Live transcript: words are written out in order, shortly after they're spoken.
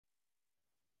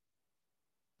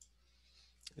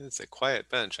It's a quiet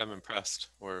bench. I'm impressed,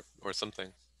 or something.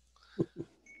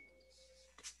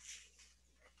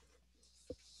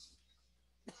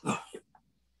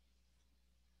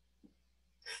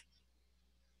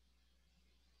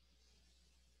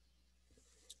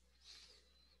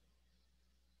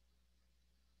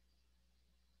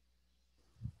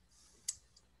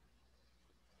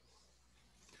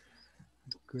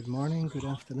 Good morning, good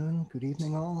afternoon, good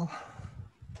evening, all.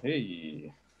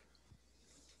 Hey.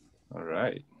 All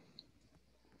right.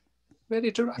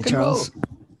 Ready to rock Hey, and roll. Charles.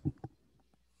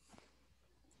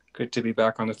 Good to be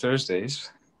back on the Thursdays.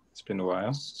 It's been a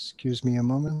while. Excuse me a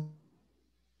moment.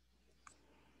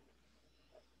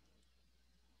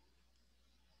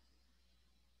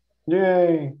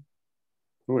 Yay.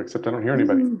 Oh, except I don't hear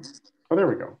anybody. Oh, there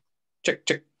we go. Check,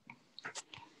 check.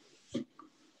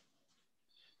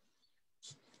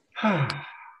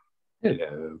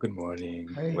 Hello, good morning,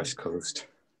 Hey. West Coast.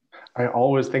 I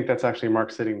always think that's actually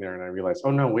Mark sitting there, and I realize, oh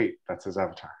no, wait, that's his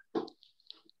avatar.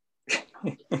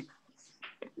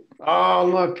 Oh,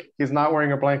 look, he's not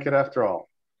wearing a blanket after all.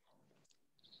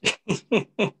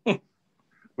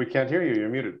 We can't hear you. You're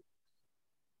muted.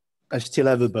 I still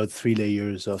have about 3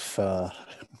 layers of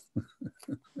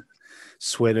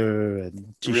sweater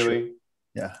and t-shirt. Really?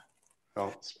 Yeah.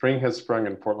 Well, spring has sprung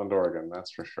in Portland, Oregon, that's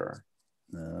for sure.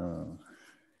 No.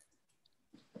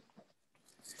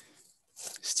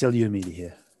 Still humid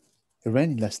here. It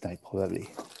rained last night, probably.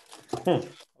 It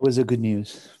was a good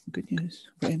news. Good news.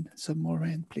 Rain. Some more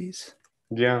rain, please.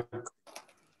 Yeah.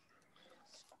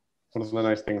 One of the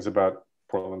nice things about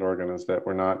Portland, Oregon is that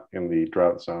we're not in the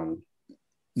drought zone.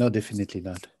 No, definitely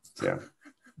not. Yeah.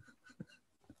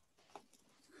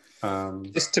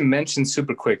 Just to mention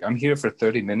super quick, I'm here for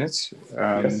 30 minutes.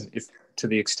 Yes. If to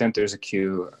the extent there's a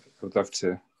queue, I would love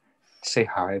to say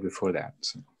hi before that.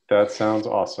 So. That sounds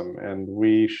awesome. And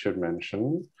we should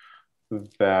mention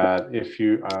that if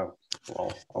you,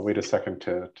 well, I'll wait a second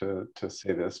to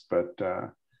say this, but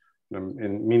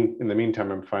in the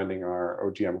meantime, I'm finding our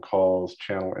OGM calls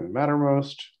channel in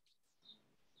Mattermost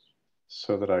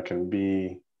so that I can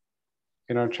be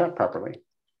in our chat properly.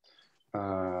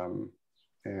 And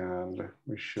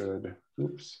we should,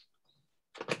 oops,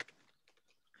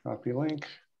 copy link.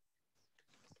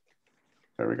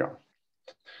 There we go.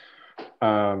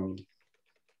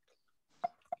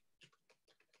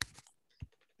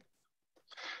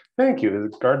 Thank you.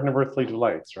 The Garden of Earthly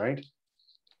Delights, right?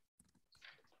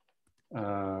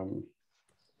 Oh,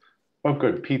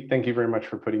 good. Pete, thank you very much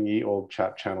for putting Ye Old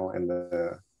Chat channel in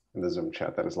the Zoom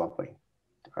chat. That is lovely.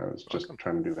 I was just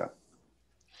trying to do that.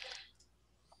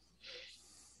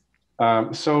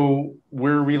 So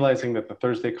we're realizing that the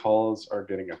Thursday calls are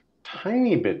getting a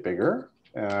tiny bit bigger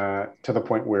to the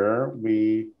point where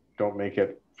we don't make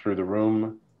it through the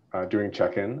room during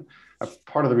check-in.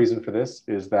 Part of the reason for this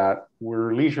is that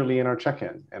we're leisurely in our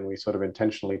check-in, and we sort of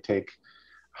intentionally take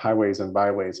highways and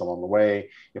byways along the way.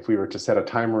 If we were to set a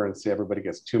timer and say everybody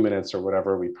gets 2 minutes or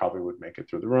whatever, we probably would make it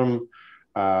through the room.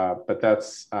 But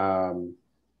that's not,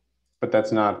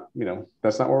 that's not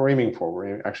what we're aiming for.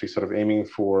 We're actually sort of aiming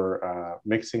for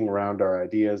mixing around our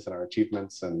ideas and our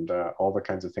achievements and all the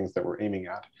kinds of things that we're aiming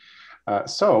at.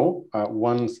 So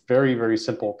one very, very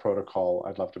simple protocol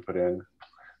I'd love to put in.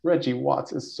 Reggie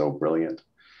Watts is so brilliant.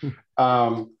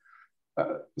 So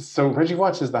Reggie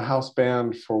Watts is the house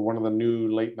band for one of the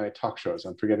new late night talk shows.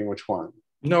 I'm forgetting which one.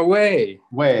 No way.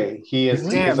 He is.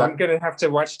 Damn, I'm gonna have to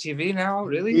watch TV now.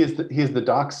 Really? He is the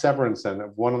Doc Severinsen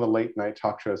of one of the late night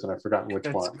talk shows, and I've forgotten which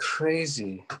one. That's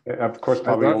crazy. Of course,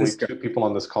 probably only 2 people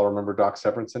on this call remember Doc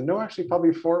Severinsen. No, actually,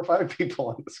 probably 4 or 5 people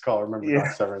on this call remember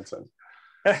Doc Severinsen.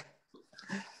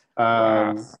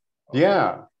 Wow.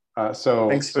 Yeah. So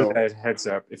thanks for that heads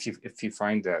up. If you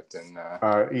find that, then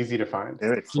easy to find.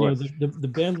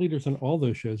 The band leaders on all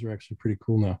those shows are actually pretty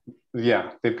cool now.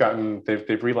 Yeah,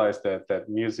 they've realized that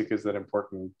music is an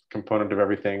important component of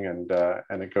everything, and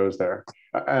it goes there.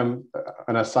 An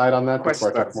aside on that,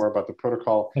 before I talk more about the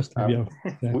protocol,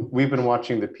 we've been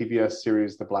watching the PBS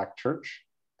series The Black Church,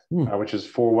 which is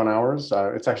 4 1-hours.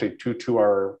 It's actually 2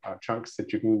 2-hour chunks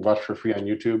that you can watch for free on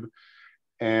YouTube,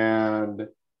 and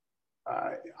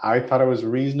I thought I was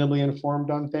reasonably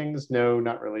informed on things. No,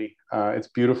 not really. It's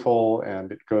beautiful,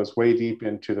 and it goes way deep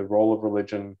into the role of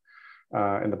religion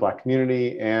in the Black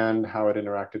community and how it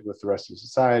interacted with the rest of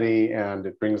society. And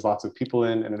it brings lots of people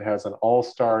in, and it has an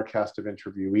all-star cast of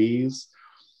interviewees.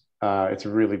 It's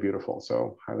really beautiful,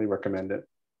 so highly recommend it.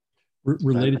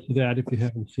 Related to that, if you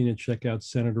haven't seen it, check out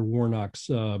Senator Warnock's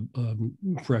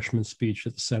freshman speech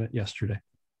at the Senate yesterday.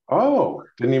 Oh,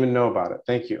 didn't even know about it.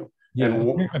 Thank you. Yeah,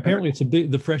 And apparently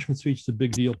the freshman speech is a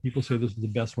big deal. People say this is the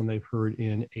best one they've heard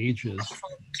in ages.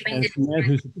 And it's a man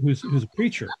who's a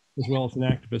preacher as well as an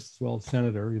activist, as well as a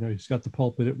senator. You know, he's got the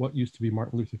pulpit at what used to be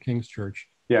Martin Luther King's church.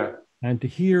 yeah, And to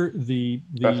hear the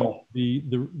Bethel.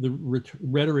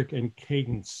 rhetoric and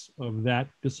cadence of that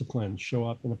discipline show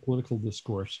up in a political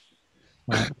discourse,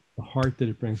 the heart that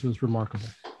it brings was remarkable.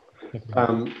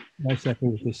 Nice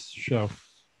second with this show,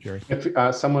 Jerry.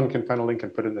 If someone can find a link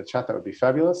and put it in the chat, that would be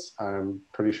fabulous. I'm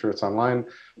pretty sure it's online.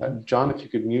 John, if you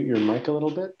could mute your mic a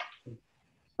little bit,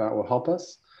 that will help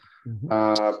us.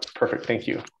 Perfect, thank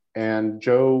you. And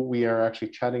Joe, we are actually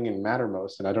chatting in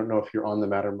Mattermost, and I don't know if you're on the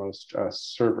Mattermost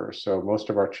server. So most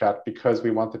of our chat, because we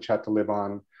want the chat to live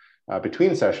on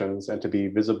between sessions and to be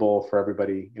visible for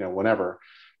everybody, you know, whenever,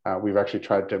 we've actually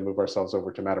tried to move ourselves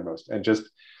over to Mattermost. And just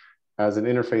as an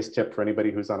interface tip for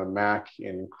anybody who's on a Mac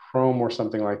in Chrome or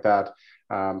something like that,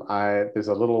 there's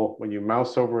a little, when you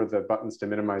mouse over the buttons to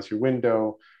minimize your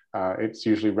window, it's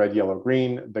usually red, yellow,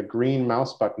 green. The green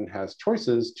mouse button has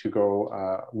choices to go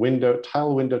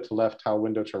tile window to left, tile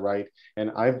window to right.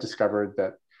 And I've discovered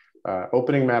that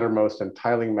opening Mattermost and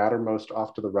tiling Mattermost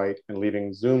off to the right and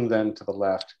leaving Zoom then to the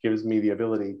left gives me the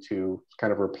ability to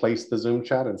kind of replace the Zoom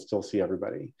chat and still see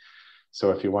everybody.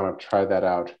 So if you want to try that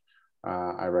out,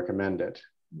 I recommend it.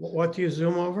 What do you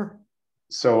zoom over?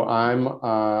 So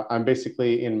I'm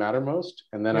basically in Mattermost,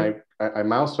 and then I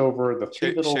mouse over the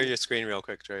three little. Share your screen real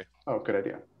quick, Jerry. Oh, good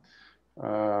idea.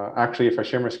 Actually, if I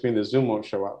share my screen, the Zoom won't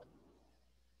show up.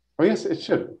 Oh yes, it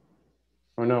should.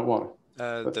 Oh no, it won't.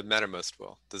 The Mattermost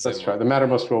will. Let's try the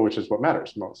Mattermost will, which is what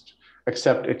matters most.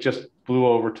 Except it just blew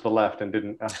over to the left and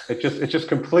didn't. It just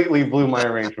completely blew my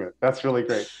arrangement. That's really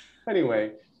great.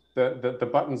 Anyway, the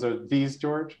buttons are these,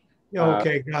 George.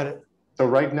 Okay, got it. So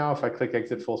right now, if I click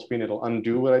exit full screen, it'll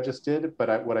undo what I just did.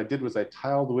 But what I did was I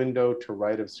tiled window to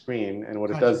right of screen. And what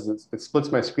it does is it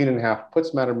splits my screen in half,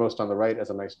 puts Mattermost on the right as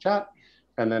a nice chat,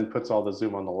 and then puts all the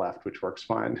Zoom on the left, which works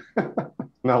fine.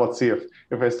 Now let's see if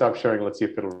I stop sharing, let's see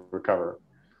if it'll recover.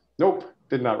 Nope,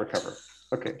 did not recover.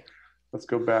 Okay, let's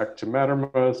go back to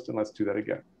Mattermost and let's do that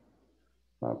again.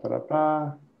 Now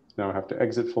I have to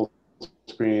exit full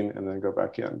screen and then go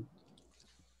back in.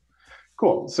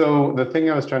 Cool. So the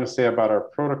thing I was trying to say about our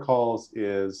protocols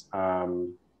is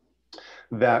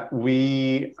that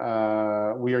we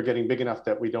are getting big enough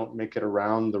that we don't make it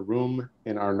around the room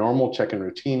in our normal check-in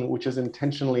routine, which is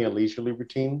intentionally a leisurely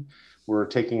routine. We're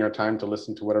taking our time to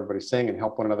listen to what everybody's saying and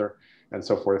help one another and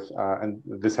so forth. And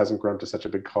this hasn't grown to such a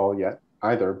big call yet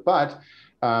either. But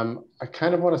I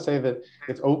kind of want to say that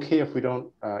it's okay if we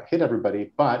don't hit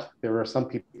everybody, but there are some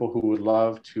people who would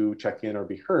love to check in or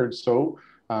be heard. So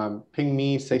ping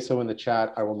me, say so in the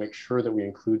chat. I will make sure that we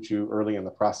include you early in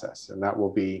the process, and that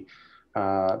will be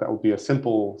a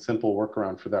simple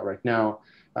workaround for that right now.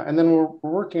 And then we're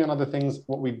working on other things.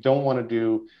 What we don't want to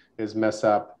do is mess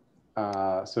up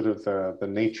sort of the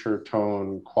nature,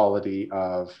 tone, quality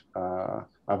of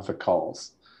the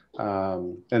calls.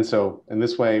 And so in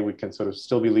this way, we can sort of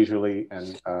still be leisurely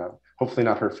and hopefully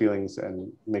not hurt feelings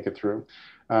and make it through.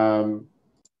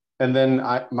 And then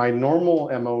my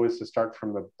normal MO is to start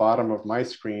from the bottom of my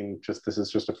screen. This is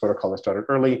just a protocol I started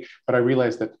early, but I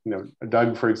realized that, you know,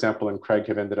 Doug, for example, and Craig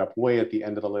have ended up way at the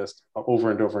end of the list over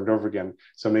and over and over again.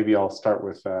 So maybe I'll start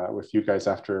with you guys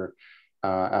after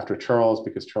Charles,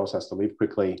 because Charles has to leave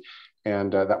quickly.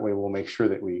 And that way we'll make sure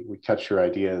that we catch your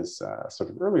ideas sort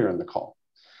of earlier in the call.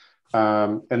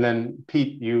 And then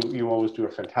Pete, you always do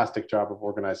a fantastic job of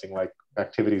organizing like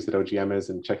activities that OGM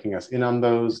is and checking us in on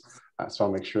those. So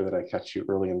I'll make sure that I catch you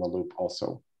early in the loop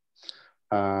also.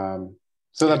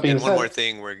 So that being said, one more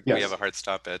thing, we yes. have a hard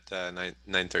stop at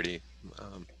 9:30.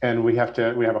 And we have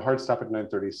a hard stop at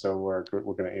 9:30, so we're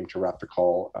going to aim to wrap the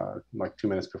call like 2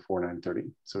 minutes before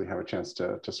 9:30, so we have a chance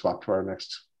to swap to our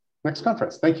next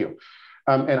conference. Thank you.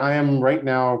 And I am right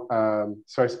now.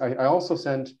 So I also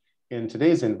sent in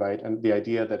today's invite and the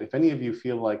idea that if any of you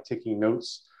feel like taking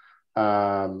notes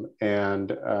and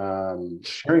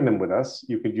sharing them with us,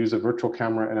 you could use a virtual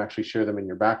camera and actually share them in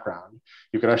your background.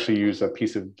 You could actually use a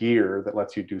piece of gear that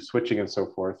lets you do switching and so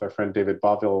forth. Our friend David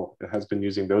Boville has been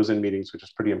using those in meetings, which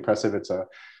is pretty impressive. It's a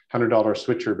 $100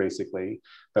 switcher basically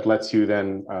that lets you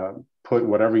then put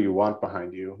whatever you want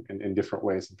behind you in different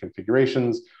ways and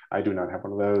configurations. I do not have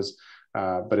one of those,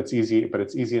 but it's easy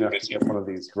enough to get one of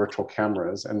these virtual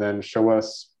cameras and then show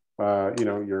us you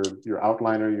know, your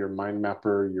outliner, your mind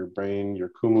mapper, your brain, your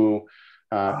Kumu,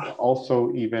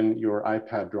 also even your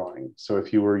iPad drawing. So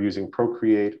if you were using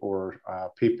Procreate or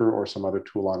Paper or some other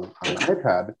tool on an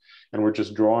iPad, and we're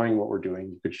just drawing what we're doing,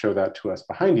 you could show that to us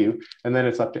behind you. And then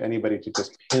it's up to anybody to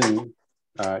just pin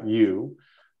you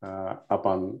up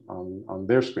on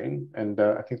their screen, and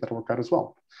I think that'll work out as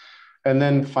well. And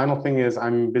then final thing is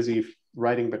I'm busy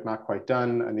writing but not quite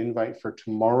done an invite for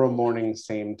tomorrow morning,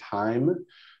 same time.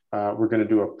 We're going to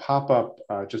do a pop-up,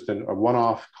 just a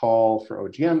one-off call for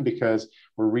OGM because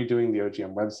we're redoing the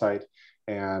OGM website.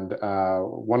 And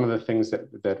one of the things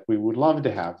that we would love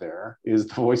to have there is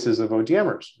the voices of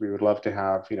OGMers. We would love to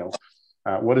have,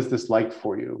 what is this like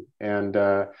for you? And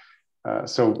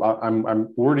so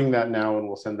I'm wording that now, and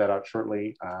we'll send that out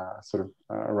shortly,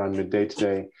 around midday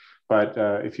today. But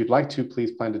if you'd like to,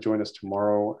 please plan to join us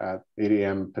tomorrow at 8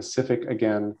 a.m. Pacific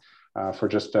again for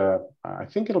just, I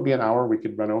think it'll be an hour. We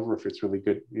could run over if it's really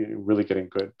good, really getting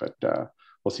good, but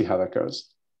we'll see how that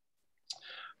goes.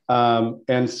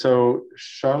 And so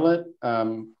Charlotte,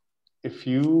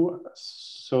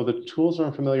 so the tools are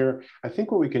unfamiliar, I think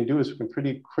what we can do is we can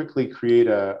pretty quickly create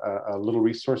a little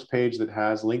resource page that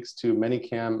has links to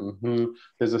ManyCam.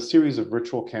 There's a series of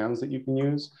virtual cams that you can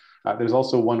use. There's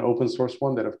also one open source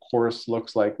one that of course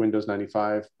looks like Windows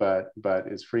 95, but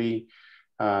is free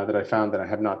that I found that I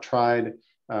have not tried.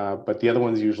 But the other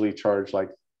ones usually charge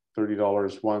like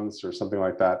 $30 once or something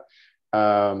like that.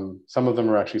 Some of them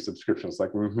are actually subscriptions, like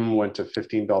went to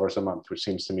 $15 a month, which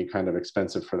seems to me kind of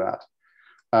expensive for that.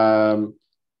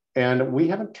 And we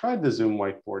haven't tried the Zoom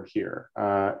whiteboard here,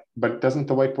 but doesn't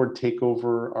the whiteboard take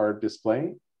over our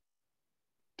display?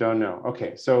 Don't know.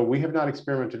 Okay, so we have not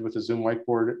experimented with the Zoom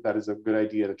whiteboard. That is a good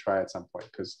idea to try at some point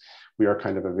because we are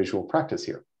kind of a visual practice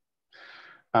here.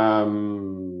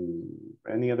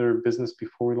 Any other business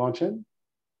before we launch in?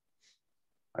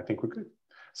 I think we're good.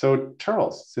 So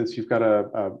Charles, since you've got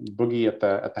a boogie at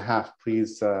the half,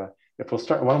 please, if we'll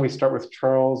start, why don't we start with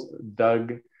Charles,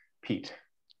 Doug, Pete.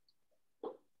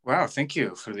 Wow, thank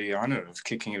you for the honor of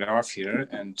kicking it off here.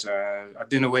 And I've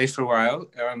been away for a while.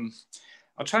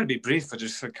 I'll try to be brief, but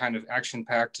just kind of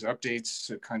action-packed updates,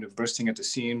 kind of bursting at the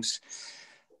seams.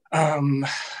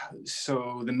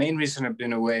 So the main reason I've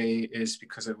been away is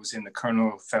because I was in the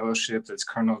kernel fellowship. That's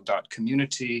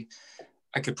kernel.community.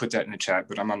 I could put that in the chat,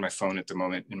 but I'm on my phone at the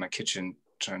moment in my kitchen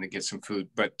trying to get some food.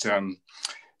 But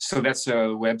so that's a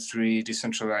Web3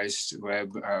 decentralized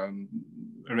web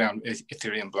around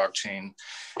Ethereum blockchain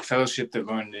fellowship that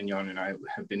Lauren Nignon and I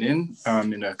have been in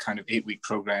a kind of 8-week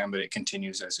program, but it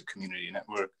continues as a community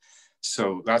network.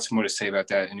 So lots more to say about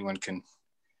that. Anyone can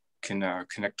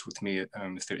connect with me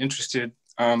if they're interested.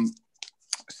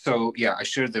 So yeah, I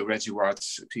shared the Reggie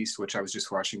Watts piece, which I was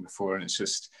just watching before, and it's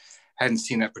just, I hadn't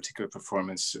seen that particular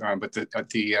performance, but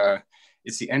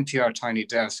it's the NPR Tiny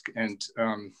Desk, and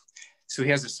so he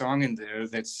has a song in there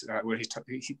that's where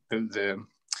the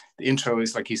intro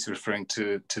is like he's referring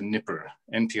to Nipper.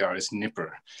 NPR is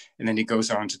Nipper, and then he goes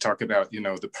on to talk about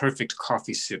the perfect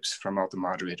coffee sips from all the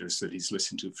moderators that he's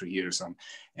listened to for years on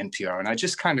NPR, and I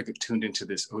just kind of tuned into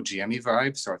this OGME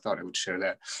vibe, so I thought I would share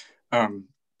that.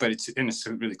 But it's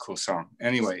a really cool song.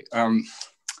 Anyway.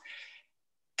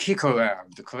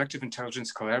 Kikolab, the Collective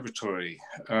Intelligence Collaboratory.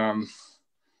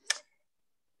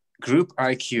 Group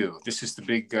IQ, this is the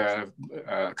big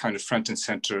kind of front and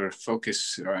center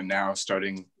focus now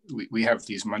starting. We have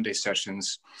these Monday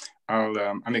sessions.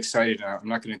 I'm excited. I'm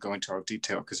not going to go into all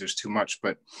detail because there's too much,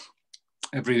 but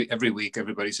every week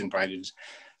everybody's invited.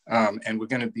 And we're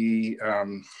going to be,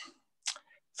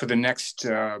 for the next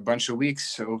bunch of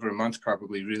weeks, over a month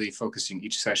probably, really focusing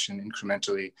each session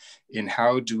incrementally in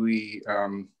how do we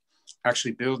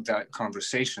actually build that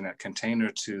conversation, that container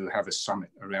to have a summit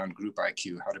around group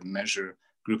IQ, how to measure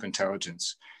group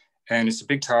intelligence. And it's a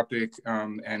big topic.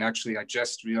 And actually, I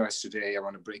just realized today, I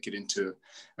want to break it into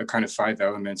a kind of 5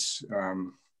 elements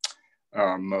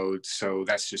mode. So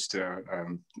that's just,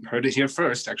 heard it here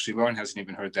first. Actually, Lauren hasn't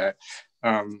even heard that.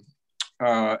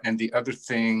 And the other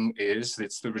thing is,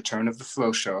 it's the return of the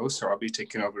Flow Show. So I'll be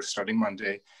taking over starting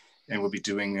Monday, and we'll be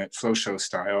doing it Flow Show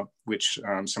style, which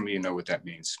some of you know what that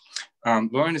means.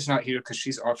 Lauren is not here because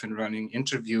she's off and running,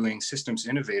 interviewing systems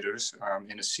innovators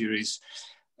in a series,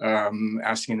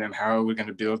 asking them how we're going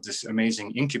to build this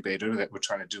amazing incubator that we're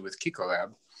trying to do with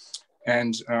Kikolab.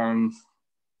 And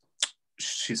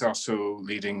she's also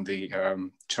leading the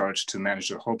charge to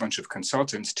manage a whole bunch of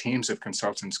consultants, teams of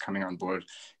consultants coming on board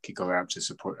Kikolab to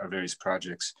support our various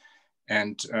projects.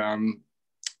 And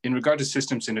in regard to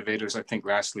systems innovators, I think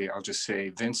lastly, I'll just say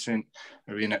Vincent,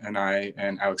 Arena, and I,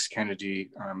 and Alex Kennedy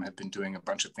have been doing a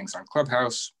bunch of things on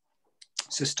Clubhouse.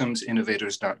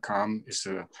 Systemsinnovators.com is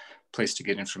a place to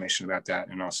get information about that,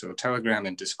 and also Telegram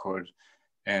and Discord.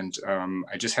 And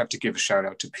I just have to give a shout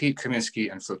out to Pete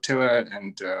Kaminsky and Flotilla,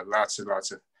 and lots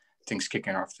of things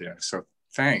kicking off there. So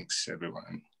thanks,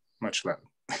 everyone. Much love.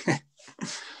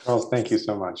 Well, thank you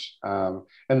so much.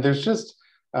 And there's just,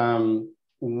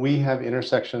 we have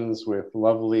intersections with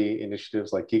lovely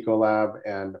initiatives like Ecolab,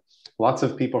 and lots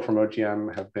of people from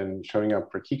OGM have been showing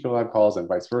up for Ecolab calls and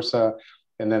vice versa.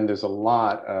 And then there's a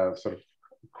lot of sort of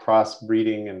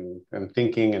cross-breeding and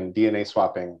thinking and DNA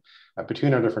swapping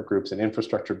between our different groups and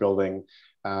infrastructure building.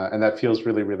 And that feels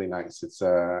really, really nice.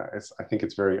 I think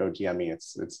it's very OGM-y.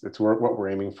 It's what we're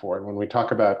aiming for. And when we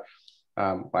talk about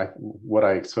I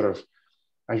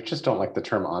just don't like the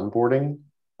term onboarding.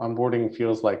 Onboarding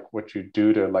feels like what you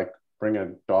do to like bring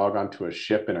a dog onto a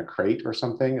ship in a crate or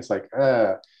something. It's like,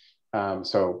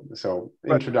 so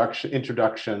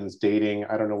introductions, dating.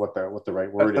 I don't know what the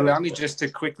right word is. Allow me just to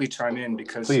quickly chime in,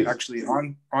 because Please. Actually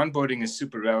onboarding is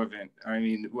super relevant. I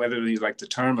mean, whether you like the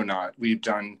term or not, we've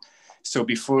done so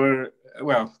before.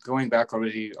 Well, going back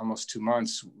already almost 2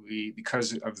 months,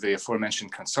 because of the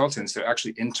aforementioned consultants, they're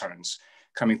actually interns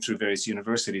coming through various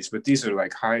universities, but these are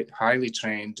like highly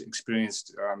trained,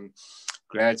 experienced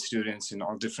grad students in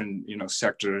all different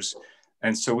sectors.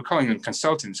 And so we're calling them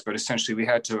consultants, but essentially we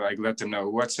had to like let them know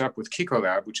what's up with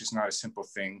Ecolab, which is not a simple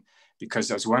thing,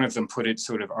 because as one of them put it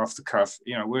sort of off the cuff,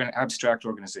 we're an abstract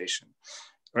organization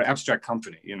or abstract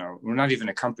company, we're not even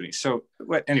a company. So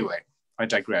anyway, I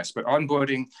digress. But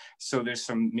onboarding, so there's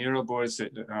some mural boards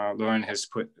that Lauren has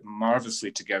put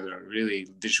marvelously together, really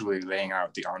visually laying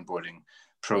out the onboarding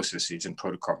processes and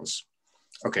protocols.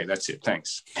 Okay, that's it.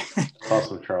 Thanks.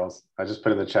 Awesome, Charles. I just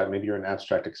put in the chat, maybe you're an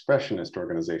abstract expressionist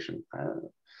organization.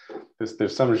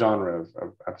 There's some genre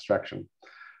of abstraction.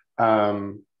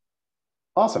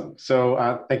 Awesome.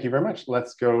 So thank you very much.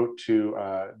 Let's go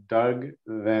to Doug,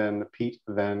 then Pete,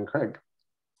 then Craig.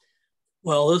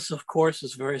 Well, this, of course,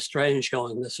 is very strange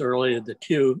going this early in the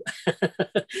queue.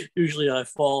 Usually I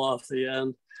fall off the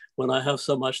end when I have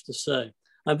so much to say.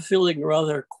 I'm feeling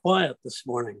rather quiet this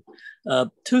morning.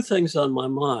 2 things on my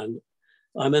mind.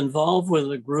 I'm involved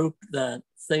with a group that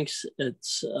thinks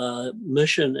its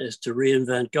mission is to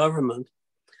reinvent government.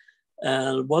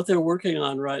 And what they're working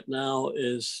on right now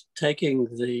is taking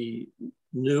the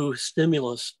new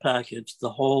stimulus package, the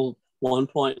whole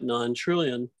 1.9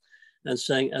 trillion, and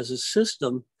saying as a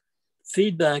system,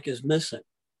 feedback is missing.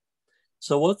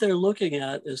 So what they're looking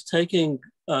at is taking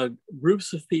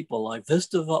groups of people like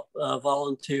Vista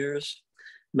volunteers,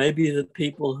 maybe the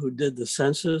people who did the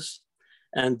census,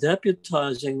 and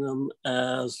deputizing them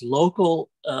as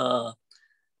local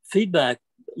feedback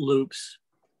loops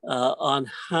on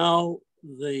how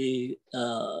the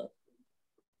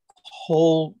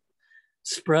whole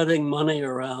spreading money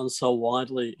around so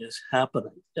widely is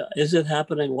happening. Is it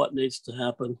happening? What needs to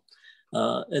happen?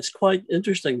 It's quite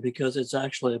interesting because it's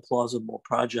actually a plausible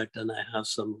project and they have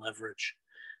some leverage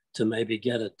to maybe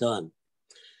get it done.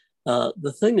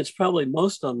 The thing that's probably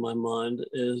most on my mind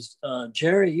is,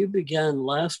 Jerry, you began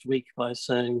last week by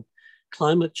saying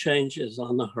climate change is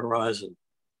on the horizon.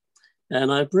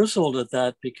 And I bristled at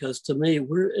that because to me,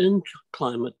 we're in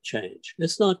climate change.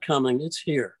 It's not coming, it's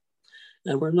here.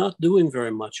 And we're not doing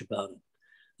very much about it.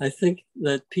 I think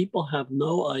that people have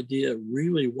no idea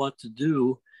really what to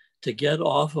do to get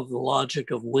off of the logic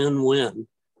of win-win,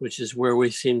 which is where we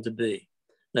seem to be.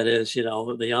 That is,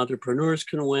 the entrepreneurs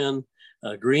can win,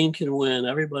 green can win,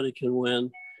 everybody can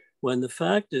win. When the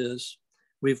fact is,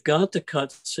 we've got to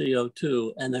cut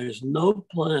CO2 and there's no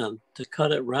plan to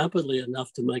cut it rapidly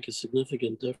enough to make a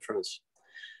significant difference.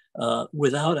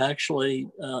 Without actually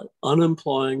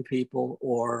unemploying people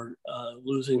or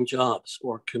losing jobs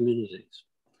or communities.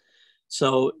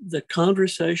 So the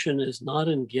conversation is not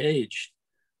engaged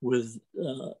with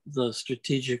the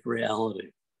strategic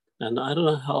reality. And I don't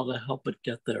know how to help it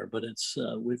get there, but it's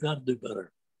we've got to do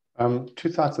better. 2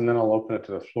 thoughts and then I'll open it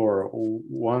to the floor.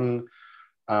 One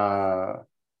I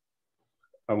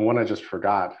just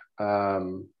forgot.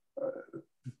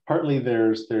 Partly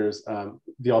there's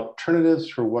the alternatives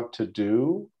for what to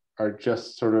do are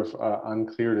just sort of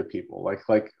unclear to people. Like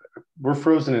we're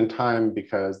frozen in time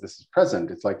because this is present.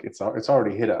 It's like it's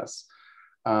already hit us.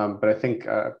 But I think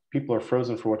people are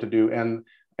frozen for what to do, and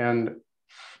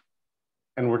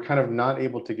we're kind of not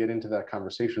able to get into that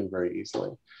conversation very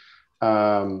easily.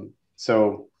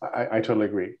 So I totally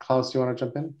agree. Klaus, do you want to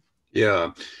jump in?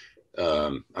 Yeah,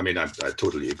 I mean I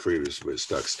totally agree with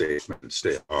Doug's statements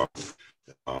there.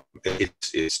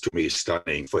 It's to me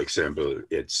stunning. For example,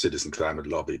 it's Citizen Climate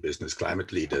Lobby, Business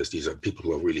Climate Leaders. These are people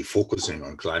who are really focusing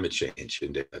on climate change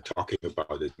and they're talking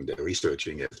about it and they're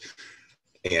researching it.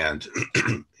 And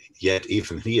yet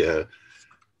even here,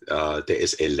 there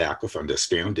is a lack of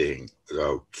understanding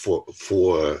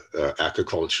for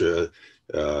agriculture,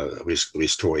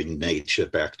 restoring nature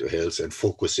back to health and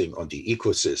focusing on the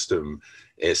ecosystem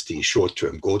as the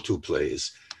short-term go-to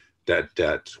place.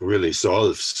 that really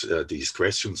solves these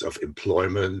questions of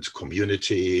employment,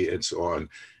 community, and so on.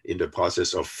 In the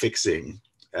process of fixing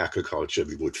agriculture,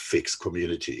 we would fix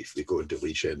community if we go into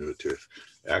regenerative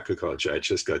agriculture. I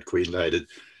just got green-lighted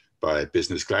by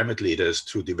business climate leaders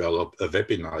to develop a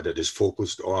webinar that is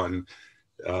focused on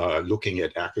looking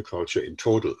at agriculture in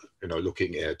total,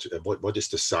 looking at what does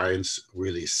the science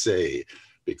really say,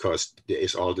 because there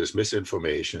is all this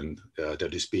misinformation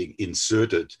that is being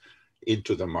inserted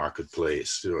into the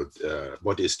marketplace.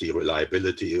 What is the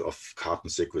reliability of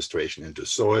carbon sequestration into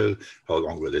soil? How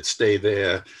long will it stay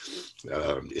there?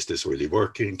 Is this really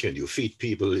working? Can you feed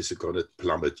people? Is it going to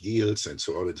plummet yields, and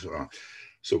so on and so on?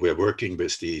 So we're working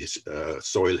with the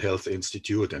Soil Health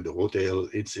Institute and the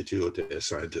Rodale Institute. They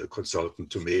assigned a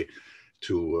consultant to me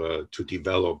to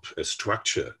develop a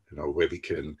structure, where we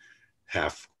can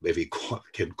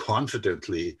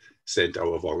confidently send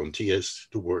our volunteers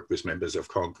to work with members of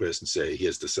Congress and say,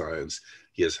 here's the science,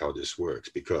 here's how this works,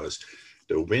 because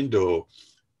the window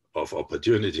of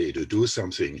opportunity to do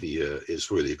something here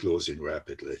is really closing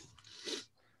rapidly.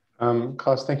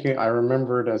 Klaus, thank you. I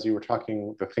remembered as you were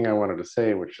talking, the thing I wanted to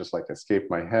say, which just like escaped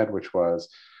my head, which was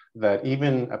that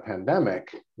even a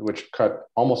pandemic, which cut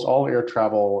almost all air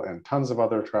travel and tons of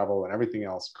other travel and everything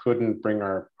else, couldn't bring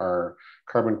our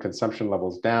carbon consumption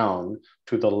levels down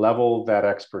to the level that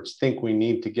experts think we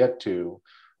need to get to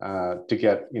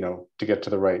get to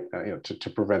the right, to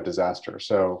prevent disaster.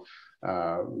 So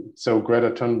Greta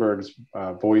Thunberg's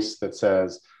voice that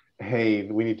says, hey,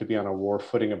 we need to be on a war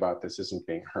footing about this isn't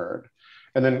being heard.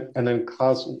 And then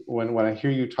Klaus, when I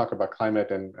hear you talk about climate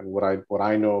and what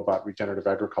I know about regenerative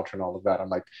agriculture and all of that, I'm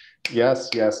like, yes,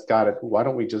 got it. Why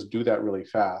don't we just do that really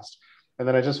fast? And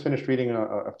then I just finished reading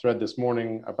a thread this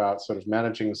morning about sort of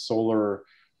managing solar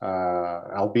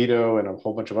albedo and a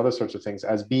whole bunch of other sorts of things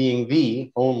as being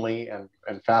the only and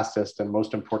fastest and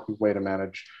most important way to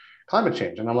manage climate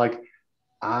change. And I'm like,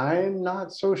 I'm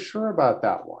not so sure about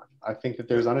that one. I think that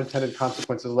there's unintended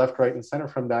consequences left, right, and center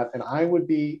from that. And I would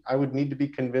need to be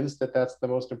convinced that that's the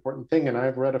most important thing. And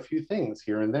I've read a few things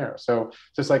here and there. So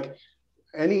just like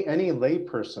any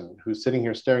layperson who's sitting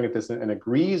here staring at this and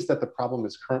agrees that the problem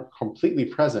is completely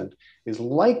present is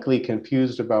likely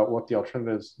confused about what the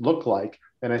alternatives look like.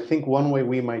 And I think one way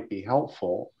we might be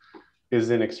helpful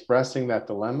is in expressing that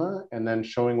dilemma and then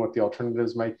showing what the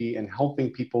alternatives might be and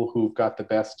helping people who've got the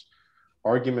best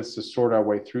arguments to sort our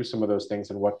way through some of those things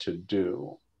and what to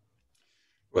do.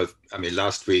 Well, I mean,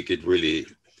 last week it really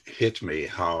hit me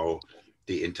how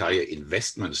the entire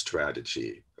investment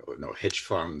strategy, hedge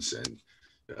funds and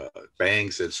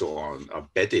banks and so on are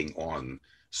betting on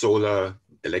solar,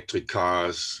 electric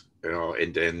cars,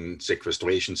 and then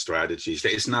sequestration strategies.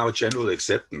 There is now a general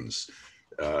acceptance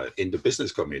in the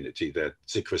business community that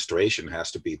sequestration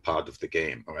has to be part of the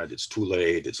game. All right, it's too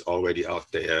late. It's already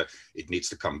out there. It needs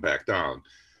to come back down.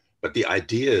 But the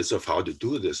ideas of how to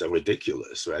do this are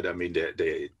ridiculous, right? I mean,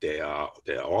 they're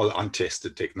all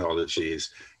untested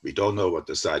technologies. We don't know what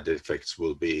the side effects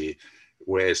will be.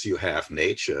 Whereas you have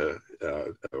nature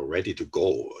ready to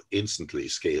go, instantly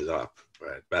scale up,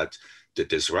 right? But the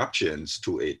disruptions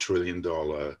to $1 trillion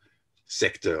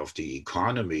sector of the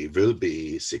economy will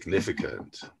be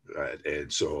significant, right?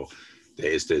 And so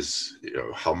there is this,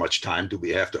 how much time do we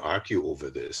have to argue over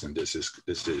this? And this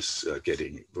is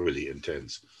getting really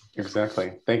intense.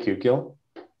 Exactly. Thank you, Gil.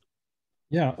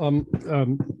 Yeah,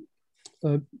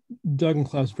 Doug and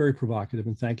Klaus, very provocative,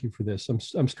 and thank you for this.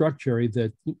 I'm struck, Jerry,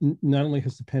 that not only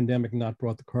has the pandemic not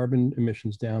brought the carbon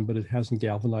emissions down, but it hasn't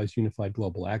galvanized unified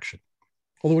global action.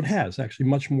 Although it has actually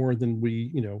much more than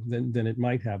we, than it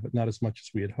might have, but not as much as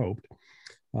we had hoped.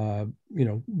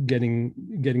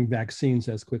 Getting vaccines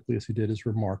as quickly as we did is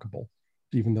remarkable,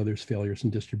 even though there's failures in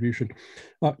distribution.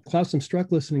 Klaus, I'm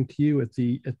struck listening to you at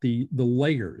the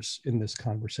layers in this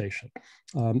conversation.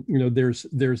 There's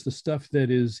the stuff that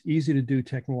is easy to do,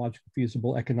 technologically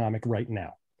feasible, economic right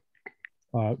now,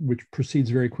 which proceeds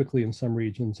very quickly in some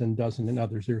regions and doesn't in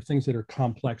others. There are things that are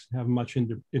complex and have much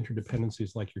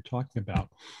interdependencies, like you're talking about.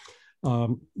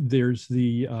 There's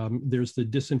the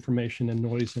disinformation and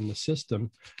noise in the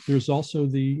system. There's also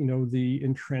the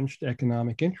entrenched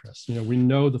economic interests. We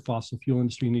know the fossil fuel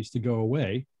industry needs to go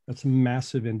away. That's a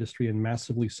massive industry and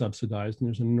massively subsidized, and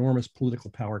there's enormous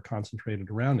political power concentrated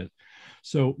around it.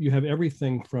 So you have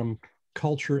everything from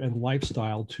culture and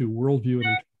lifestyle to worldview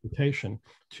and interpretation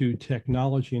to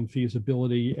technology and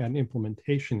feasibility and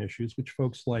implementation issues, which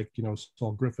folks like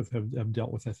Saul Griffith have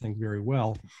dealt with, I think, very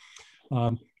well.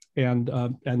 And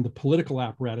the political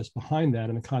apparatus behind that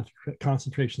and the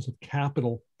concentrations of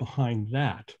capital behind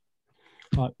that.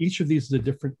 Each of these is a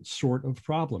different sort of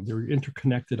problem. They're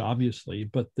interconnected, obviously,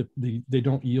 but they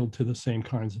don't yield to the same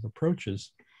kinds of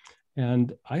approaches.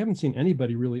 And I haven't seen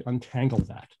anybody really untangle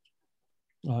that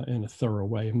in a thorough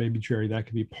way. And maybe, Jerry, that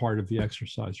could be part of the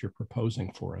exercise you're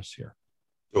proposing for us here.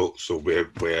 So we're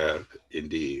in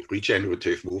the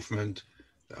regenerative movement.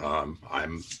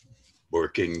 I'm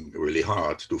working really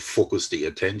hard to focus the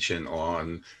attention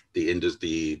on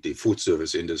the food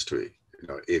service industry.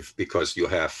 Because you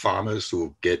have farmers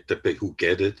who get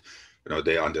it,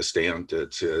 they understand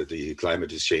that the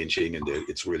climate is changing and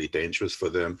it's really dangerous for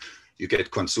them. You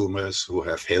get consumers who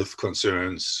have health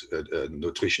concerns,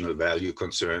 nutritional value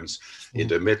concerns. In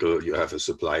the middle, you have a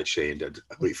supply chain that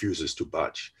refuses to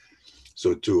budge.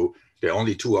 So there are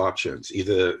only two options.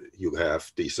 Either you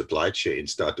have the supply chain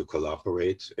start to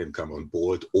collaborate and come on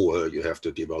board, or you have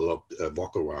to develop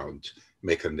walk-around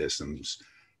mechanisms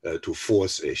to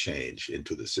force a change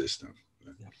into the system.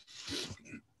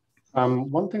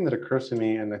 One thing that occurs to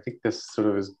me, and I think this sort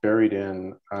of is buried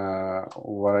in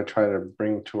what I try to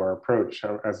bring to our approach,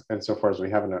 insofar as we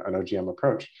have an OGM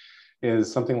approach,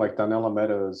 is something like Donella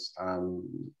Meadows'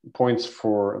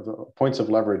 points of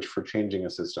leverage for changing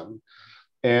a system.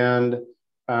 And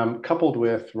coupled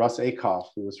with Russ Akoff,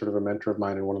 who was sort of a mentor of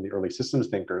mine and one of the early systems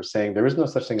thinkers, saying there is no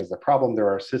such thing as the problem, there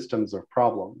are systems of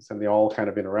problems, and they all kind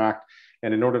of interact.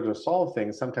 And in order to solve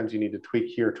things, sometimes you need to tweak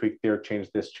here, tweak there,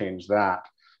 change this, change that,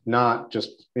 not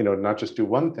just do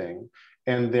one thing.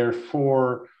 And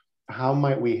therefore, how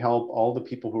might we help all the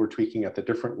people who are tweaking at the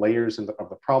different layers of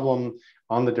the problem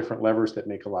on the different levers that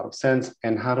make a lot of sense?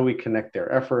 And how do we connect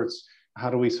their efforts?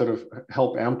 How do we sort of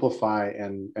help amplify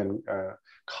and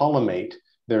collimate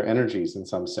their energies in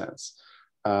some sense?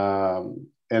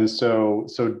 And so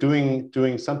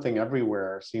doing something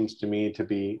everywhere seems to me to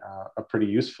be a pretty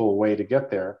useful way to get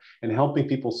there, and helping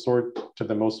people sort to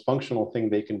the most functional thing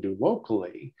they can do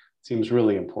locally seems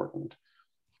really important,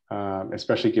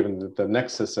 especially given the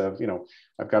nexus of,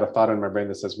 I've got a thought in my brain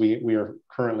that says we are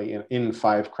currently in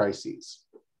 5 crises,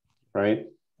 right?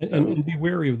 And be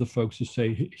wary of the folks who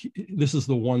say this is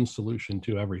the one solution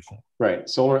to everything. Right.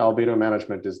 Solar albedo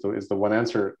management is the one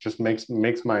answer. It just makes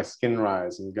my skin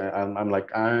rise, and I'm like,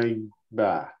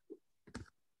 the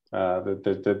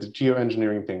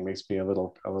geoengineering thing makes me a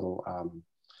little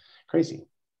crazy.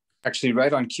 Actually,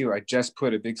 right on cue, I just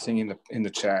put a big thing in the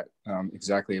chat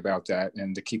exactly about that,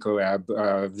 and the Kiko Lab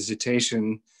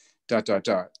visitation ...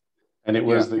 And it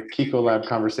was the Kiko Lab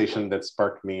conversation that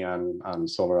sparked me on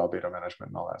solar albedo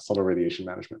management and all that, solar radiation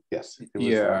management. Yes. It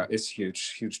was, it's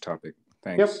huge topic.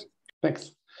 Thanks. Yep,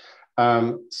 thanks.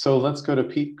 So let's go to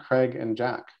Pete, Craig, and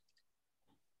Jack.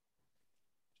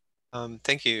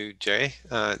 Thank you, Jerry.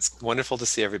 It's wonderful to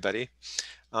see everybody.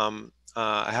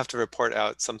 I have to report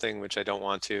out something which I don't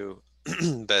want to,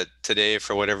 but today,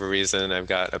 for whatever reason, I've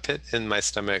got a pit in my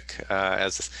stomach.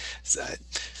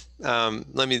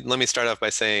 Let me start off by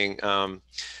saying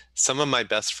some of my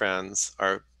best friends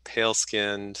are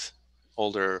pale-skinned,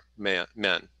 older men.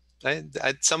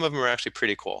 Some of them are actually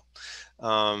pretty cool,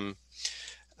 and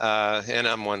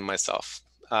I'm one myself.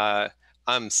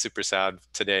 I'm super sad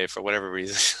today for whatever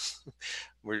reason.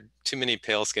 We're too many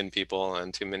pale-skinned people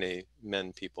and too many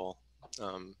men people,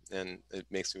 and it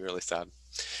makes me really sad.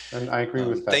 And I agree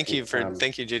with that. Thank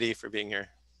you, Judy, for being here.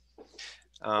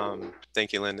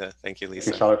 Thank you, Linda. Thank you,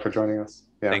 Lisa. Thank you, Charlotte, for joining us.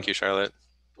 Yeah. Thank you, Charlotte.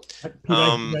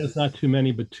 It's not too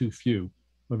many, but too few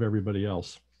of everybody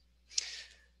else.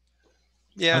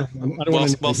 Yeah. I don't want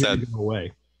to well said. Go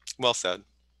away. Well said.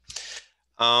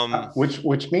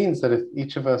 Which means that if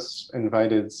each of us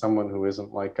invited someone who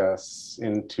isn't like us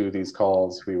into these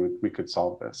calls, we could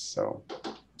solve this. So.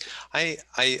 I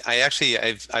actually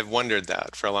I've wondered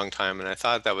that for a long time, and I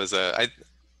thought that was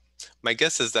my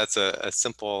guess is that's a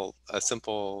simple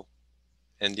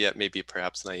and yet maybe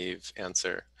perhaps naive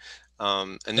answer.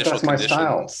 Initial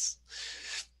conditions.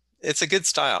 It's a good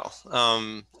style,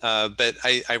 but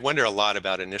I wonder a lot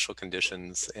about initial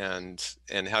conditions and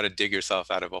how to dig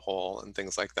yourself out of a hole and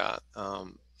things like that.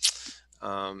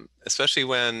 Especially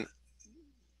when,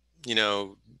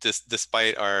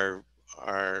 despite our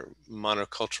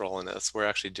monoculturalness, we're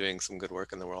actually doing some good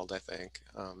work in the world, I think.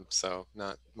 So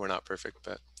we're not perfect,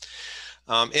 but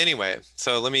anyway.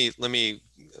 So let me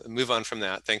move on from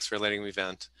that. Thanks for letting me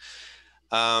vent.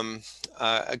 I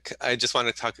just want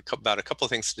to talk about a couple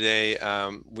of things today.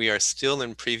 We are still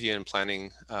in preview and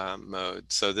planning mode,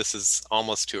 so this is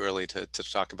almost too early to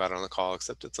talk about on the call,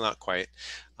 except it's not quite.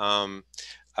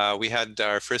 We had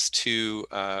our first 2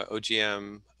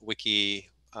 OGM Wiki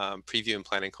preview and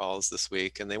planning calls this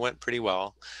week, and they went pretty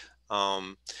well.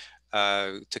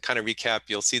 to kind of recap,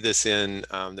 you'll see this in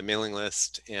the mailing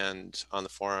list and on the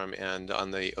forum and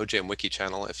on the OJM Wiki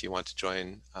channel if you want to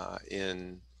join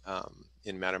in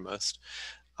Mattermost.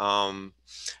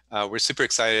 We're super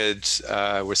excited.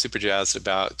 We're super jazzed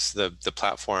about the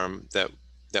platform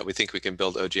that we think we can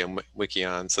build OGM Wiki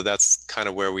on. So that's kind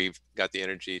of where we've got the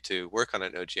energy to work on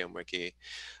an OGM Wiki.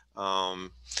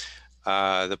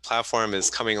 The platform is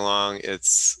coming along.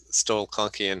 It's still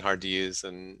clunky and hard to use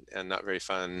and not very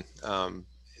fun.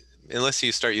 Unless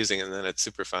you start using it, and then it's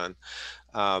super fun.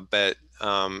 But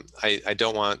I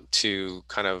don't want to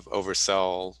kind of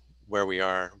oversell where we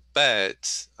are,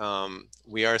 but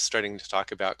we are starting to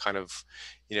talk about kind of,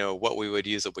 what we would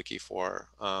use a wiki for,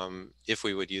 if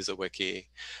we would use a wiki,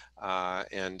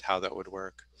 and how that would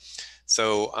work.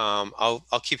 So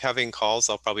I'll keep having calls.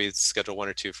 I'll probably schedule 1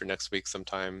 or 2 for next week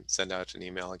sometime, send out an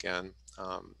email again,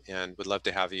 and would love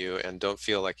to have you. And don't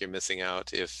feel like you're missing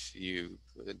out if you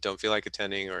don't feel like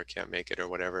attending or can't make it or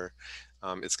whatever.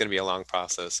 It's going to be a long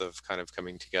process of kind of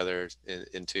coming together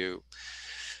into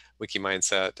wiki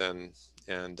mindset and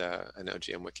an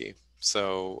OGM wiki.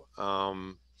 So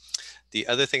the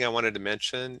other thing I wanted to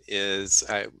mention is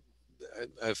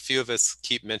a few of us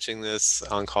keep mentioning this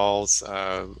on calls,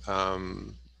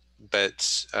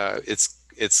 but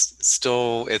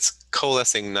it's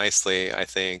coalescing nicely, I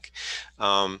think.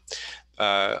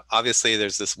 Obviously,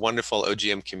 there's this wonderful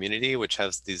OGM community, which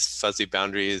has these fuzzy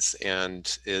boundaries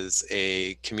and is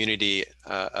a community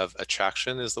of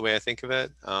attraction, is the way I think of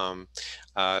it.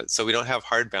 So we don't have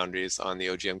hard boundaries on the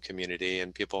OGM community,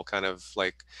 and people kind of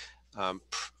like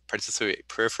participate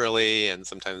peripherally, and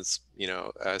sometimes,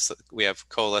 so we have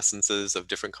coalescences of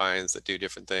different kinds that do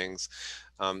different things.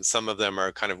 Some of them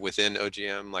are kind of within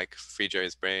OGM, like Free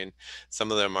Jerry's Brain. Some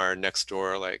of them are next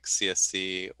door, like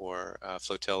CSC or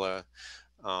Flotilla.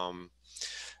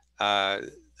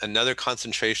 Another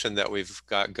concentration that we've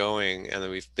got going and that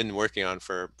we've been working on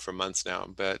for months now,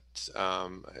 but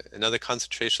another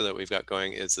concentration that we've got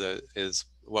going is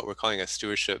what we're calling a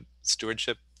stewardship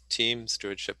team,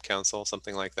 stewardship council,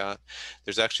 something like that.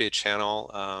 There's actually a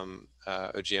channel,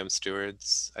 OGM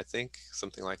Stewards, I think,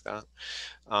 something like that.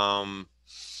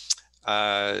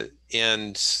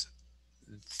 And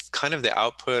kind of the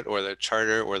output or the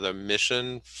charter or the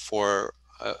mission for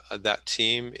that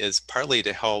team is partly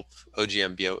to help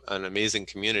OGM be an amazing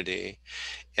community,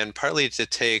 and partly to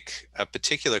take a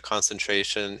particular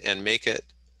concentration and make it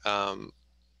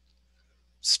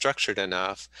structured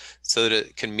enough so that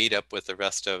it can meet up with the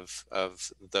rest of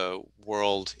the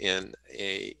world in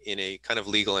a kind of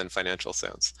legal and financial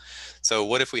sense. So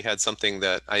what if we had something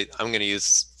that I'm going to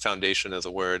use foundation as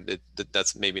a word,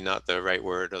 that's maybe not the right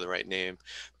word or the right name,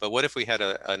 but what if we had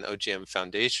an OGM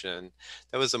foundation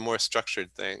that was a more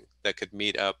structured thing that could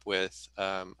meet up with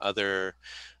other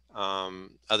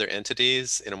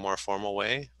entities in a more formal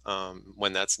way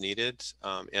when that's needed,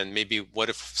 and maybe what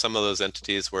if some of those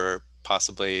entities were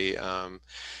possibly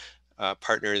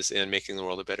partners in making the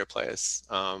world a better place,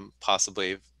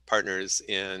 possibly partners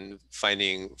in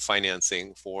finding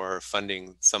financing for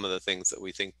funding some of the things that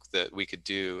we think that we could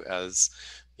do as,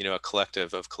 a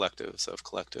collective of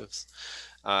collectives.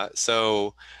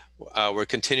 So we're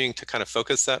continuing to kind of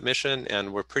focus that mission,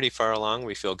 and we're pretty far along.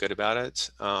 We feel good about it.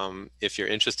 If you're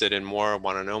interested in more,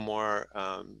 want to know more,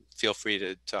 feel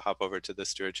free to hop over to the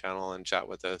Steward channel and chat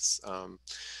with us.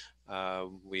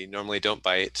 We normally don't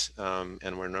bite,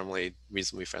 and we're normally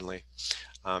reasonably friendly,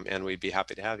 and we'd be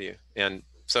happy to have you. And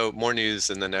so more news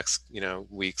in the next,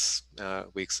 weeks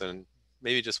and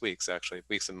maybe just weeks, actually,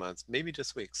 weeks and months, maybe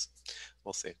just weeks.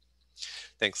 We'll see.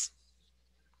 Thanks.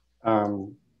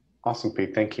 Awesome,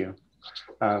 Pete. Thank you.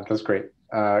 That's great.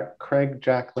 Craig,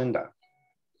 Jack, Linda.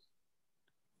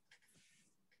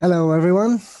 Hello,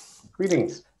 everyone.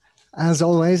 Greetings. As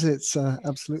always, it's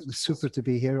absolutely super to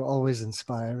be here. Always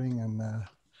inspiring and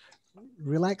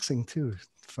relaxing too.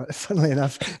 Funnily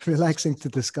enough, relaxing to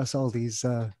discuss all these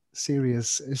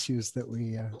serious issues that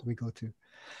we go to.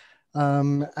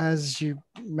 As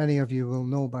many of you will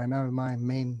know by now, my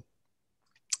main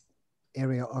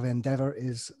area of endeavor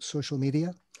is social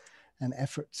media and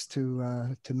efforts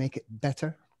to make it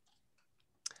better.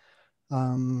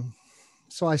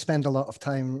 So I spend a lot of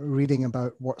time reading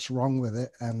about what's wrong with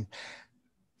it, and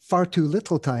far too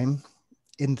little time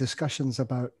in discussions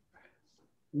about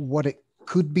what it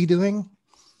could be doing.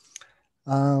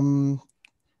 And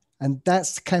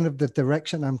that's kind of the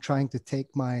direction I'm trying to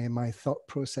take my thought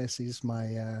processes,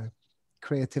 my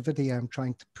creativity. I'm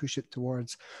trying to push it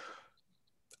towards,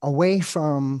 away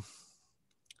from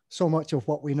so much of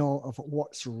what we know of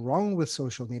what's wrong with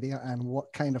social media and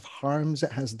what kind of harms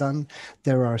it has done.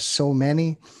 There are so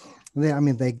many.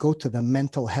 They go to the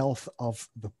mental health of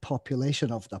the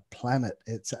population of the planet.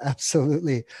 It's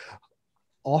absolutely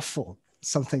awful,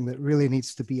 something that really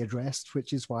needs to be addressed,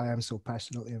 which is why I'm so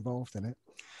passionately involved in it.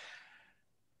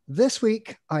 This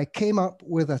week, I came up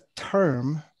with a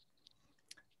term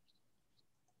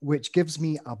which gives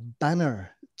me a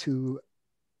banner to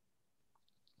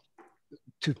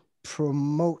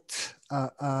promote,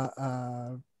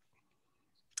 a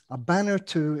banner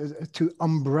to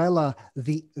umbrella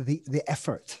the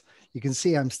effort. You can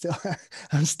see I'm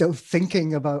still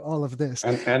thinking about all of this.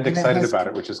 And excited about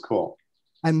it, which is cool.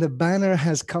 And the banner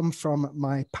has come from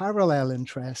my parallel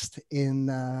interest in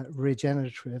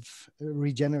regenerative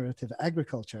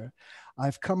agriculture.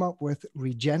 I've come up with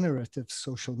regenerative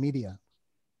social media,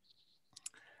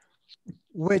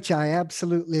 which I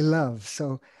absolutely love.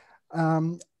 So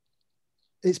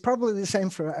it's probably the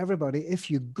same for everybody. If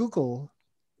you Google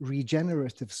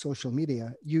regenerative social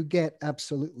media, you get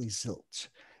absolutely zilch.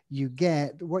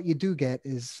 What you do get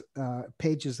is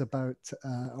pages about,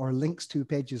 or links to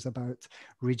pages about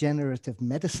regenerative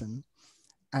medicine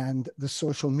and the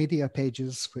social media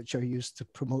pages which are used to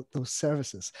promote those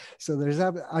services. So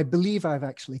I believe I've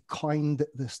actually coined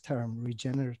this term,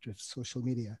 regenerative social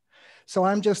media. So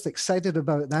I'm just excited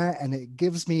about that, and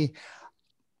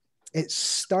it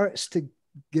starts to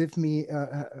give me,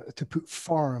 to put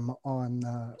form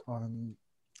on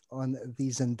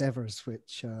these endeavors,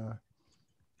 which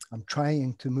I'm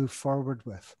trying to move forward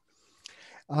with.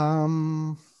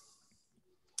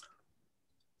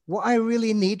 What I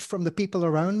really need from the people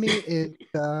around me is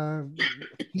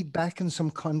feedback and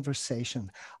some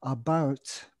conversation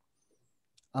about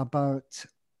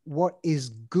what is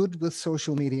good with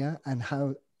social media and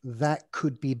how that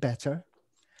could be better,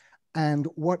 and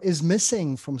what is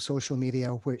missing from social media,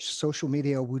 which social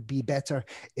media would be better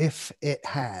if it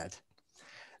had.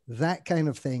 That kind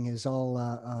of thing is all,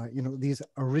 these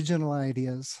original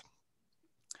ideas.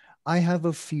 I have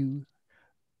a few,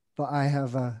 but I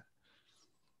have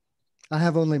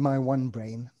only my one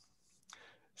brain.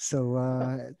 So,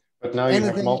 but now you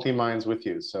have multi-minds with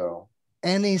you. So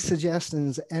any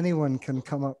suggestions anyone can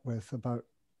come up with about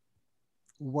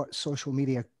what social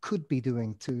media could be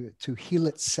doing to heal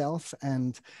itself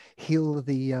and heal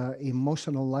the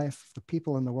emotional life of the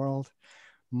people in the world,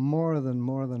 more than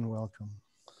welcome.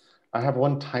 I have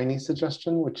one tiny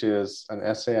suggestion, which is an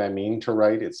essay I mean to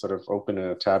write. It's sort of open in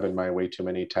a tab in my way too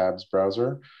many tabs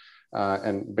browser.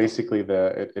 And basically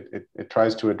it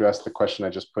tries to address the question I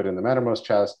just put in the Mattermost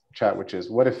chat, which is,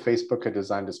 what if Facebook had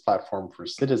designed this platform for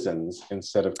citizens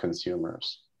instead of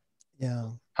consumers?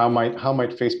 Yeah. How might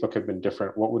Facebook have been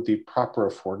different? What would the proper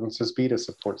affordances be to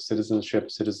support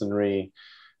citizenship, citizenry,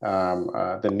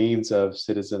 the needs of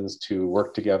citizens to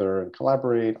work together and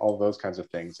collaborate, all those kinds of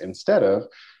things, instead of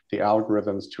the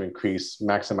algorithms to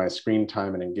maximize screen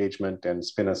time and engagement and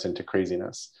spin us into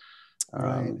craziness,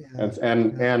 right, yeah.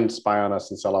 and spy on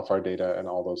us and sell off our data and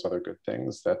all those other good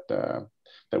things that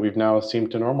we've now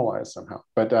seemed to normalize somehow.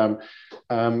 But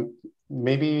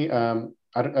maybe,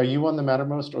 are you on the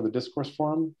Mattermost or the Discourse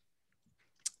Forum?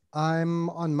 I'm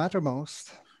on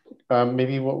Mattermost.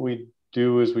 Maybe what we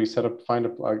do is we find a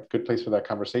good place for that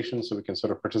conversation, so we can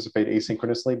sort of participate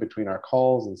asynchronously between our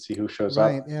calls and see who shows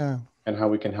up, yeah, and how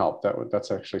we can help. That's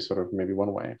actually sort of maybe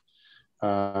one way.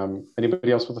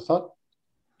 Anybody else with a thought?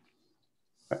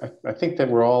 I think that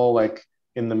we're all like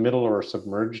in the middle or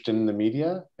submerged in the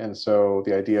media, and so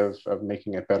the idea of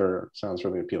making it better sounds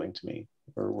really appealing to me.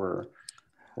 We're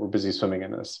busy swimming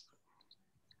in this.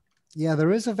 Yeah,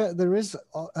 there is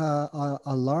a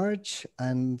large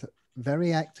and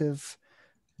very active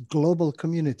global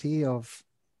community of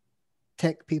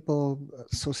tech people,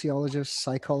 sociologists,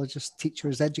 psychologists,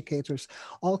 teachers, educators,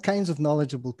 all kinds of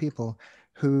knowledgeable people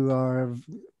who are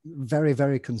very,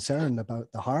 very concerned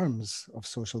about the harms of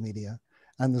social media.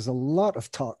 And there's a lot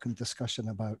of talk and discussion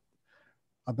about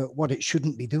what it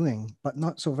shouldn't be doing, but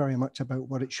not so very much about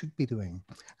what it should be doing.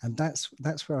 And that's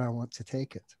where I want to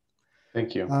take it.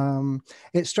 Thank you.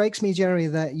 It strikes me, Jerry,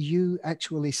 that you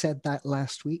actually said that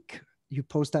last week. You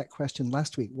posed that question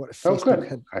last week. What if Facebook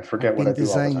had been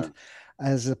designed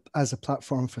as a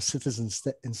platform for citizens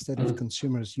instead of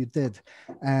consumers? You did.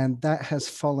 And that has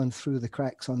fallen through the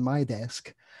cracks on my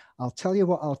desk. I'll tell you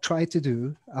what I'll try to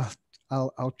do.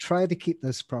 I'll try to keep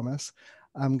this promise.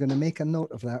 I'm going to make a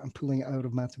note of that. I'm pulling it out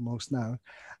of Mattermost now.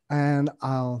 And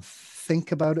I'll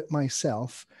think about it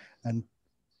myself and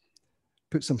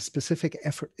put some specific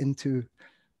effort into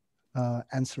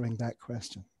answering that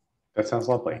question. That sounds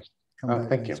lovely.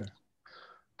 Thank you.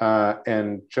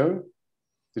 And Joe,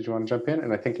 did you want to jump in?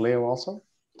 And I think Leo also?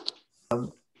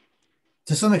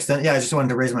 To some extent, yeah, I just wanted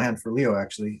to raise my hand for Leo,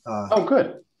 actually. Oh,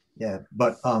 good. Yeah,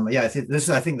 but yeah, this is,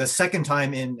 I think, the second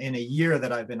time in a year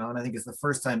that I've been on. I think it's the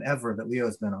first time ever that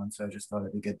Leo's been on. So I just thought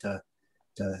it'd be good to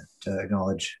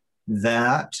acknowledge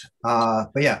that.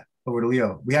 But yeah, over to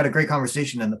Leo. We had a great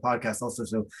conversation in the podcast also.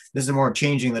 So this is more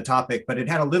changing the topic, but it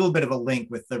had a little bit of a link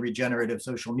with the regenerative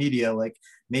social media, like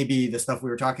maybe the stuff we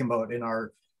were talking about in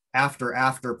our after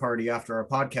party after our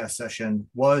podcast session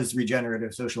was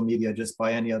regenerative social media just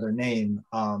by any other name.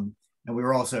 And we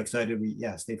were also excited. We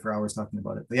stayed for hours talking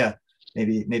about it. But yeah,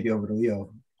 maybe over to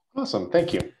Leo. Awesome,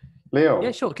 thank you, Leo.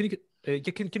 Yeah, sure. Can you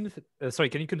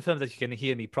confirm that you can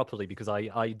hear me properly, because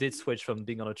I did switch from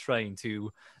being on a train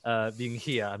to being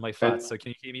here at my flat. So can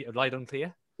you hear me loud and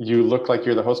clear? You look like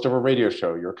you're the host of a radio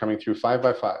show. You're coming through 5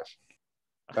 by 5,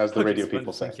 as the radio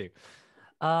people say. Thank you.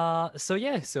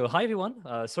 So hi everyone.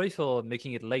 Sorry for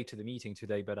making it late to the meeting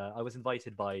today, but I was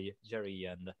invited by Jerry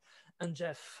and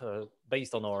Jeff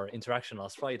based on our interaction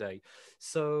last Friday.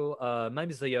 So my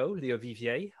name is Leo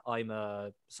Vivier. I'm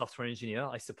a software engineer,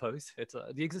 I suppose. It's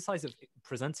the exercise of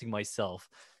presenting myself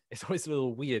is always a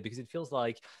little weird because it feels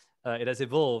like it has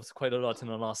evolved quite a lot in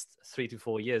the last 3 to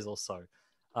 4 years or so.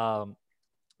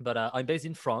 But I'm based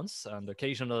in France, and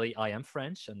occasionally I am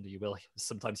French, and you will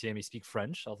sometimes hear me speak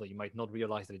French, although you might not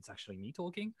realize that it's actually me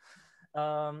talking.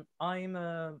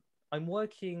 I'm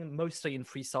working mostly in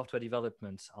free software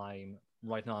development.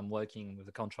 Right now I'm working with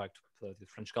a contract for the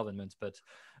French government, but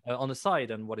on the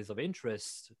side, and what is of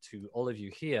interest to all of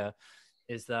you here,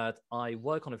 is that I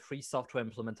work on a free software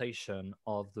implementation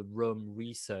of the Rome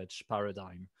research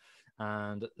paradigm.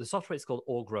 And the software is called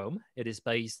OrgRome. It is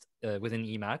based within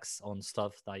Emacs on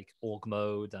stuff like org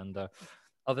mode and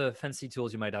other fancy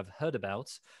tools you might have heard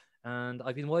about. And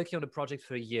I've been working on the project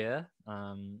for a year.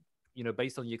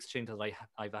 Based on the exchange that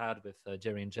I've had with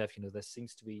Jerry and Jeff, there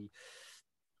seems to be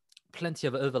plenty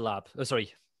of overlap. Oh,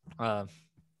 sorry.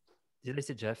 Did I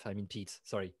say Jeff? I mean Pete.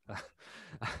 Sorry.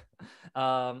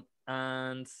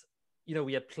 And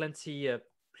we had plenty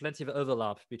of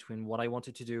overlap between what I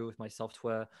wanted to do with my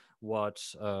software, what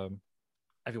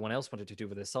everyone else wanted to do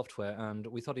with their software. And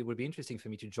we thought it would be interesting for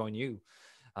me to join you,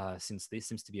 since this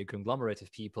seems to be a conglomerate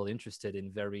of people interested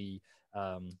in very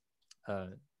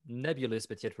nebulous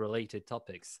but yet related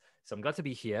topics. So I'm glad to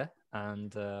be here.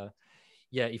 And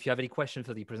if you have any question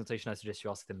for the presentation, I suggest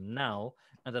you ask them now.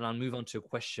 And then I'll move on to a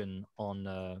question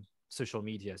on social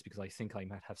medias, because I think I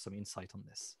might have some insight on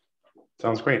this.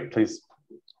 Sounds great, please.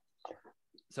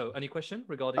 So any question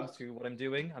regarding to what I'm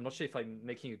doing? I'm not sure if I'm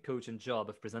making a cogent job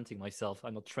of presenting myself.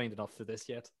 I'm not trained enough for this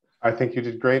yet. I think you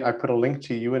did great. I put a link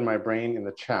to You in My Brain in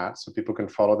the chat so people can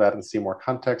follow that and see more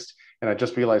context. And I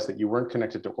just realized that you weren't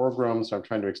connected to OrgRome, so I'm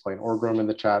trying to explain OrgRome in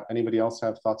the chat. Anybody else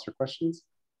have thoughts or questions?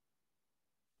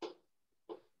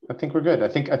 I think we're good. I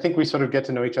think we sort of get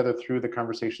to know each other through the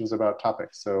conversations about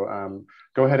topics. So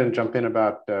go ahead and jump in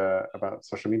about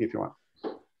social media if you want.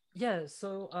 Yeah,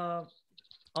 so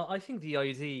I think the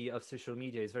idea of social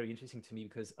media is very interesting to me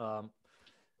because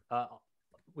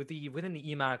within the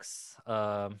Emacs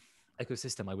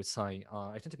ecosystem, I would say,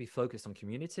 I tend to be focused on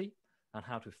community and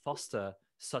how to foster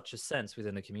such a sense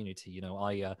within the community.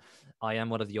 I am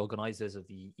one of the organizers of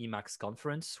the Emacs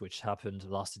conference, which happened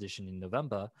last edition in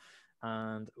November,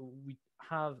 and we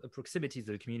have a proximity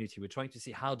to the community. We're trying to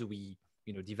see how do we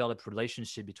develop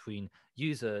relationship between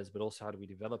users, but also how do we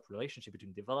develop relationship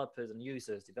between developers and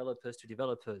users, developers to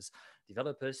developers,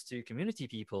 developers to community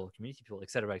people, et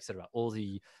cetera, all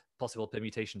the possible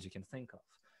permutations you can think of.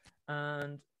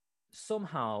 And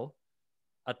somehow,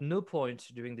 at no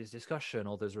point during this discussion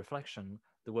or this reflection,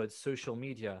 the word social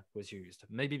media was used.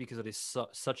 Maybe because it is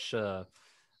such a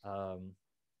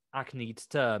hackneyed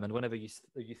term, and whenever you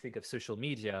think of social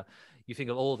media, you think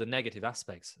of all the negative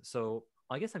aspects. So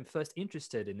I guess I'm first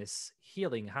interested in this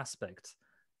healing aspect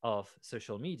of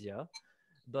social media,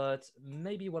 but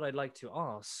maybe what I'd like to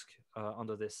ask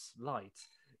under this light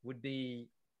would be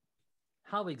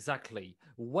how exactly,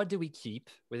 what do we keep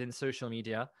within social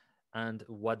media and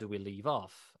what do we leave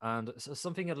off? And so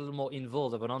something a little more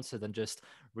involved of an answer than just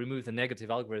remove the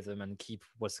negative algorithm and keep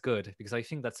what's good, because I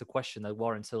think that's a question that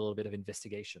warrants a little bit of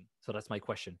investigation. So that's my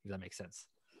question, if that makes sense.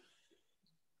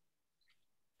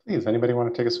 Please, anybody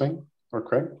want to take a swing? Or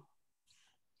Craig?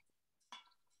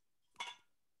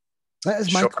 That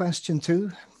is my question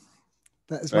too.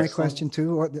 That is my question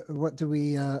too. What do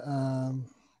we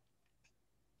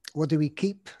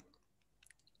keep?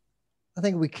 I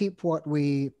think we keep what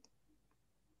we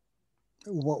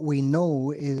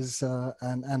know is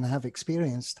and have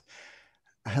experienced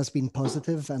has been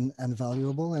positive and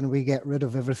valuable, and we get rid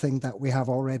of everything that we have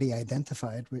already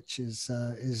identified, which is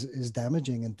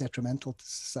damaging and detrimental to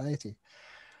society.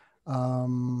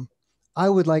 I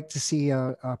would like to see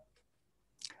a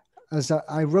as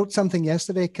I wrote something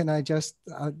yesterday, can I just,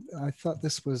 I thought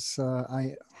this was,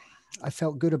 I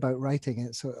felt good about writing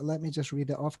it. So let me just read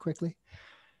it off quickly.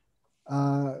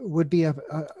 Would be a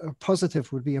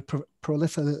positive would be a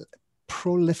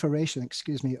proliferation,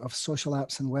 excuse me, of social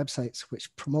apps and websites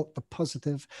which promote the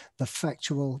positive, the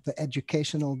factual, the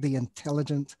educational, the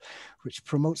intelligent, which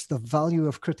promotes the value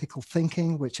of critical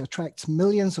thinking, which attracts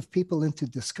millions of people into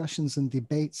discussions and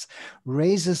debates,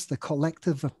 raises the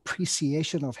collective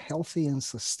appreciation of healthy and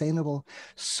sustainable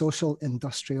social,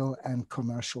 industrial, and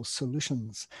commercial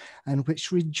solutions, and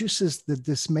which reduces the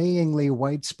dismayingly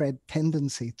widespread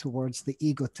tendency towards the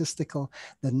egotistical,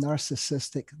 the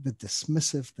narcissistic, the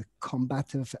dismissive, the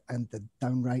combative, and the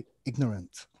downright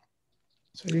ignorant.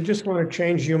 So you just want to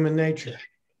change human nature.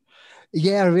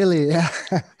 Yeah, really. Yeah.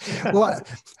 Well,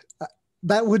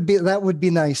 that would be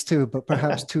nice too, but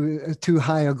perhaps too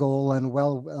high a goal and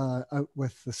well out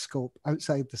with the scope,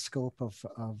 outside the scope of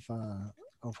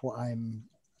what I'm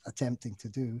attempting to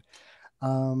do.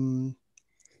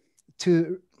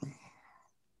 To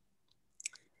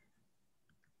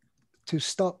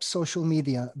stop social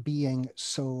media being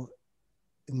so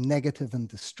negative and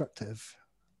destructive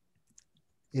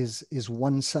is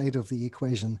one side of the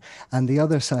equation, and the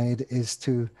other side is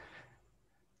to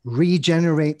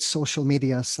regenerate social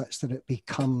media such that it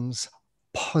becomes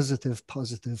positive.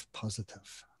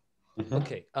 Mm-hmm.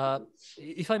 Okay,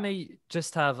 if I may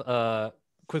just have a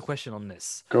quick question on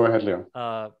this. Go ahead, Leo.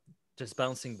 Just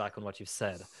bouncing back on what you've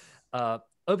said.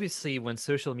 Obviously, when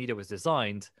social media was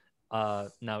designed,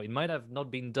 now, it might have not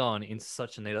been done in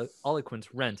such an eloquent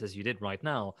rant as you did right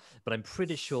now, but I'm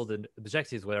pretty sure the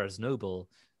objectives were as noble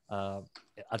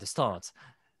at the start.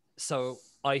 So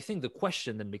I think the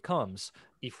question then becomes,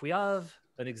 if we have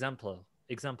an example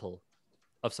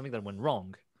of something that went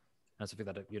wrong, and something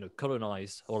that, you know,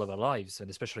 colonized all of our lives, and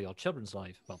especially our children's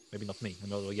life, well, maybe not me,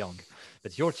 I'm a little young,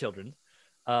 but your children,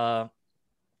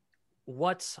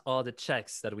 what are the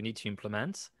checks that we need to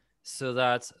implement so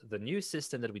that the new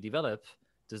system that we develop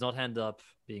does not end up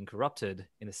being corrupted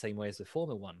in the same way as the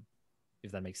former one,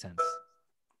 if that makes sense?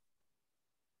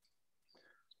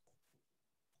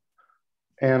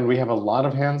 And we have a lot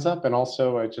of hands up. And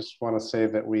also, I just want to say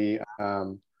that we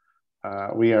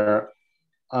are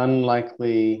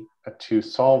unlikely to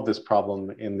solve this problem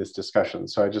in this discussion.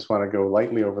 So I just want to go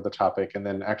lightly over the topic. And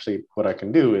then actually what I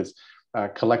can do is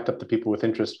collect up the people with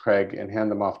interest, Craig, and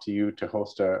hand them off to you to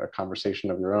host a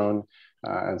conversation of your own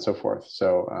and so forth.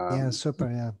 So yeah, super.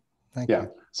 Yeah, thank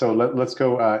you. So let's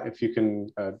go. If you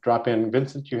can drop in,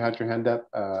 Vincent, you had your hand up.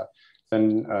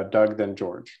 Then Doug, then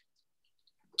George,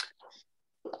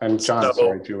 and John.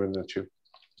 Sorry, you in the two.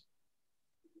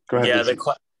 Go ahead.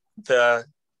 Yeah,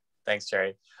 thanks,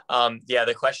 Jerry. Yeah,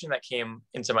 the question that came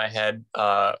into my head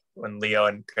when Leo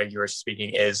and Craig, you were speaking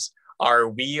is, are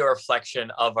we a reflection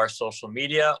of our social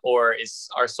media, or is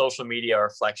our social media a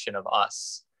reflection of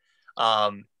us?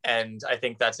 And I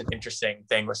think that's an interesting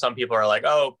thing where some people are like,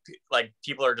 oh, like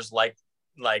people are just like,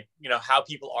 you know, how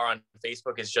people are on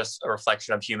Facebook is just a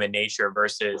reflection of human nature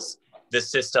versus the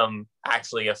system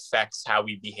actually affects how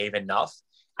we behave enough.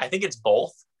 I think it's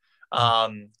both.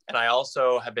 And I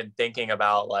also have been thinking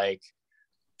about like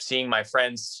seeing my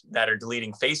friends that are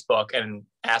deleting Facebook and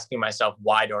asking myself,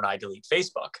 why don't I delete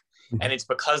Facebook? And it's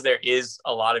because there is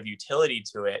a lot of utility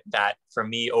to it that for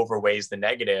me overweighs the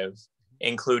negative,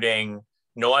 including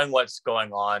knowing what's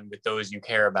going on with those you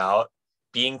care about,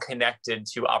 being connected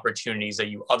to opportunities that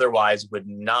you otherwise would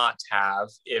not have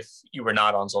if you were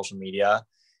not on social media,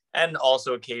 and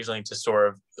also occasionally to sort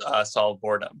of solve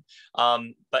boredom.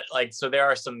 But like, so there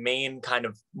are some main kind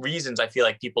of reasons I feel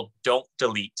like people don't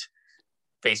delete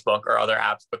Facebook or other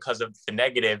apps because of the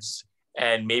negatives.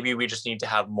 And maybe we just need to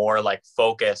have more like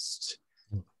focused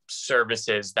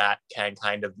services that can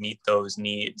kind of meet those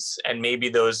needs. And maybe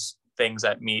those things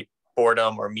that meet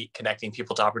boredom or meet connecting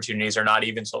people to opportunities are not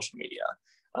even social media.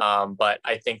 But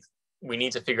I think we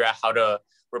need to figure out how to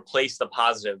replace the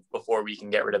positive before we can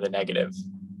get rid of the negative.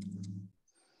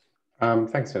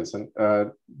 Thanks, Vincent. I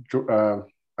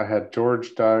had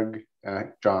George, Doug,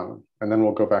 John, and then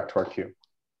we'll go back to our queue.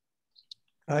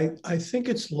 I think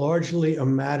it's largely a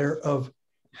matter of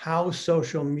how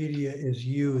social media is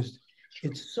used.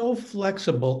 It's so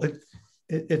flexible.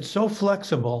 It's so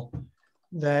flexible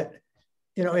that,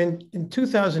 you know, in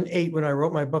 2008, when I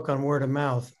wrote my book on word of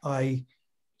mouth, I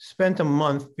spent a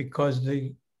month, because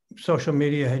the social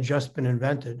media had just been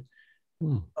invented,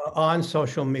 on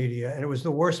social media. And it was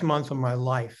the worst month of my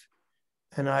life.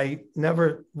 And I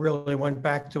never really went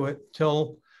back to it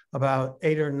till about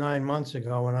 8 or 9 months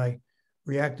ago when I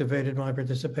reactivated my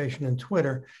participation in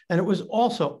Twitter. And it was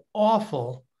also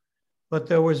awful, but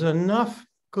there was enough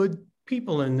good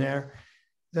people in there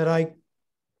that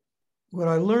what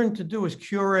I learned to do is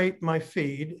curate my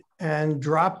feed and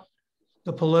drop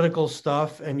the political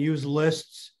stuff and use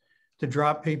lists to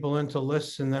drop people into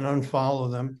lists and then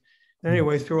unfollow them.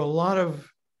 Anyway, through a lot of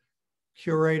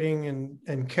curating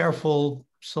and careful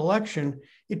selection,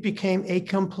 it became a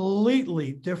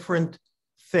completely different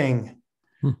thing.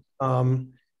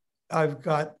 I've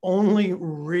got only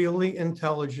really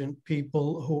intelligent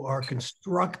people who are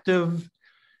constructive,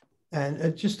 and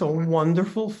it's just a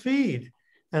wonderful feed.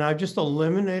 And I've just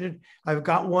eliminated, I've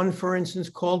got one, for instance,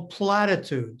 called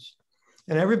platitudes.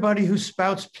 And everybody who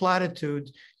spouts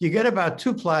platitudes, you get about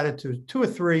 2 or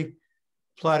 3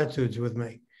 platitudes with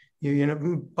me. You know,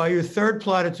 by your 3rd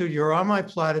platitude, you're on my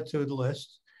platitude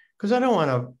list, because I don't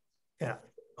want to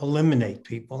eliminate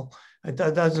people.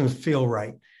 That doesn't feel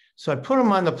right. So I put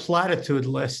them on the platitude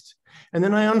list, and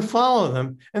then I unfollow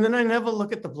them. And then I never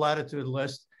look at the platitude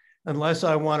list unless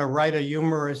I want to write a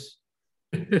humorous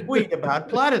tweet about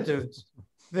platitudes.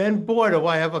 Then, boy, do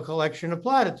I have a collection of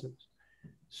platitudes.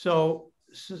 So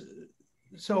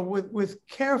with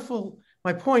careful,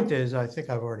 my point is, I think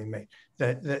I've already made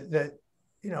that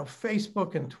you know,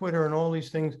 Facebook and Twitter and all these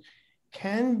things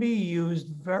can be used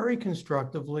very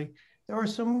constructively. There are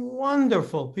some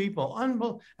wonderful people,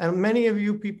 and many of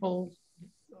you people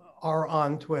are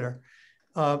on Twitter.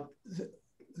 There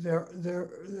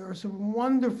are some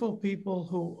wonderful people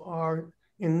who are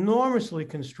enormously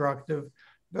constructive,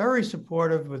 very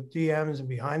supportive with DMs and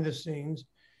behind the scenes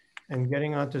and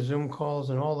getting onto Zoom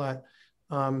calls and all that.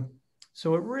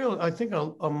 So it really, I think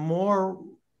a more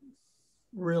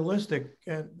realistic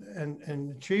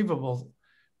and achievable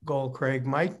goal, Craig,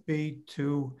 might be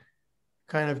to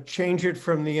kind of change it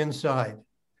from the inside.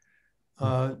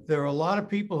 There are a lot of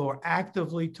people who are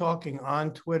actively talking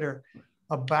on Twitter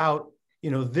about,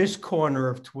 you know, this corner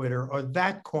of Twitter or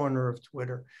that corner of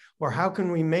Twitter, or how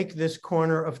can we make this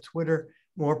corner of Twitter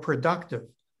more productive?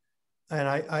 And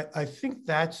I think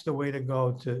that's the way to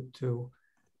go to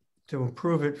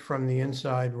improve it from the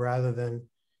inside rather than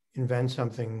invent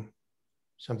something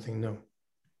new.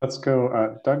 Let's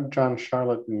go Doug, John,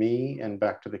 Charlotte, me, and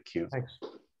back to the queue. Thanks.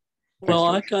 Well,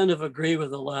 I kind of agree with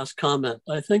the last comment.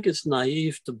 I think it's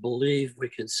naive to believe we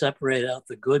can separate out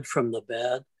the good from the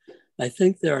bad. I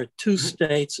think there are 2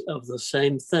 states of the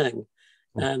same thing,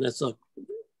 and it's a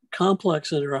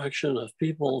complex interaction of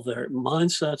people, their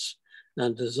mindsets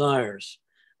and desires.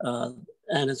 And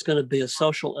it's going to be a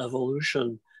social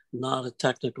evolution, not a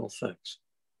technical fix.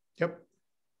 Yep.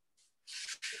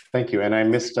 Thank you. And I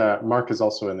missed, Mark is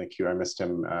also in the queue. I missed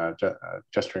him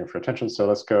gesturing for attention. So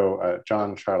let's go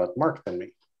John, Charlotte, Mark, then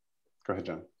me. Go ahead,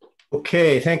 John.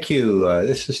 Okay, thank you.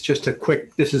 This is just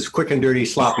quick and dirty,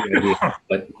 sloppy idea,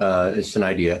 but it's an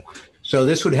idea. So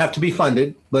this would have to be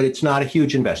funded, but it's not a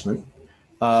huge investment.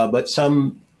 But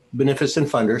some beneficent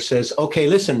funder says, okay,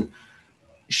 listen,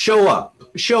 show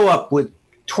up with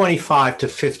 25 to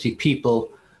 50 people.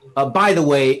 By the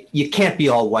way, you can't be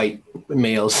all white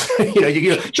males.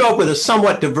 You show up with a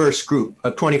somewhat diverse group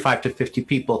of 25 to 50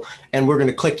 people, and we're going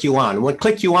to click you on. What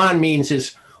click you on means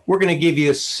is we're going to give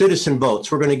you citizen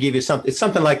votes. We're going to give you something. It's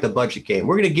something like the budget game.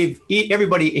 We're going to give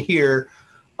everybody here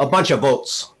a bunch of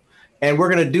votes, and we're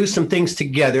going to do some things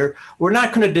together. We're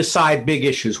not going to decide big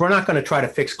issues. We're not going to try to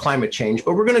fix climate change,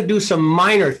 but we're going to do some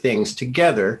minor things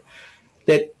together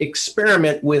that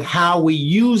experiment with how we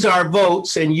use our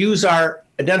votes and use our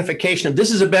identification of this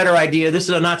is a better idea, this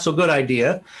is a not so good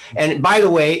idea. And by the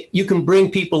way, you can bring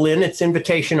people in, it's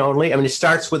invitation only. I mean, it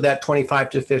starts with that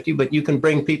 25 to 50, but you can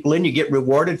bring people in, you get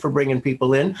rewarded for bringing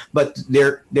people in, but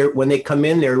they're when they come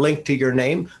in, they're linked to your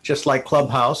name, just like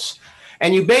Clubhouse.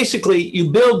 And you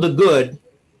build the good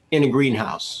in a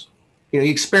greenhouse. You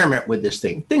experiment with this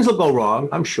thing. Things will go wrong,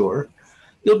 I'm sure.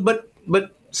 But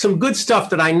some good stuff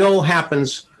that I know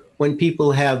happens when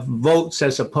people have votes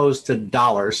as opposed to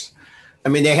dollars. I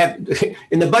mean, they have,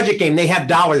 in the budget game, they have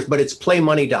dollars, but it's play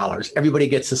money dollars. Everybody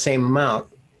gets the same amount.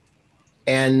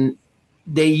 And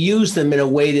they use them in a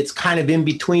way that's kind of in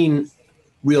between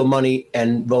real money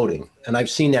and voting. And I've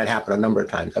seen that happen a number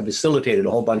of times. I've facilitated a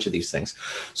whole bunch of these things.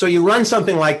 So you run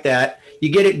something like that, you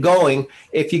get it going.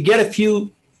 If you get a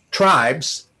few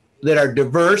tribes that are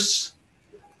diverse,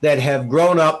 that have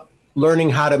grown up learning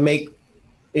how to make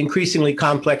increasingly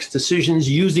complex decisions,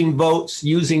 using votes,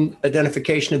 using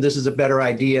identification of this is a better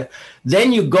idea.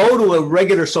 Then you go to a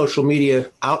regular social media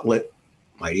outlet,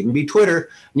 might even be Twitter,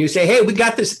 and you say, hey, we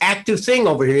got this active thing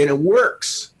over here and it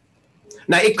works.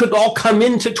 Now it could all come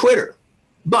into Twitter,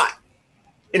 but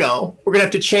we're gonna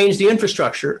have to change the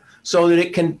infrastructure so that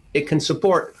it can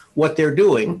support what they're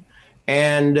doing.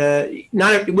 And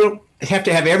have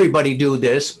to have everybody do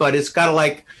this, but it's got to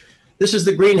like, this is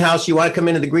the greenhouse. You want to come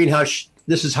into the greenhouse.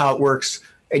 This is how it works.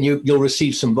 And you'll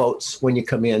receive some votes when you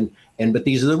come in. But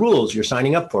these are the rules you're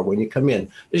signing up for when you come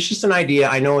in. It's just an idea.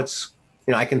 I know it's,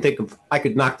 I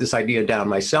could knock this idea down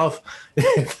myself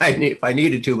if I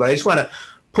needed to, but I just want to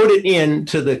put it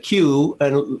into the queue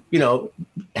and,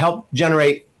 help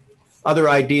generate other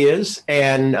ideas.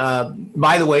 And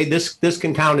by the way, this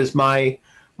can count as my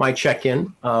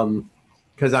check-in,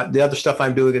 because the other stuff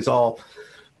I'm doing is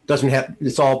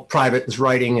it's all private. It's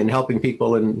writing and helping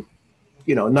people and,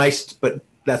 nice, but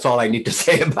that's all I need to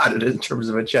say about it in terms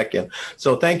of a check-in.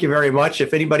 So thank you very much.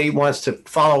 If anybody wants to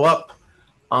follow up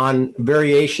on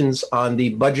variations on the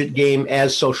budget game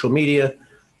as social media,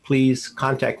 please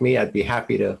contact me. I'd be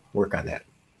happy to work on that.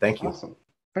 Thank you. Awesome.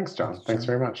 Thanks, John. Thanks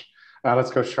very much.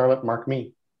 Let's go Charlotte Mark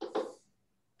Me.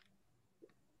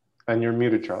 And you're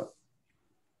muted, Charlotte.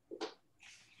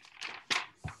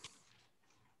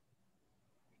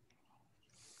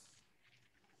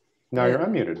 Now you're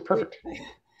unmuted. Perfect.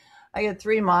 I had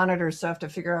 3 monitors, so I have to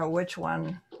figure out which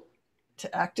one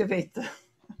to activate the.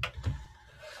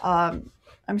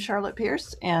 I'm Charlotte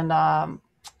Pierce, and I've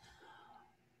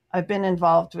been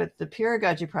involved with the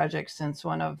Peeragogy Project since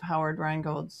one of Howard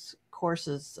Rheingold's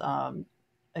courses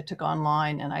I took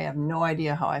online, and I have no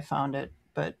idea how I found it,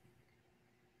 but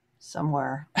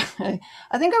somewhere.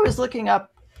 I think I was looking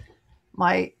up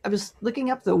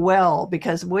the well,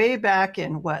 because way back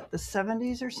in the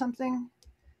 70s or something,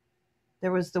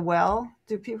 there was the well.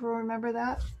 Do people remember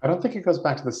that? I don't think it goes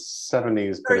back to the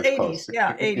 70s, but or 80s.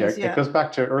 Yeah, 80s. It goes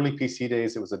back to early PC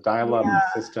days. It was a dial-up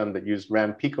system that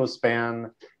ran picospan,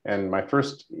 and my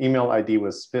first email ID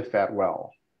was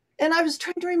spiff@well. And I was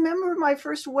trying to remember my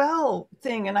first well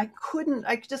thing, and I couldn't.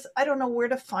 I don't know where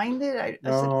to find it. I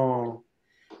said,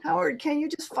 Howard, can you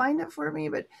just find it for me?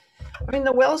 But I mean,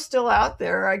 the well's still out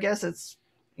there. I guess it's,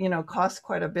 costs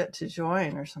quite a bit to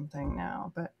join or something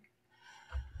now, but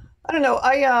I don't know.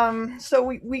 So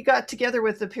we got together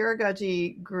with the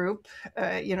Peeragogy group.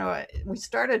 We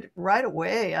started right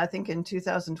away, I think in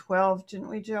 2012, didn't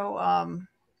we, Joe?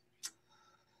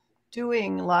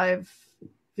 Doing live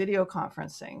video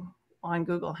conferencing on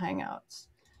Google Hangouts.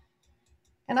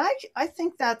 And I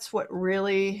think that's what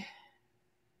really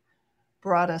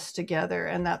brought us together.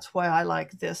 And that's why I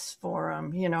like this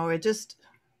forum.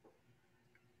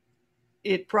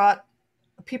 It brought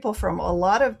people from a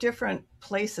lot of different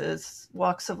places,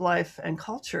 walks of life and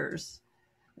cultures.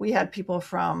 We had people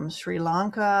from Sri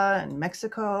Lanka and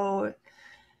Mexico,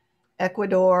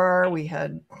 Ecuador. We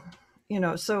had,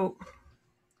 so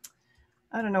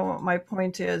I don't know what my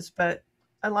point is, but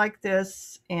I like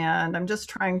this, and I'm just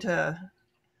trying to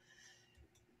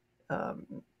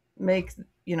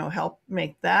help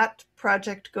make that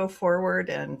project go forward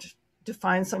and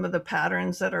define some of the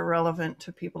patterns that are relevant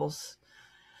to people's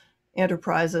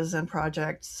enterprises and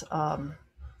projects,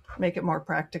 make it more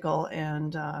practical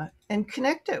and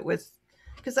connect it with,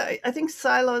 because I think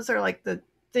silos are like the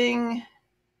thing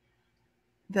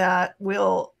that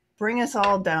will bring us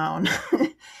all down.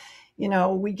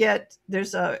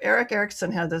 Erik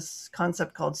Erikson had this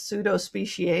concept called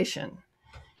pseudo-speciation,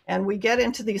 and we get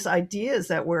into these ideas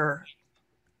that we're,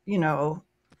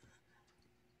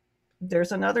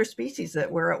 there's another species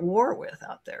that we're at war with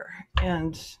out there,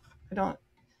 and I don't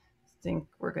think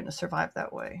we're going to survive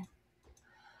that way.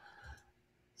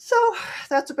 So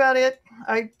that's about it.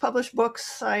 I publish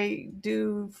books. I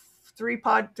do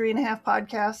 3.5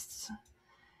 podcasts,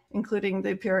 including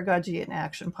the Peeragogy in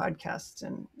Action podcast.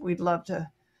 And we'd love to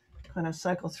kind of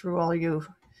cycle through all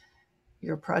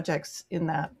your projects in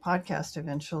that podcast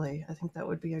eventually. I think that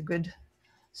would be a good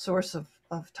source of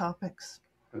topics.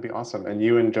 That'd be awesome. And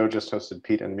you and Joe just hosted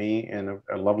Pete and me in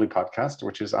a lovely podcast,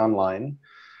 which is online.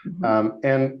 Mm-hmm.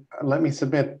 And let me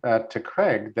submit to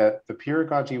Craig that the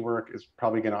Peeragogy work is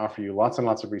probably going to offer you lots and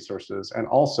lots of resources. And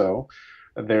also,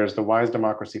 there's the Wise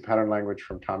Democracy Pattern Language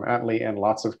from Tom Atlee and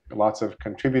lots of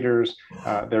contributors.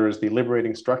 There is the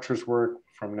Liberating Structures work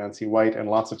from Nancy White and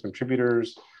lots of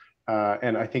contributors.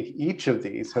 And I think each of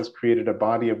these has created a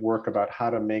body of work about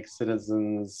how to make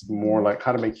citizens more like,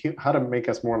 how to make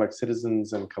us more like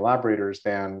citizens and collaborators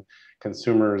than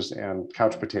consumers and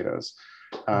couch potatoes.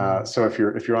 So if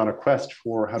you're on a quest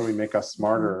for how do we make us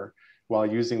smarter while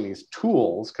using these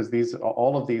tools, because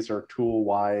all of these are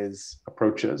tool-wise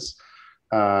approaches,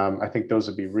 I think those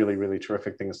would be really, really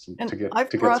terrific things to get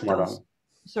smart on.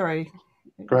 Sorry.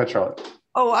 Go ahead, Charlotte.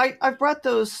 Oh, I've brought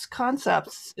those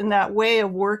concepts in that way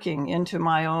of working into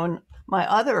my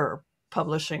other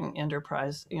publishing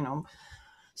enterprise,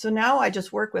 So now I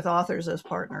just work with authors as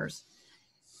partners,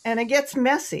 and it gets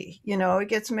messy,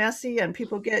 and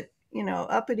people get you know,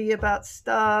 uppity about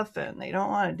stuff, and they don't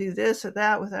want to do this or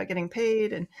that without getting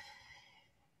paid. And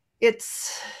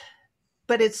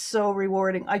but it's so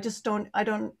rewarding. I don't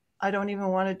even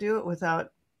want to do it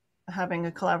without having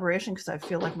a collaboration, because I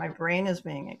feel like my brain is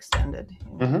being extended.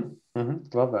 You know?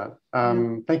 Love that.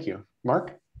 Thank you.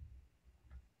 Mark?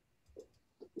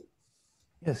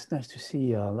 Yes, nice to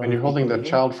see. And you're holding the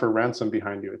child for ransom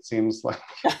behind you, it seems like.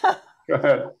 Go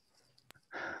ahead.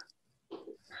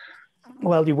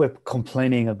 Well, you were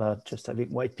complaining about just having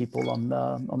white people on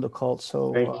the call,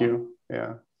 so thank you.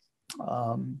 Yeah.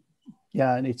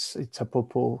 Yeah, and it's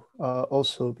apropos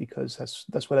also because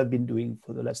that's what I've been doing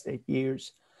for the last 8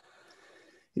 years,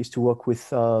 is to work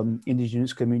with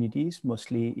indigenous communities,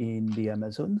 mostly in the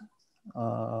Amazon,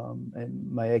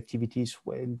 and my activities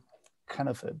went kind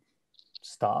of a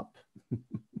stop.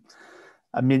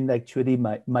 I mean, actually,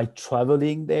 my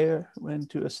traveling there went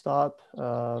to a stop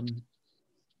when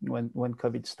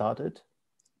COVID started.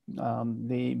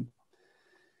 The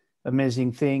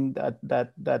amazing thing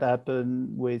that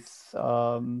happened with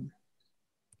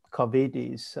COVID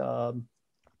is a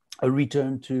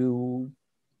return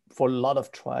for a lot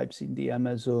of tribes in the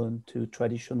Amazon to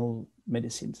traditional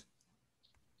medicines.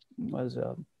 It was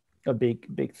a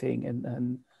big thing.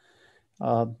 And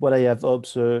what I have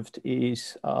observed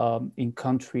is in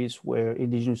countries where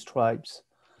indigenous tribes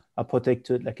are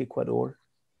protected, like Ecuador,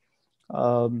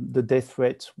 the death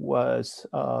rate was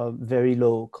very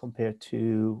low compared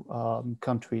to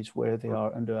countries where they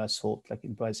are under assault, like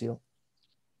in Brazil.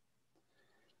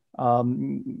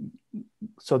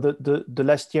 So the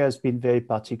last year has been very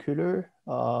particular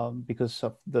because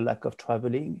of the lack of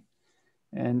traveling.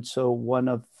 And so one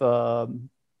of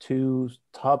 2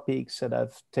 topics that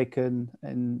I've taken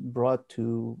and brought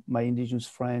to my indigenous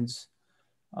friends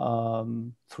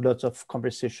through lots of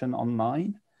conversation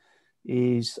online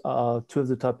is 2 of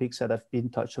the topics that have been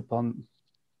touched upon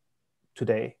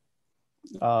today.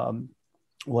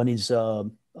 One is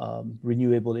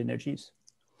renewable energies.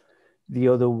 The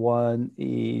other one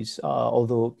is,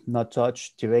 although not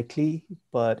touched directly,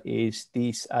 but is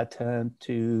this attempt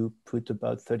to put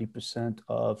about 30%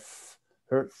 of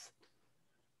Earth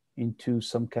into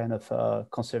some kind of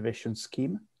conservation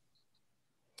scheme.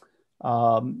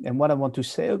 And what I want to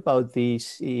say about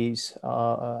this is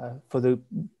for the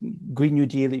Green New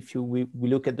Deal, if we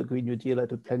look at the Green New Deal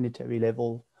at a planetary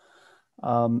level,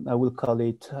 I will call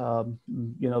it,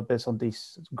 you know, based on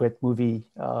this great movie,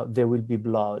 There Will Be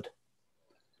Blood.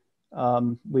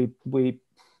 We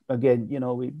again, you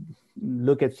know, we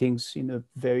look at things in a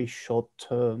very short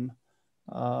term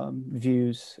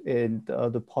views, and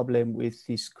the problem with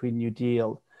this Green New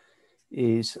Deal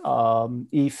is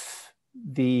if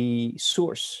the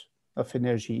source of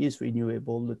energy is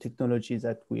renewable, the technology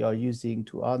that we are using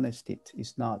to harness it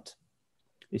is not.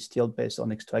 It's still based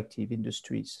on extractive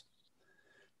industries,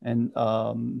 and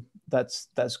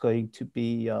that's going to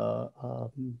be.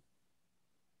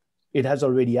 It has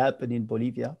already happened in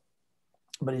Bolivia,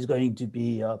 but it's going to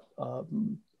be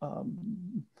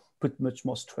put much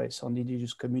more stress on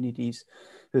indigenous communities.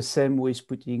 The same way as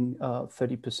putting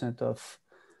 30% of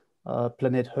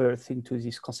planet Earth into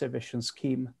this conservation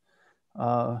scheme,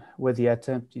 where the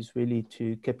attempt is really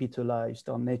to capitalize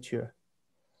on nature,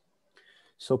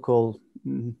 so-called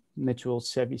natural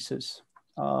services.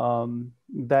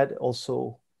 That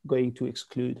also going to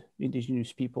exclude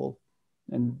indigenous people.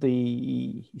 And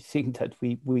the thing that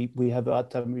we have a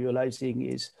hard time realizing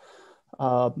is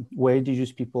where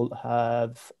indigenous people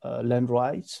have land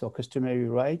rights or customary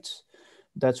rights,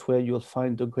 that's where you'll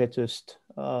find the greatest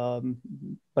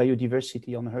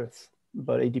biodiversity on Earth.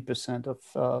 About 80%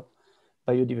 of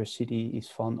biodiversity is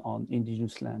found on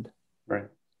indigenous land. Right.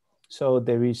 So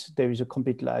there is a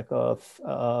complete lack of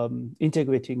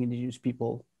integrating indigenous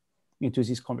people into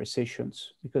these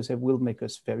conversations, because it will make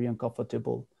us very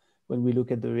uncomfortable when we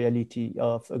look at the reality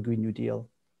of a Green New Deal.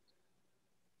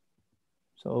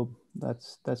 So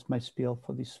that's my spiel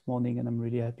for this morning, and I'm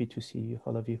really happy to see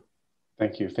all of you.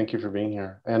 Thank you. Thank you for being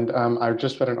here. And I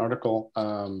just read an article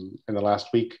in the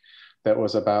last week that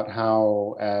was about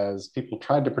how, as people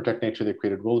tried to protect nature, they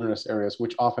created wilderness areas,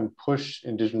 which often push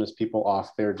indigenous people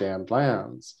off their damned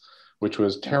lands, which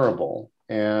was terrible.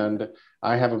 And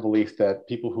I have a belief that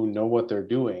people who know what they're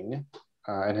doing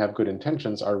and have good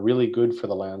intentions are really good for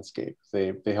the landscape.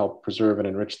 They help preserve and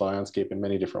enrich the landscape in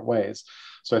many different ways.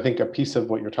 So I think a piece of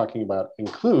what you're talking about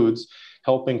includes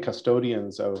helping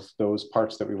custodians of those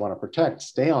parts that we want to protect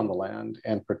stay on the land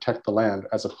and protect the land,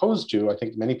 as opposed to, I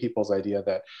think, many people's idea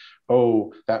that,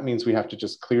 oh, that means we have to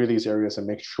just clear these areas and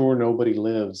make sure nobody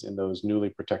lives in those newly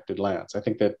protected lands. I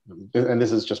think that, and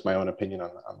this is just my own opinion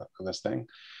on this thing,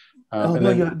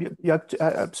 You're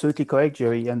absolutely correct,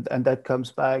 Jerry, and that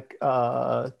comes back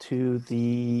to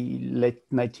the late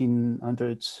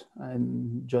 1900s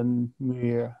and John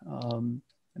Muir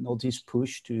and all this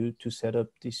push to set up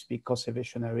this big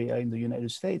conservation area in the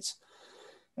United States,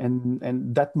 and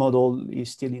that model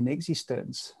is still in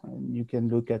existence. And you can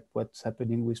look at what's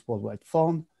happening with Worldwide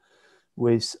Fund,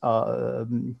 with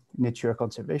nature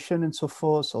conservation and so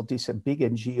forth, or these big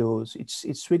NGOs.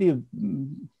 It's really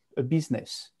a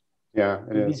business. Yeah,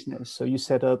 it is. Business. So you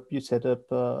set up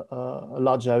a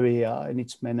large area, and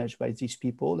it's managed by these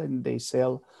people, and they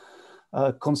sell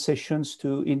concessions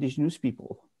to indigenous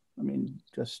people. I mean,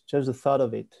 just the thought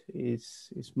of it is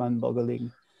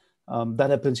mind-boggling. That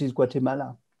happens in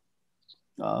Guatemala.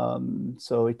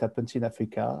 So it happens in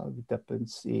Africa. It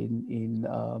happens in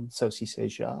Southeast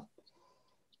Asia,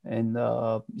 and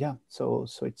so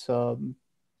it's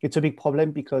a big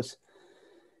problem because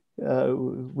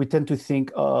we tend to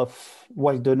think of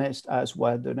wilderness as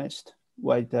wilderness,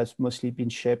 while it has mostly been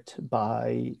shaped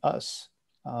by us.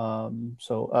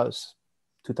 So us,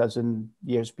 2,000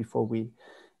 years before we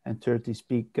entered this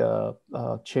big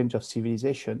change of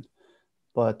civilization,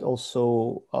 but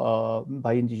also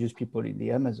by indigenous people in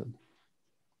the Amazon.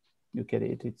 Look at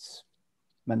it, it's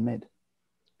man-made.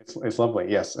 It's lovely,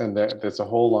 yes. And there's a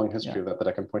whole long history of that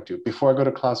I can point to. Before I go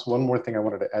to class, one more thing I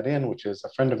wanted to add in, which is a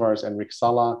friend of ours, Enrique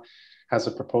Sala, has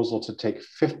a proposal to take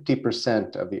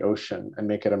 50% of the ocean and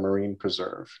make it a marine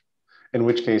preserve. In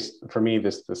which case, for me,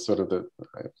 this sort of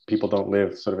people don't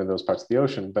live sort of in those parts of the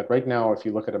ocean. But right now, if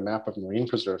you look at a map of marine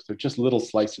preserves, they're just little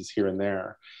slices here and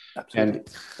there. Absolutely.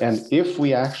 And if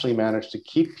we actually manage to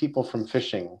keep people from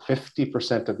fishing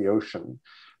 50% of the ocean,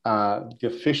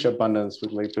 the fish abundance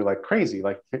would lead to like crazy.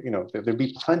 Like, you know, there'd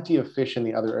be plenty of fish in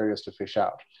the other areas to fish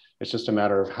out. It's just a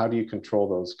matter of how do you control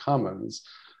those commons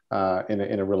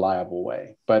in a reliable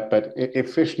way. But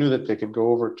if fish knew that they could go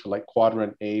over to like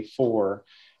quadrant A4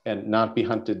 and not be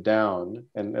hunted down,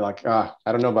 and like, I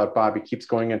don't know about Bob, he keeps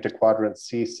going into quadrant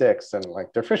C6 and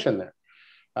like they're fishing there.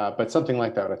 But something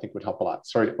like that I think would help a lot.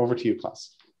 Sorry, over to you,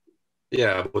 Klaus.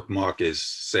 Yeah, what Mark is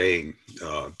saying,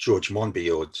 George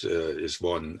Monbiot is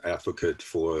one advocate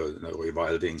for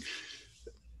rewilding.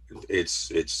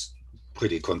 It's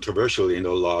pretty controversial in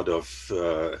a lot of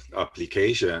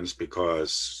applications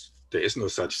because there is no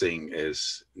such thing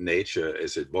as nature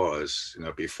as it was, you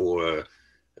know, before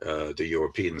the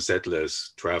European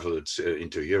settlers traveled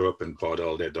into Europe and brought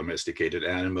all their domesticated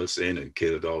animals in and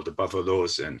killed all the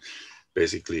buffaloes and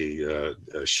basically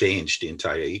changed the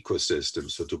entire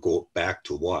ecosystem. So to go back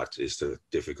to what is the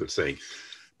difficult thing.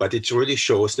 But it really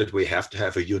shows that we have to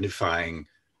have a unifying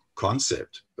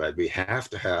concept, right? We have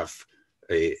to have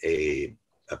a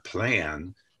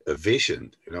plan, a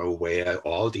vision, you know, where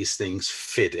all these things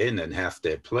fit in and have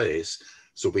their place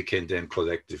so we can then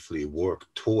collectively work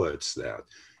towards that.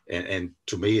 And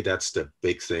to me, that's the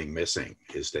big thing missing,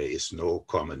 is there is no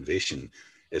common vision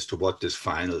as to what this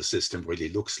final system really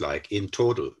looks like in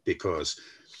total, because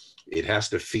it has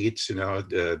to feed, you know,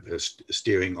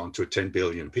 steering onto 10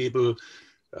 billion people.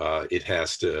 It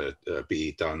has to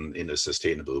be done in a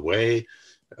sustainable way.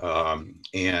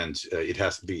 And it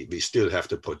has to be, we still have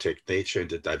to protect nature and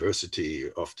the diversity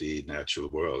of the natural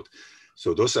world.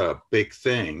 So those are big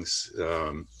things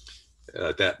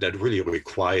that really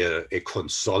require a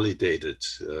consolidated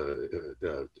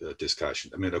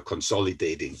discussion. I mean, a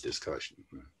consolidating discussion.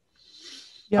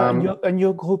 Yeah, and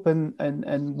your group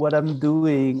and what I'm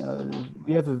doing,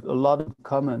 we have a lot in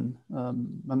common.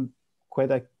 I'm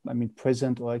quite,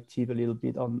 present or active a little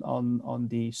bit on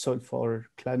the Soil for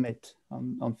Climate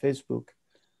on Facebook.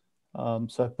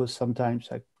 So I post sometimes.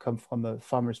 I come from a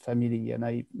farmer's family, and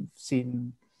I've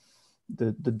seen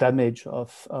the damage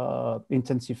of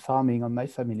intensive farming on my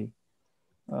family.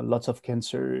 Lots of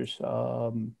cancers,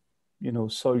 soil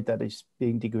that is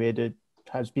being degraded,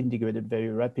 has been degraded very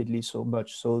rapidly, so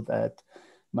much so that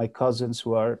my cousins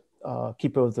who are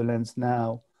keeper of the lands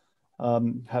now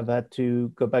have had to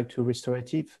go back to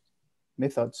restorative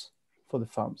methods for the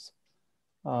farms.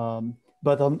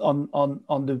 But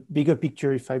on the bigger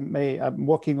picture, if I may, I'm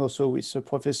working also with a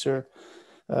professor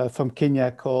from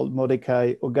Kenya called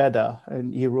Mordecai Ogada,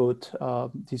 and he wrote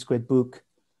this great book.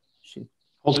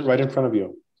 Hold it right in front of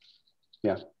you.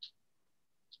 Yeah.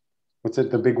 What's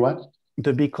it, the big what?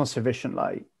 The Big Conservation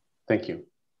Lie. Thank you.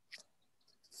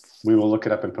 We will look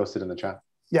it up and post it in the chat.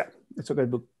 Yeah, it's a great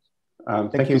book.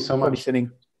 Thank you so much for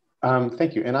listening.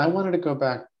 Thank you. And I wanted to go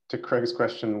back to Craig's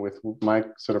question with my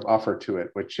sort of offer to it,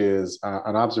 which is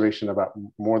an observation about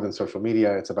more than social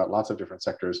media. It's about lots of different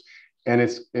sectors. And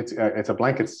it's a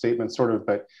blanket statement sort of,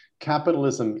 but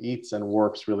capitalism eats and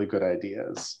warps really good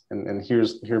ideas. And here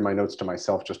are my notes to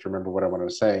myself, just to remember what I wanted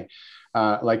to say.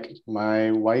 Like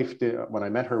my wife did, when I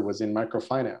met her, was in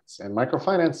microfinance, and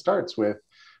microfinance starts with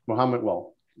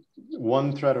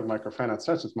one thread of microfinance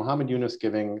starts with Muhammad Yunus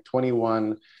giving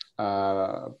 21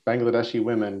 Bangladeshi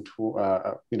women,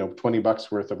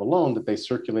 $20 worth of a loan that they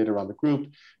circulate around the group.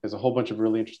 There's a whole bunch of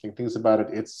really interesting things about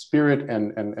it. Its spirit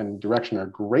and direction are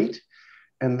great.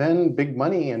 And then big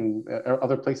money and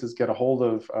other places get a hold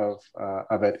of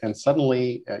it. And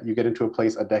suddenly you get into a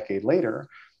place a decade later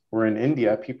where in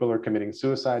India, people are committing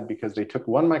suicide because they took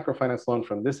one microfinance loan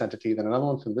from this entity, then another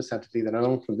one from this entity, then another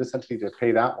one from this entity to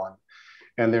pay that one.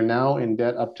 And they're now in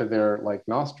debt up to their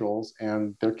nostrils,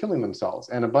 and they're killing themselves.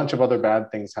 And a bunch of other bad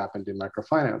things happened in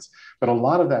microfinance. But a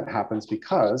lot of that happens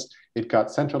because it got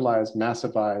centralized,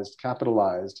 massivized,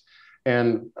 capitalized,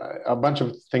 and a bunch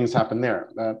of things happen there.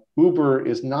 Uber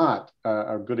is not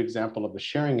a good example of the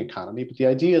sharing economy, but the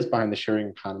ideas behind the sharing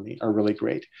economy are really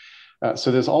great.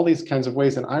 So there's all these kinds of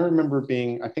ways. And I remember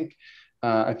being, I think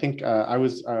I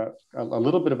was a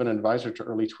little bit of an advisor to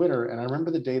early Twitter. And I remember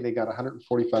the day they got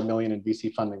 145 million in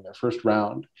VC funding, their first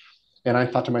round. And I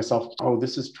thought to myself, oh,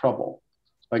 this is trouble.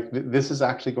 Like this is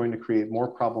actually going to create more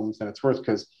problems than it's worth,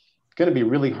 because it's going to be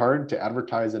really hard to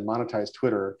advertise and monetize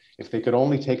Twitter. If they could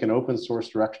only take an open source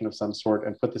direction of some sort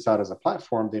and put this out as a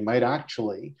platform, they might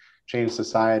actually change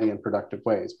society in productive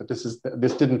ways. But this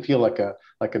didn't feel like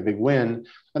a big win.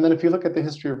 And then if you look at the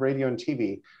history of radio and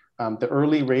TV, the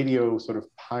early radio sort of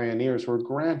pioneers were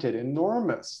granted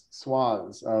enormous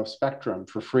swaths of spectrum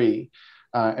for free,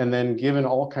 and then given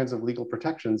all kinds of legal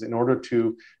protections in order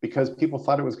to, because people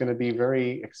thought it was going to be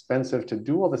very expensive to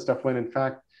do all this stuff, when in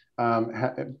fact,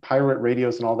 pirate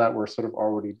radios and all that were sort of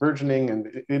already burgeoning,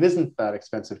 and it isn't that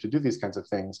expensive to do these kinds of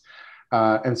things.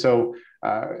 And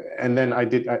then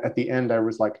at the end, I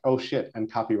was like, oh shit,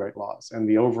 and copyright laws and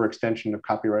the overextension of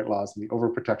copyright laws and the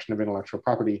overprotection of intellectual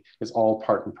property is all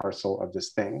part and parcel of this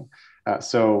thing.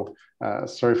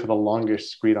 Sorry for the longish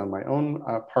screed on my own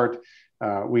part.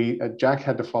 Jack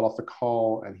had to fall off the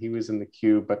call and he was in the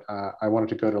queue, but I wanted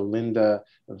to go to Linda,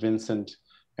 Vincent,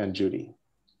 and Judy.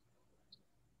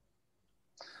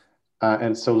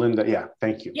 And so Linda, yeah,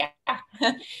 thank you. Yeah.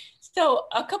 So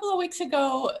a couple of weeks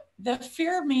ago, the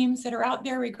fear memes that are out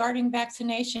there regarding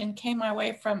vaccination came my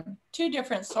way from two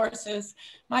different sources.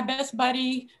 My best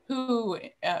buddy, who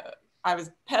I was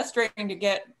pestering to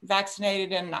get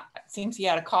vaccinated, and it seems he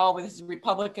had a call with his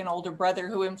Republican older brother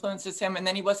who influences him, and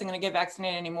then he wasn't going to get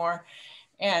vaccinated anymore.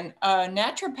 And a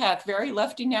naturopath, very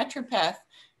lefty naturopath,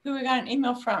 who we got an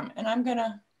email from, and I'm going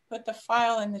to put the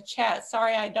file in the chat.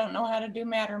 Sorry, I don't know how to do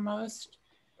Mattermost.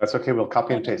 That's okay, we'll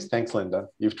copy and paste. Thanks, Linda.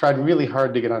 You've tried really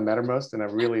hard to get on Mattermost, and I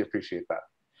really appreciate that.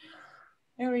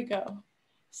 There we go.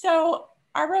 So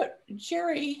I wrote,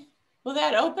 Jerry, will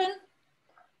that open?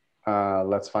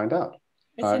 Let's find out.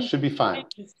 It should be fine.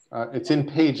 It's in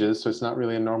Pages, so it's not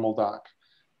really a normal doc.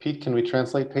 Pete, can we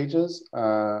translate Pages?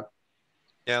 Yeah,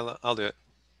 I'll do it.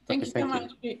 Thank you so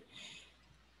much, Pete.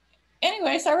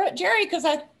 Anyways, I wrote Jerry because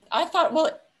I thought,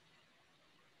 well,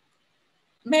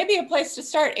 maybe a place to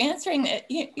start answering it.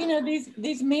 You know,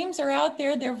 these memes are out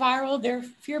there, they're viral, they're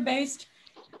fear-based,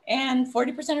 and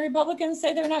 40% of Republicans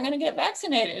say they're not going to get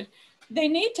vaccinated. They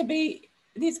need to be,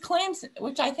 these claims,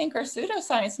 which I think are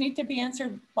pseudoscience, need to be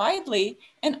answered widely,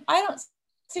 and I don't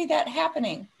see that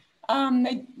happening.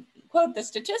 They quote the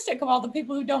statistic of all the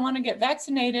people who don't want to get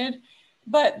vaccinated,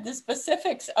 but the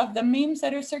specifics of the memes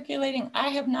that are circulating, I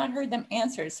have not heard them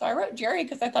answered. So I wrote Jerry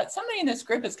because I thought somebody in this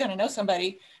group is going to know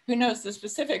somebody who knows the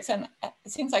specifics, and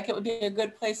it seems like it would be a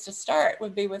good place to start,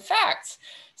 would be with facts.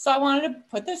 So I wanted to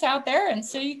put this out there and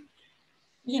see,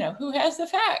 you know, who has the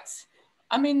facts.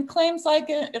 I mean, claims like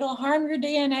it'll harm your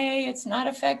DNA, it's not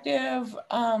effective,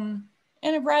 and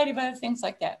a variety of other things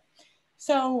like that.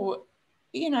 So,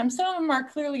 you know, some of them are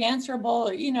clearly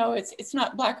answerable. You know, it's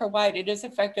not black or white. It is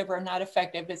effective or not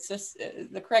effective. It's just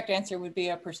the correct answer would be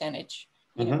a percentage,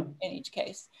 you know, in each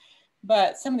case.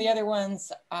 But some of the other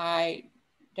ones I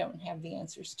don't have the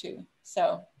answers to.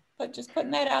 So, but just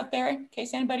putting that out there in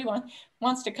case anybody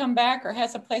wants to come back or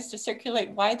has a place to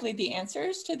circulate widely the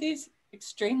answers to these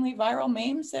extremely viral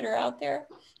memes that are out there.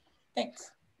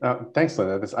 Thanks. Thanks,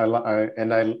 Linda.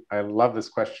 I love this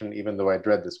question, even though I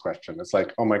dread this question. It's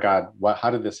like, oh my God, how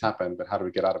did this happen? But how do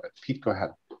we get out of it? Pete, go ahead.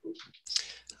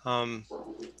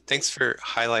 Thanks for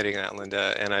highlighting that,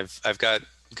 Linda. And I've got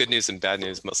good news and bad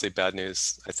news, mostly bad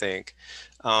news, I think.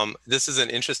 This is an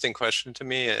interesting question to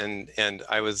me, and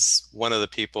I was one of the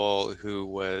people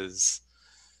who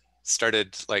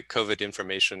started like COVID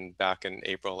information back in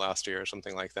April last year or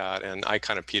something like that, and I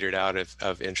kind of petered out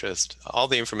of interest. All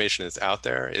the information is out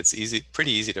there. It's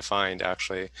pretty easy to find,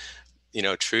 actually. You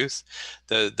know, truth.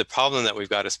 The problem that we've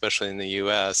got, especially in the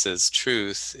U.S., is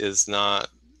truth is not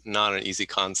an easy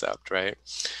concept, right?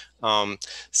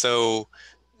 So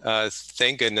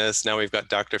thank goodness now we've got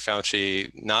Dr. Fauci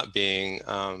not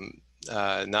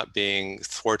being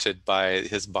thwarted by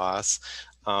his boss.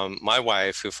 My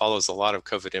wife, who follows a lot of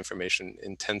COVID information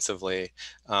intensively,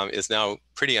 is now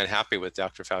pretty unhappy with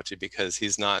Dr. Fauci because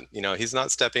he's not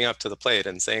stepping up to the plate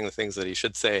and saying the things that he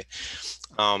should say.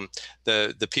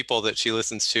 The people that she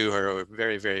listens to are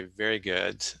very, very, very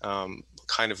good.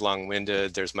 Kind of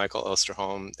long-winded. There's Michael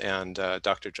Osterholm and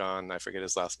Dr. John, I forget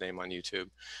his last name, on YouTube.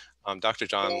 Dr.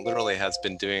 John literally has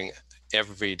been doing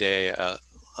every day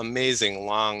amazing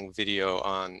long video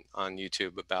on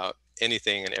YouTube about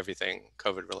anything and everything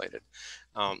COVID related.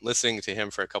 Listening to him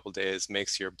for a couple of days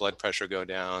makes your blood pressure go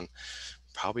down,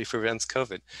 probably prevents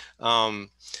COVID.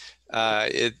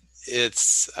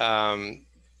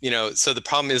 So the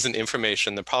problem isn't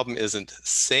information. The problem isn't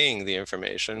saying the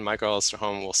information. Michael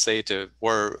Osterholm will say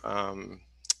or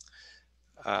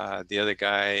the other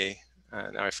guy,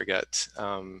 now I forget,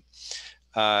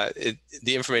 the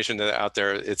information that out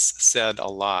there, it's said a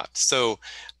lot. So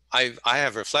I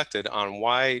have reflected on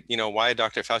why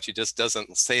Dr. Fauci just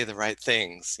doesn't say the right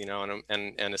things,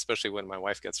 and especially when my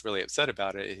wife gets really upset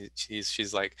about it,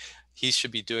 she's like, he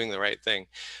should be doing the right thing.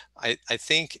 I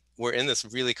think we're in this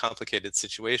really complicated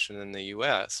situation in the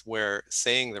US where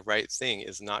saying the right thing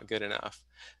is not good enough.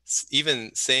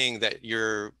 Even saying that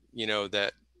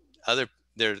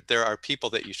there are people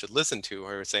that you should listen to who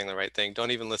are saying the right thing.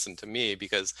 Don't even listen to me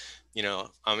because,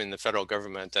 I'm in the federal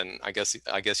government, and I guess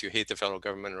you hate the federal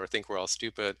government or think we're all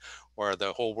stupid, or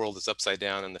the whole world is upside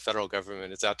down and the federal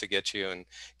government is out to get you and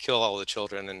kill all the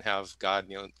children and have God,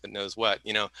 knows what,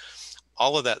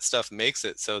 all of that stuff makes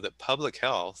it so that public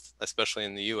health, especially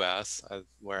in the US,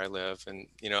 where I live, and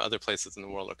other places in the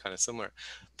world are kind of similar,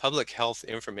 public health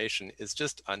information is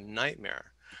just a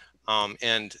nightmare.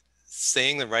 And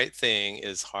saying the right thing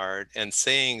is hard, and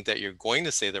saying that you're going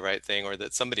to say the right thing or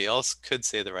that somebody else could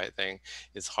say the right thing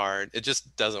is hard. It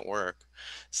just doesn't work.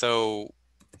 So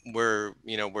we're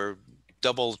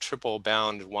double, triple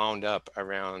wound up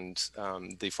around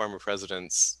the former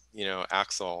president's,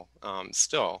 axle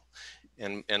still,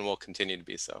 and will continue to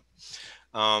be so.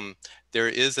 There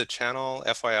is a channel,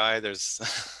 FYI, there's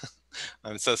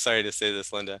I'm so sorry to say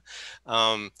this, Linda.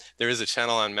 There is a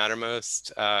channel on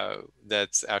Mattermost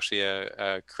that's actually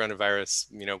a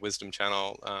coronavirus, wisdom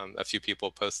channel. A few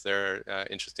people post their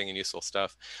interesting and useful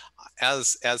stuff.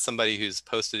 As somebody who's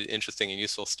posted interesting and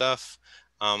useful stuff,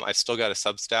 I've still got a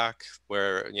Substack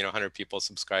where 100 people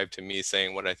subscribe to me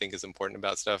saying what I think is important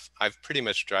about stuff. I've pretty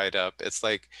much dried up. It's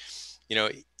like,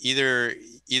 either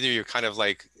you're kind of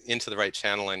like into the right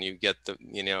channel and you get the,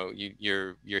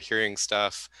 you're hearing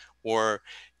stuff, or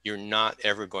you're not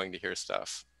ever going to hear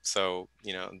stuff. So,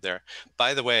 there.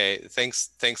 By the way,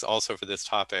 thanks also for this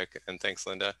topic, and thanks,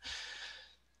 Linda.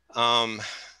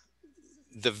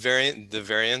 The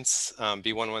variants,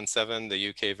 B117, the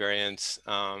UK variant,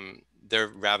 they're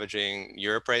ravaging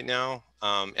Europe right now,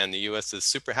 and the US is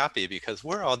super happy because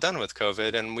we're all done with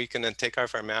COVID and we can take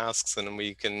off our masks and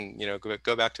we can,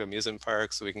 go back to amusement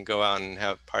parks, so we can go out and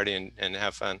have party and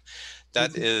have fun.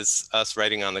 That is us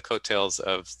riding on the coattails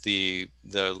of the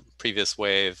previous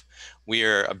wave. We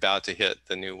are about to hit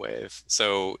the new wave,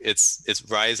 so it's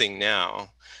rising now.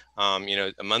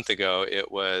 A month ago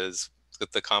it was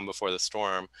the calm before the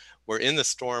storm. We're in the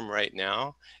storm right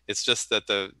now. It's just that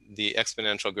the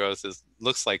exponential growth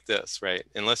looks like this, right?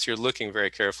 Unless you're looking very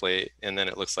carefully, and then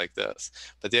it looks like this.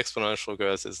 But the exponential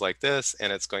growth is like this,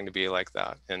 and it's going to be like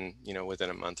that, and within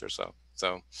a month or so.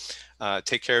 So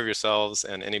take care of yourselves,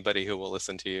 and anybody who will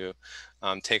listen to you.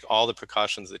 Take all the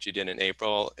precautions that you did in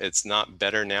April. It's not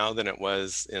better now than it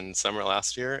was in summer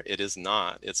last year. It is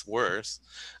not. It's worse.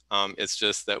 It's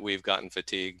just that we've gotten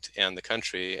fatigued, and the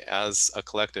country as a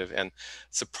collective, and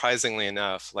surprisingly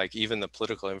enough, like even the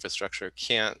political infrastructure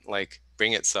can't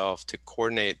bring itself to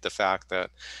coordinate the fact that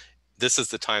this is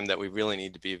the time that we really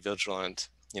need to be vigilant.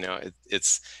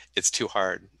 It's too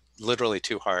hard, literally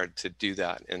too hard to do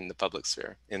that in the public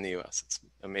sphere in the US. It's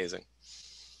amazing.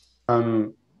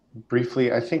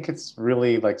 Briefly, I think it's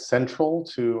really central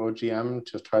to OGM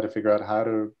to try to figure out how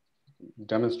to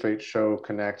demonstrate, show,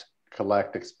 connect,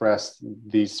 collect, express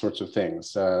these sorts of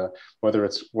things, whether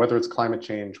it's climate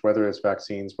change, whether it's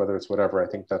vaccines, whether it's whatever. I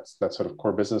think that's sort of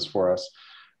core business for us.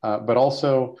 But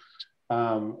also,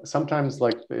 sometimes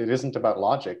like it isn't about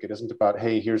logic. It isn't about,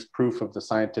 hey, here's proof of the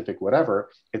scientific whatever.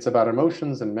 It's about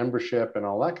emotions and membership and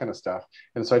all that kind of stuff.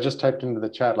 And so I just typed into the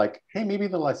chat like, hey, maybe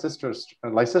the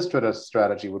Lysistrata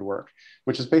strategy would work,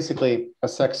 which is basically a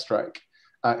sex strike.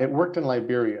 It worked in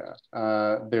Liberia.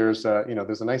 There's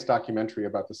a nice documentary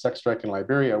about the sex strike in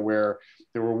Liberia where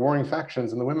there were warring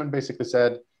factions, and the women basically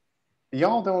said,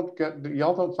 y'all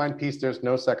don't find peace. There's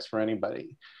no sex for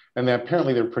anybody. And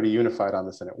apparently they're pretty unified on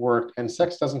this, and it worked. And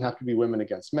sex doesn't have to be women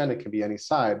against men. It can be any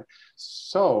side.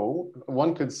 So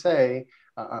one could say,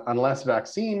 unless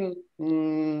vaccine,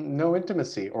 no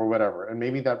intimacy or whatever. And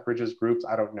maybe that bridges groups.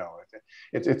 I don't know.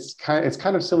 It's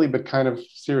kind of silly, but kind of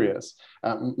serious.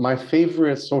 My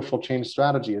favorite social change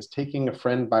strategy is taking a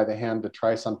friend by the hand to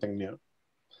try something new.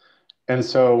 And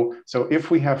so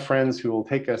if we have friends who will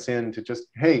take us in to just,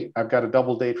 hey, I've got a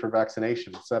double date for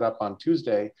vaccination set up on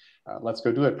Tuesday, let's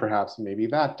go do it perhaps. Maybe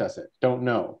that does it, don't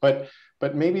know. But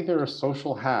maybe there are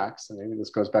social hacks, and maybe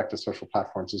this goes back to social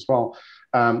platforms as well,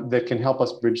 that can help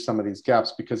us bridge some of these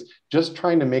gaps, because just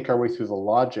trying to make our way through the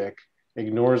logic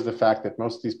ignores the fact that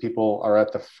most of these people are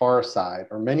at the far side,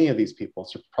 or many of these people,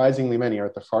 surprisingly many, are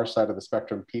at the far side of the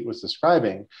spectrum Pete was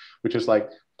describing, which is like,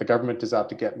 the government is out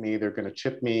to get me, they're going to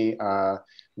chip me,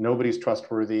 nobody's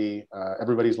trustworthy,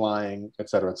 everybody's lying, et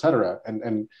cetera, et cetera.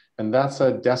 And that's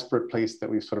a desperate place that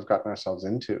we've sort of gotten ourselves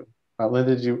into.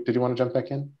 Linda, did you want to jump back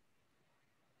in?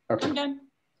 Okay. I'm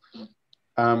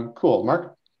done. Cool.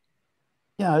 Mark?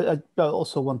 Yeah, I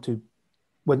also want to,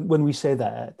 when we say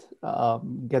that,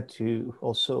 get to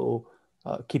also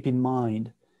keep in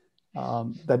mind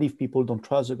that if people don't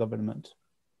trust the government,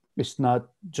 it's not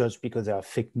just because there are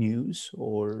fake news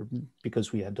or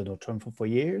because we had Donald Trump for 4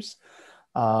 years.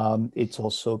 It's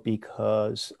also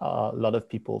because a lot of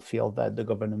people feel that the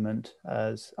government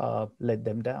has let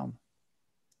them down.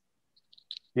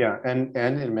 Yeah, and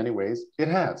in many ways it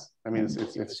has. I mean,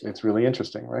 it's really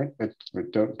interesting, right? It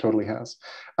totally has.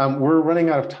 We're running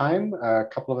out of time. A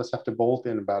couple of us have to bolt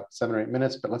in about 7 or 8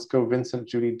 minutes, but let's go Vincent,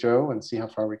 Judy, Joe, and see how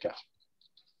far we get.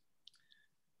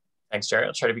 Thanks, Jerry.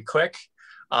 I'll try to be quick.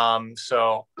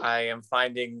 So I am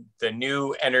finding the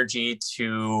new energy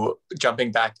to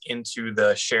jumping back into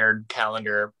the shared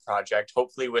calendar project,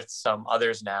 hopefully with some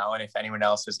others now. And if anyone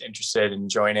else is interested in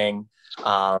joining,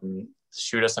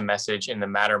 shoot us a message in the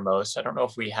Mattermost. I don't know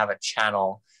if we have a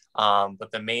channel,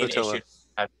 but the main issue,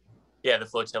 the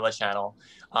Flotilla channel.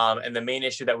 And the main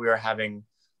issue that we were having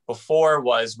before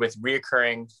was with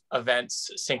reoccurring events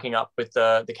syncing up with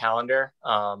the calendar.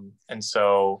 And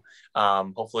so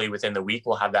hopefully within the week,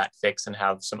 we'll have that fixed and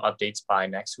have some updates by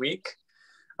next week.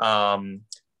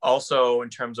 Also in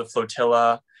terms of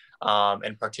Flotilla,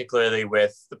 and particularly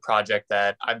with the project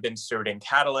that I've been stewarding,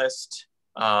 Catalyst,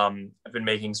 I've been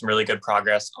making some really good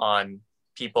progress on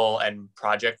people and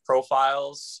project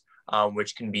profiles,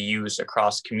 which can be used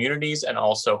across communities, and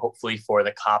also hopefully for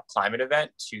the COP climate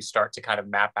event to start to kind of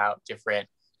map out different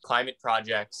climate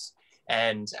projects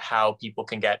and how people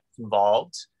can get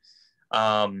involved.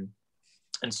 And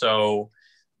so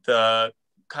the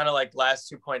kind of like last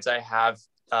 2 points I have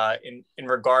in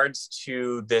regards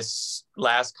to this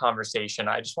last conversation,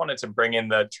 I just wanted to bring in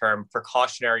the term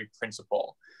precautionary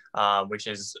principle, which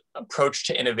is approach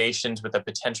to innovations with a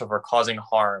potential for causing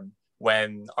harm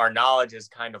when our knowledge is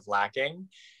kind of lacking.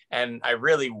 And I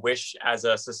really wish as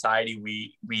a society,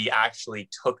 we actually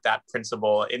took that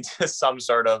principle into some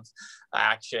sort of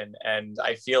action. And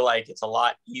I feel like it's a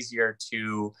lot easier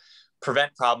to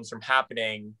prevent problems from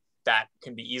happening that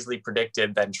can be easily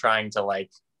predicted than trying to like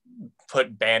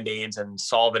put band-aids and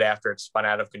solve it after it's spun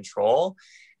out of control.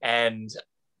 And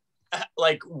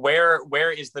like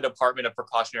where is the Department of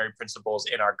Precautionary Principles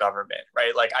in our government,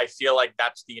 right? Like I feel like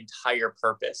that's the entire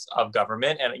purpose of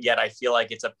government, and yet I feel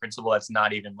like it's a principle that's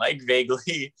not even like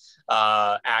vaguely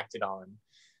acted on.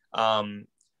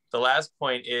 The last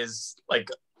point is like,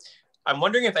 I'm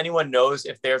wondering if anyone knows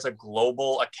if there's a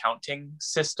global accounting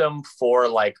system for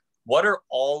like, what are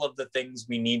all of the things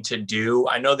we need to do?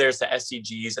 I know there's the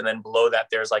SDGs, and then below that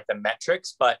there's like the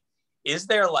metrics, but is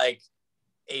there like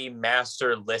a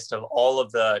master list of all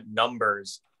of the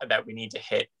numbers that we need to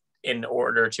hit in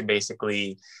order to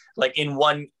basically like in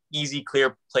one easy,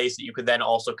 clear place that you could then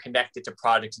also connect it to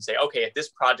projects and say, okay, if this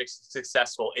project's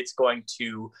successful, it's going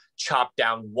to chop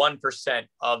down 1%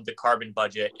 of the carbon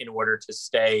budget in order to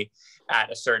stay at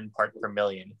a certain part per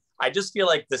million. I just feel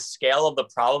like the scale of the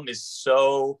problem is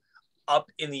so up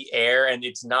in the air and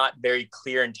it's not very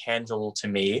clear and tangible to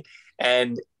me.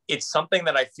 And it's something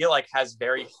that I feel like has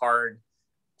very hard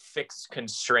fixed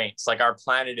constraints. Like our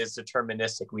planet is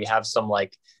deterministic. We have some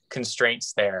like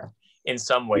constraints there in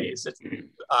some ways.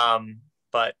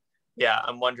 But yeah,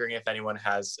 I'm wondering if anyone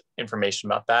has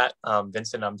information about that.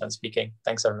 Vincent, I'm done speaking.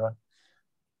 Thanks, everyone.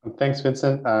 Thanks,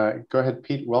 Vincent. Go ahead,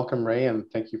 Pete. Welcome, Ray, and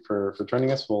thank you for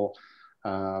joining us. We'll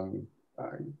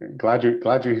glad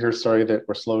you're here. Sorry that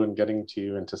we're slow in getting to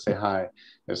you and to say hi.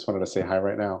 I just wanted to say hi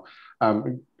right now.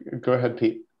 Go ahead,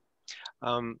 Pete.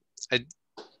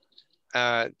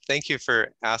 Thank you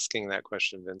for asking that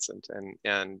question, Vincent.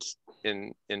 And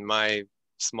in my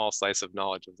small slice of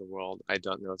knowledge of the world, I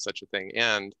don't know of such a thing.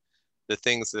 And the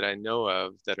things that I know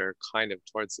of that are kind of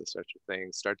towards such a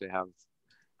thing start to have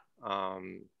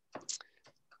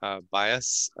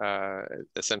bias,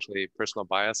 essentially personal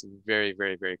bias, very,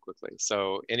 very, very quickly.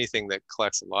 So anything that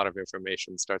collects a lot of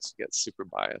information starts to get super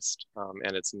biased,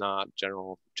 and it's not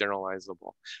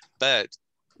generalizable. But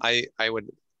I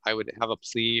would have a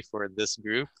plea for this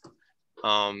group.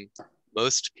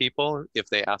 Most people, if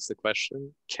they ask the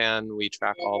question, can we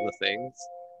track all the things?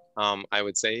 I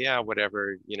would say, yeah,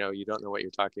 whatever, you know, you don't know what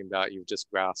you're talking about. You've just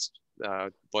grasped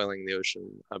boiling the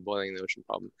ocean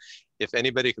problem. If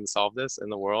anybody can solve this in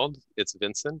the world, it's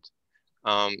Vincent.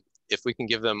 If we can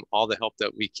give them all the help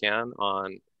that we can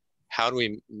on how do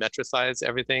we metricize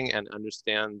everything and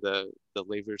understand the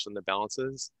levers and the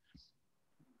balances,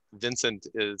 Vincent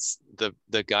is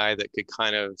the guy that could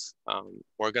kind of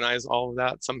organize all of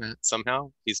that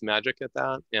somehow. He's magic at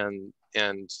that, and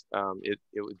it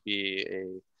would be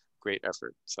a great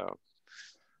effort. So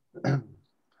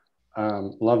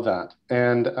love that.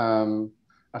 And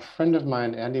a friend of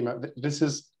mine, Andy, this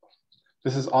is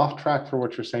off track for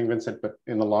what you're saying, Vincent, but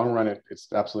in the long run,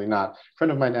 it's absolutely not. A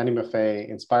friend of mine, Andy Maffei,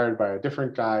 inspired by a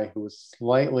different guy who was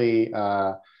slightly,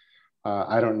 I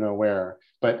don't know where,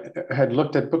 but had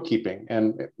looked at bookkeeping.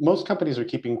 And most companies are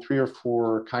keeping 3 or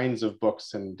 4 kinds of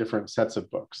books and different sets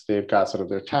of books. They've got sort of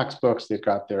their tax books, they've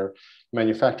got their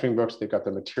manufacturing books, they've got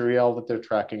the material that they're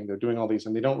tracking, they're doing all these,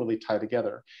 and they don't really tie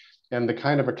together. And the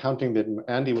kind of accounting that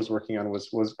Andy was working on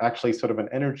was actually sort of an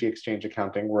energy exchange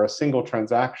accounting where a single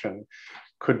transaction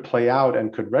could play out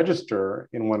and could register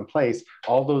in one place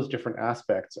all those different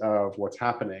aspects of what's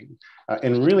happening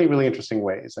in really, really interesting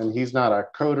ways. And he's not a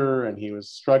coder, and he was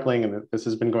struggling, and this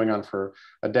has been going on for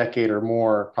a decade or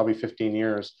more, probably 15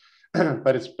 years,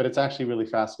 but it's actually really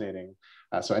fascinating.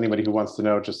 So anybody who wants to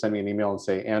know, just send me an email and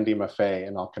say Andy Maffei,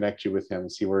 and I'll connect you with him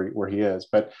and see where he is.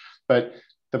 But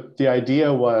the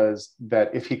idea was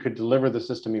that if he could deliver the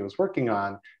system he was working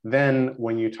on, then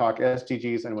when you talk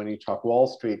SDGs and when you talk Wall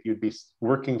Street, you'd be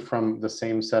working from the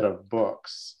same set of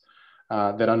books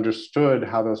that understood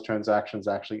how those transactions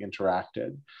actually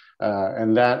interacted.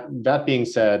 And that being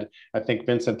said, I think,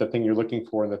 Vincent, the thing you're looking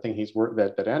for and the thing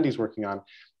that Andy's working on,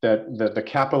 that the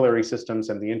capillary systems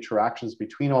and the interactions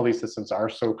between all these systems are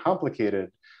so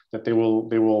complicated that they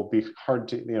will be hard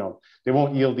to, you know, they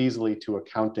won't yield easily to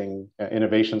accounting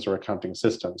innovations or accounting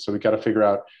systems. So we got to figure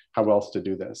out how else to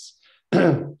do this.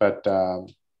 But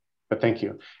thank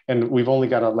you. And we've only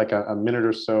got a minute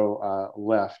or so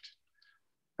left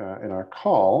in our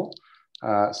call.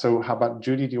 So how about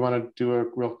Judy? Do you want to do a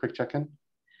real quick check-in?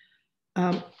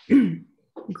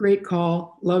 Great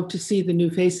call. Love to see the new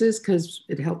faces because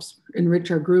it helps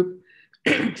enrich our group.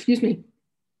 Excuse me.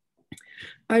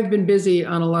 I've been busy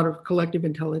on a lot of collective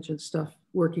intelligence stuff,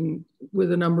 working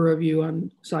with a number of you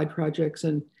on side projects,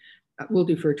 and we'll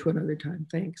defer to another time.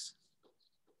 Thanks.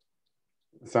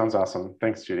 Sounds awesome.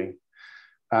 Thanks, Judy.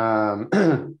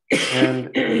 And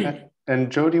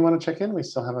Joe, do you want to check in? We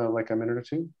still have a minute or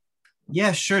two.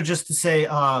 Yeah, sure. Just to say,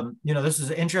 you know, this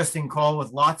is an interesting call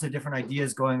with lots of different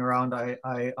ideas going around.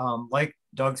 I like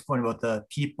Doug's point about the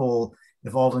people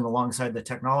evolving alongside the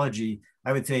technology.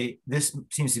 I would say this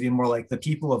seems to be more like the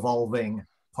people evolving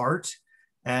part.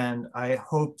 And I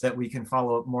hope that we can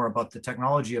follow up more about the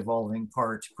technology evolving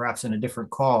part, perhaps in a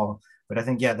different call. But I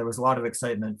think, yeah, there was a lot of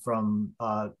excitement from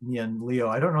me and Leo.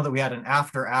 I don't know that we had an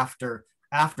after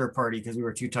party because we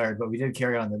were too tired, but we did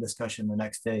carry on the discussion the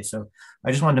next day. So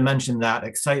I just wanted to mention that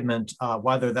excitement,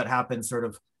 whether that happens sort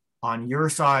of on your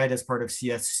side as part of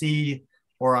CSC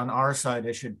or on our side.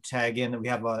 I should tag in that we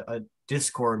have a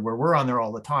Discord where we're on there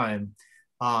all the time.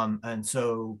 And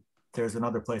so there's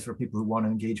another place where people who want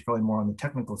to engage probably more on the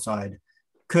technical side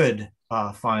could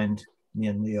find me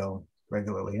and Leo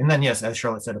regularly. And then, yes, as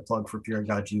Charlotte said, a plug for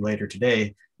Pedagogy later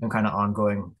today and kind of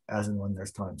ongoing as and when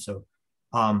there's time. So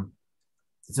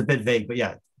it's a bit vague, but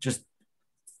yeah, just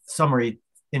summary,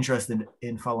 interested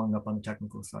in following up on the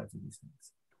technical sides of these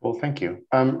things. Well, thank you.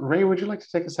 Ray, would you like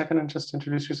to take a second and just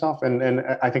introduce yourself? And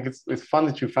I think it's fun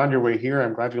that you found your way here.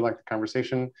 I'm glad you liked the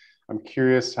conversation. I'm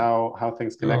curious how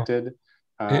things connected.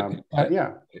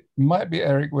 Yeah. It might be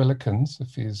Eric Willikens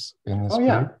if he's in this group.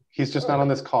 Yeah, he's just not on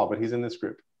this call, but he's in this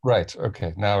group. Right.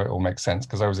 Okay. Now it all makes sense,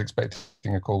 because I was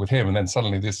expecting a call with him, and then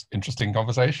suddenly this interesting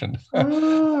conversation.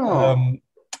 Oh.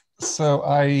 So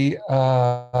I'm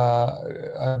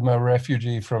a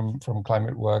refugee from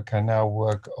climate work. I now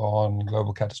work on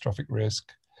global catastrophic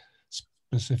risk,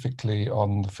 specifically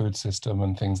on the food system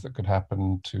and things that could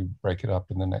happen to break it up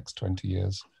in the next 20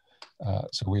 years.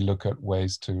 So we look at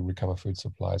ways to recover food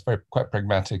supplies, quite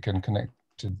pragmatic and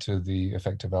connected to the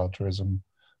effective altruism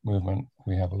movement.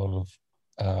 We have a lot of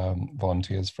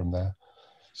volunteers from there.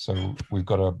 So we've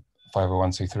got a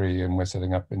 501c3 and we're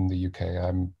setting up in the UK.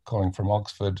 I'm calling from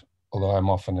Oxford, although I'm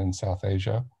often in South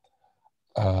Asia.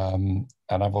 And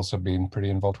I've also been pretty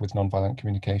involved with nonviolent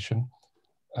communication.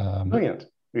 Brilliant.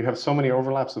 We have so many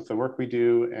overlaps with the work we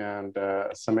do, and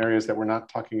some areas that we're not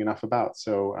talking enough about.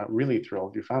 So I'm really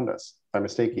thrilled you found us, by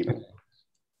mistake even.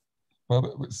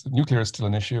 Well, nuclear is still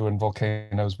an issue, and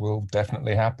volcanoes will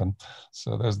definitely happen.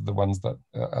 So those are the ones that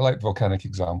I like. The volcanic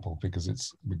example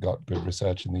because we've got good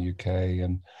research in the UK,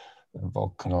 and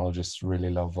volcanologists really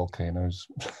love volcanoes.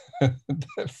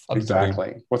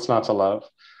 Exactly. What's not to love?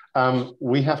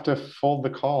 We have to fold the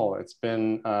call. It's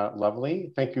been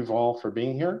lovely. Thank you all for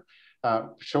being here.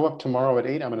 Show up tomorrow at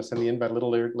 8. I'm going to send the invite a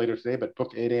little later today, but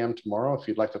book 8 a.m. tomorrow if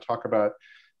you'd like to talk about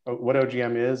what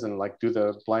OGM is and like do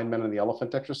the blind men and the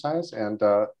elephant exercise, and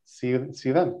see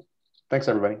you then. Thanks,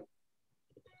 everybody.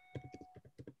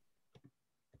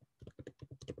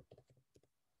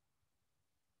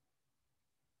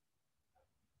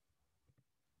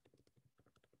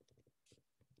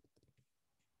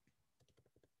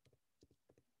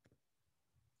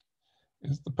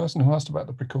 Is the person who asked about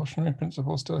the precautionary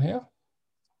principle still here?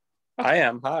 I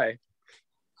am. Hi.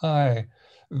 Hi.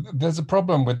 There's a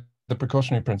problem with the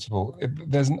precautionary principle.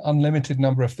 There's an unlimited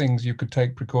number of things you could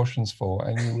take precautions for,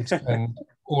 and you would spend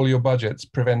all your budgets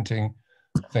preventing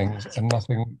things and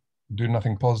do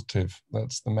nothing positive.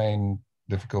 That's the main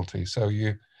difficulty. So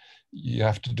you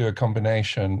have to do a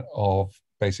combination of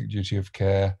basic duty of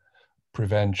care,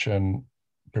 prevention,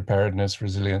 preparedness,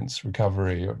 resilience,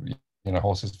 recovery,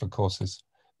 horses for courses.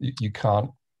 You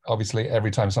can't, obviously, every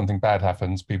time something bad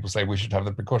happens, people say we should have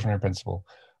the precautionary principle,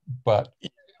 but you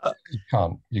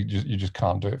can't. You just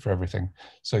can't do it for everything.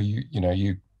 So you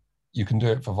can do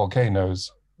it for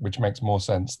volcanoes, which makes more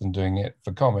sense than doing it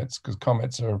for comets, because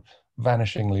comets are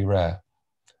vanishingly rare,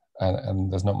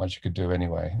 and there's not much you could do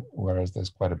anyway. Whereas there's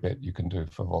quite a bit you can do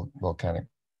for volcanic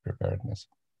preparedness.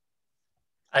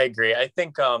 I agree. I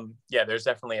think, there's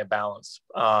definitely a balance.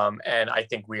 And I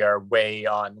think we are way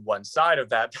on one side of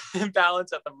that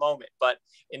balance at the moment. But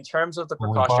in terms of the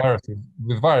precaution...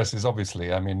 With viruses,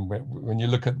 obviously, I mean, when you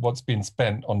look at what's been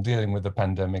spent on dealing with the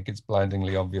pandemic, it's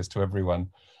blindingly obvious to everyone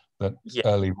that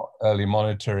early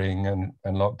monitoring and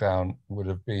lockdown would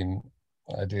have been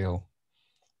ideal.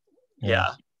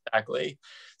 Yeah, exactly.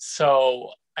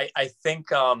 So I think...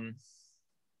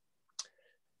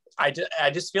 I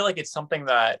just feel like it's something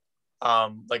that,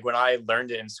 like when I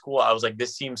learned it in school, I was like,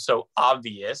 this seems so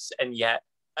obvious. And yet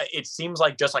it seems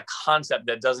like just a concept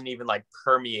that doesn't even like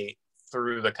permeate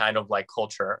through the kind of like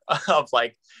culture of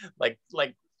like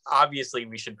obviously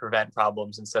we should prevent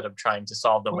problems instead of trying to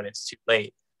solve them when it's too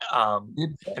late.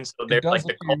 And so there's like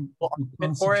the cultural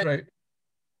argument for it.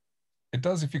 It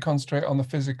does if you concentrate on the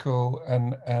physical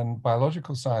and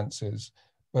biological sciences.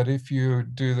 But if you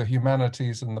do the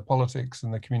humanities and the politics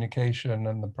and the communication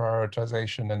and the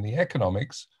prioritization and the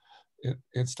economics,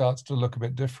 it starts to look a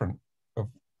bit different of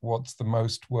what's the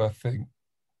most worth thing,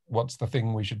 what's the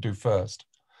thing we should do first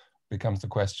becomes the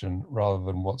question rather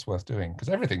than what's worth doing, because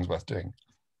everything's worth doing.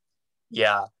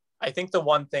 Yeah, I think the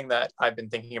one thing that I've been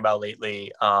thinking about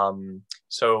lately,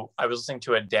 so I was listening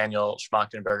to a Daniel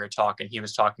Schmachtenberger talk, and he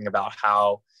was talking about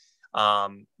how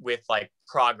with like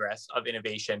progress of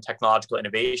innovation, technological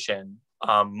innovation,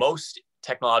 most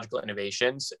technological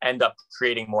innovations end up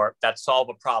creating more that solve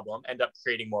a problem, end up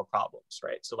creating more problems,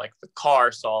 right? So like the car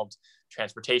solved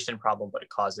transportation problem, but it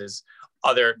causes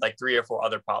other like 3 or 4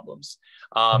 other problems.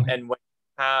 And when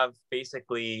you have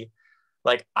basically,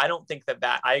 like, I don't think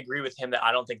that I agree with him that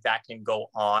I don't think that can go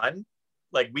on.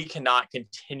 Like we cannot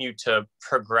continue to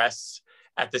progress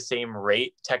at the same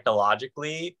rate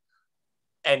technologically.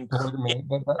 And that's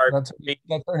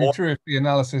only true if the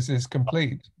analysis is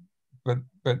complete, but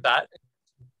that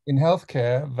in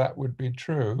healthcare that would be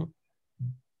true,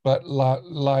 but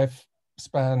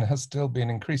lifespan has still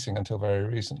been increasing until very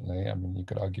recently. I mean, you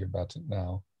could argue about it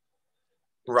now,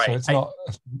 right? So it's not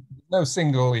no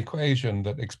single equation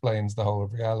that explains the whole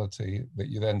of reality that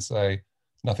you then say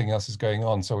nothing else is going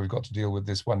on, so we've got to deal with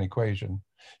this one equation.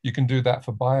 You can do that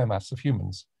for biomass of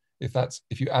humans.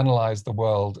 If you analyze the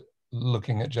world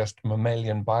looking at just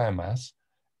mammalian biomass,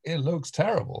 it looks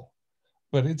terrible,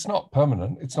 but it's not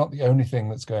permanent. It's not the only thing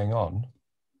that's going on.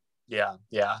 Yeah,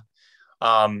 yeah.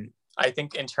 I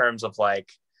think in terms of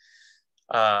like,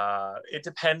 it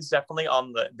depends definitely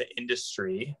on the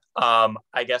industry.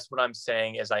 I guess what I'm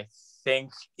saying is I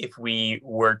think if we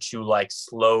were to like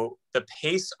slow the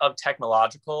pace of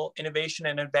technological innovation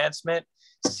and advancement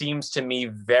seems to me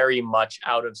very much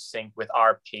out of sync with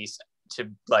our pace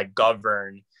to like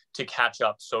govern, to catch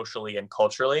up socially and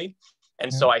culturally.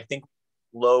 And so I think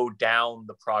slow down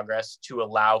the progress to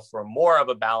allow for more of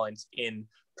a balance in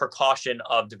precaution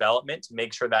of development, to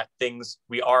make sure that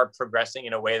we are progressing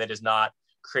in a way that is not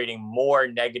creating more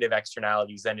negative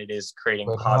externalities than it is creating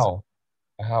positive.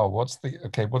 How? What's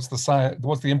the science?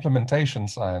 What's the implementation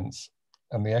science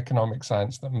and the economic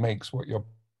science that makes what you're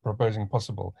proposing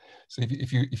possible? So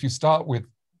if you start with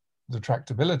the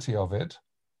tractability of it,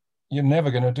 you're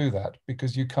never going to do that,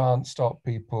 because you can't stop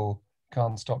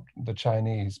the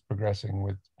Chinese progressing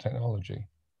with technology.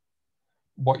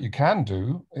 What you can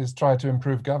do is try to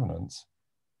improve governance.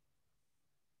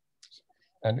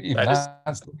 And even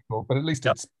that's difficult, but at least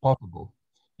it's possible.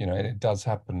 You know, and it does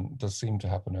seem to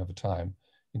happen over time.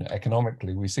 You know,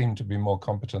 economically, we seem to be more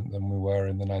competent than we were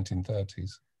in the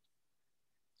 1930s.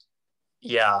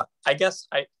 Yeah, I guess,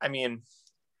 I mean,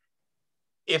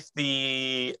 if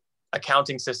the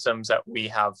accounting systems that we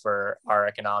have for our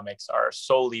economics are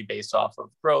solely based off of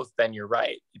growth, then you're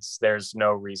right. There's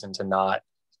no reason to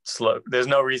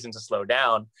slow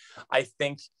down. I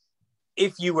think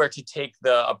if you were to take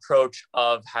the approach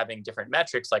of having different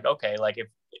metrics, like, okay, like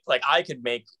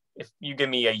if you give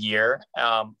me a year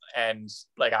and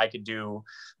like I could do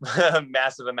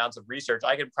massive amounts of research,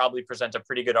 I could probably present a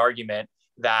pretty good argument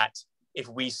that if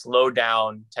we slow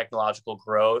down technological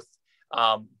growth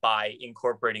by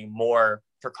incorporating more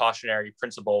precautionary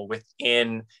principle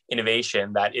within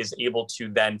innovation that is able to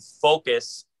then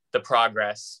focus the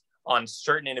progress on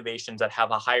certain innovations that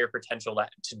have a higher potential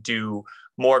to do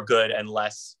more good and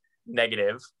less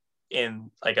negative in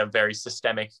like a very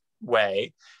systemic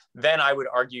way, then I would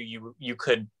argue you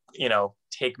could, you know,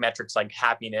 take metrics like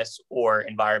happiness or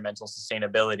environmental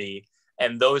sustainability,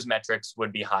 and those metrics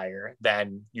would be higher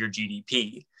than your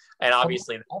GDP. And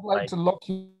obviously, I'd like to lock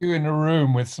you in a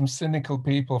room with some cynical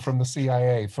people from the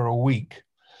CIA for a week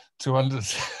to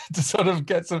sort of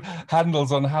get some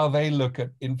handles on how they look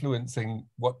at influencing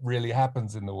what really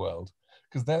happens in the world,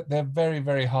 because they're very,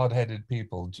 very hard-headed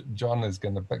people. John is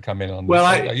going to come in on this.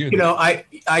 Well,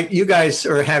 you guys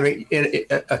are having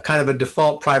a kind of a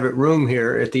default private room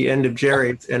here at the end of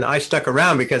Jerry's, and I stuck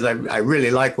around because I really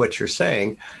like what you're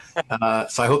saying.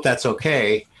 So I hope that's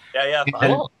okay. Yeah.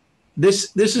 And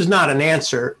this is not an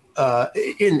answer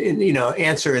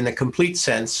answer in the complete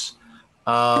sense.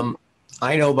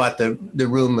 I know about the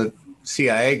room of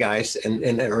CIA guys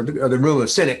or the room of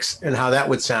cynics and how that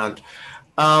would sound.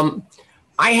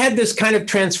 I had this kind of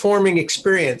transforming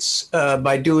experience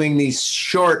by doing these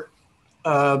short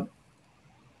participatory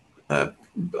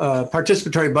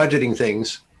budgeting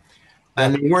things,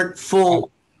 and they weren't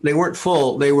full. They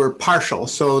were partial.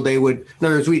 So they would, in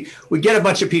other words, we get a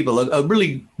bunch of people, a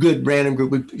really good random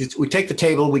group. We take the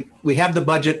table, we have the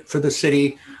budget for the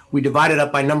city, we divide it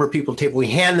up by number of people table,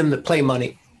 we hand them the play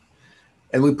money,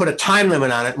 and we put a time limit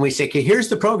on it, and we say, okay, here's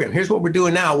the program, here's what we're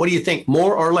doing now. What do you think,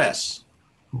 more or less?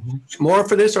 Mm-hmm. More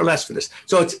for this or less for this?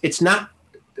 So it's not,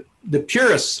 the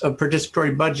purists of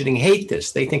participatory budgeting hate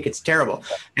this. They think it's terrible.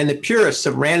 And the purists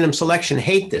of random selection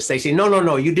hate this. They say,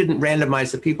 no, you didn't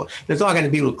randomize the people. There's all going to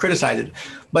be people who criticize it.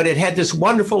 But it had this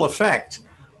wonderful effect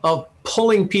of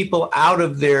pulling people out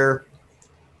of their,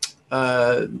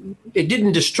 it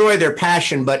didn't destroy their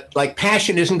passion, but like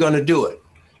passion isn't going to do it.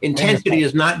 Intensity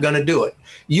is not going to do it.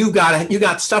 You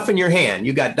got stuff in your hand.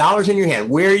 You got dollars in your hand.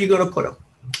 Where are you going to put them?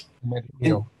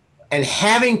 And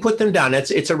having put them down,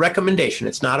 it's a recommendation.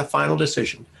 It's not a final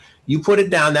decision. You put it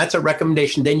down, that's a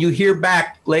recommendation. Then you hear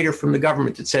back later from the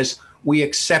government that says, we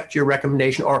accept your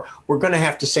recommendation, or we're going to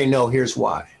have to say, no, here's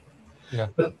why. Yeah.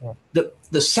 But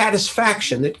the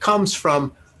satisfaction that comes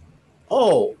from,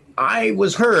 oh, I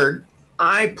was heard,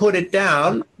 I put it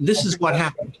down, this is what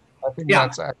happened. I think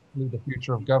that's actually the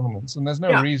future of governance, and there's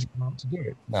no reason not to do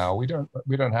it now. We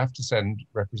don't have to send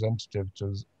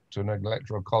representatives to an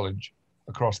electoral college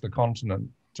across the continent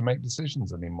to make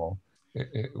decisions anymore.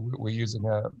 We're using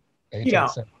a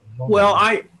 18th century model. Well,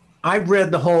 I've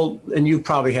read the whole, and you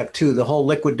probably have too, the whole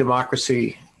liquid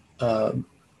democracy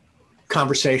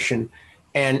conversation,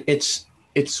 and it's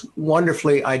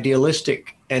wonderfully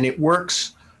idealistic, and it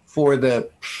works for the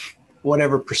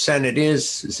whatever percent it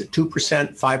is it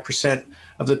 2%, 5%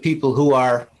 of the people who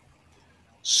are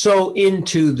so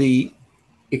into the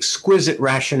exquisite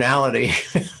rationality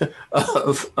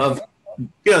of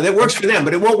that works for them,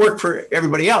 but it won't work for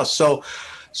everybody else. So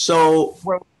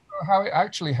well, how it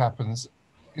actually happens,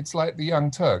 it's like the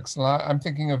Young Turks. I'm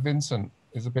thinking of Vincent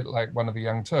is a bit like one of the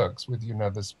Young Turks with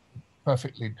this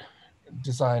perfectly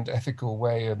designed ethical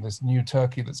way and this new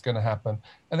Turkey that's going to happen,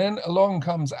 and then along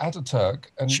comes Ataturk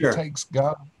and takes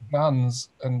guns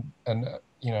and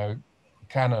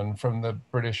cannon from the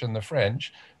British and the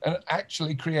French and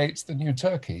actually creates the new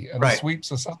Turkey and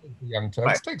sweeps aside the Young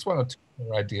Turks. Takes one or two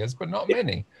more ideas, but not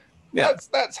many.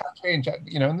 That's how change,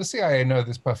 and the CIA know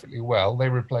this perfectly well. They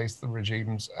replace the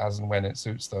regimes as and when it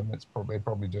suits them. They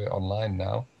probably do it online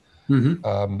now, in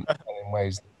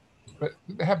ways. But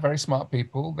they have very smart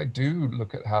people. They do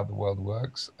look at how the world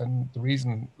works, and the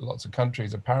reason lots of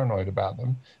countries are paranoid about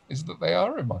them is that they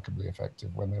are remarkably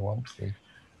effective when they want to be.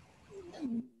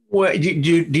 Well,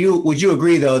 would you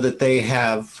agree though that they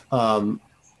have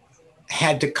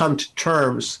had to come to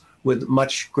terms with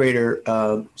much greater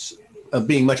of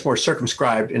being much more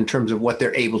circumscribed in terms of what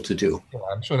they're able to do? Yeah,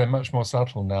 I'm sure they're much more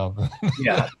subtle now.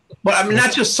 Yeah, but I mean,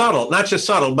 not just subtle,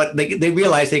 but they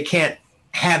realize they can't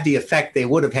have the effect they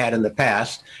would have had in the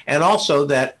past, and also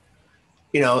that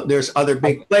there's other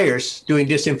big players doing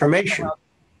disinformation.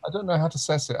 I don't know how to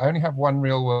assess it. I only have one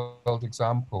real world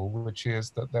example, which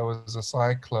is that there was a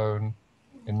cyclone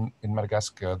in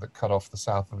Madagascar that cut off the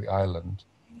south of the island.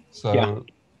 So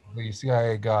the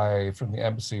CIA guy from the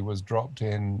embassy was dropped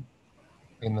in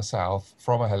the south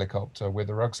from a helicopter with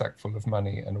a rucksack full of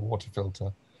money and a water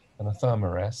filter and a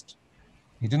thermarest.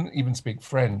 He didn't even speak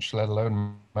French, let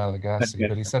alone Malagasy,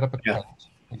 but he set up a tent.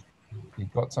 He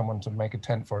got someone to make a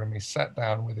tent for him. He sat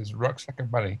down with his rucksack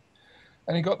of money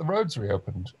and he got the roads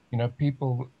reopened. He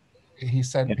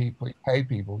sent people, he paid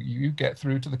people, you get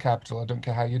through to the capital, I don't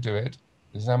care how you do it,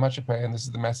 this is how much you pay and this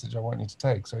is the message I want you to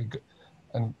take. So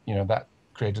that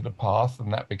created a path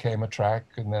and that became a track,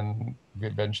 and then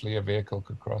eventually a vehicle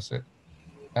could cross it.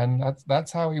 And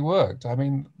that's how he worked. I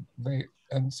mean, they're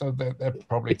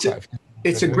probably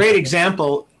it's a great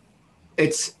example.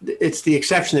 It's the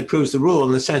exception that proves the rule,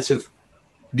 in the sense of,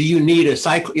 do you need a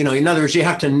cycle? In other words, you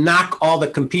have to knock all the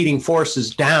competing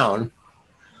forces down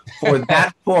for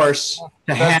that force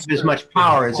to have as much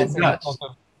power as it does.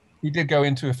 He did go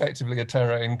into effectively a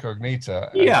terra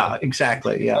incognita. Yeah,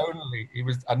 exactly. Yeah.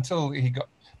 Until he got,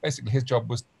 basically his job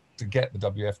was to get the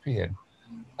WFP in.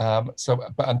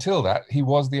 But until that, he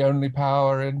was the only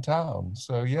power in town.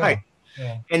 So yeah. Right.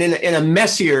 Yeah. And in a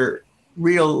messier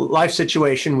real life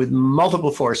situation with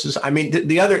multiple forces. I mean,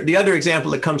 the other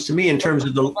example that comes to me in terms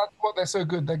of that's what they're so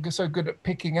good. They're so good at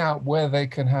picking out where they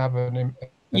can have an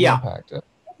impact.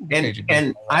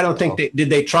 And I don't think did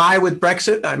they try with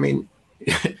Brexit? I mean,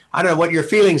 I don't know what your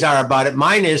feelings are about it.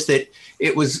 Mine is that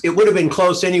it would have been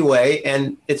close anyway,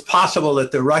 and it's possible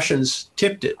that the Russians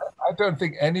tipped it. I don't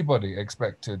think anybody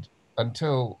expected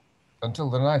until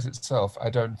the night itself. I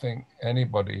don't think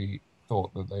anybody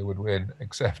thought that they would win,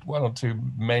 except one or two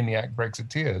maniac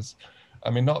Brexiteers. I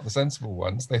mean, not the sensible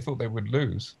ones. They thought they would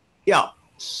lose. Yeah.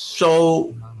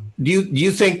 So, do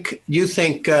you think?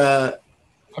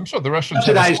 I'm sure the Russians.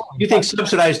 Do you think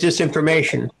subsidized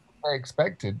disinformation? They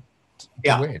expected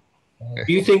to win.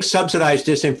 Do you think subsidized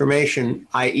disinformation,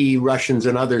 i.e., Russians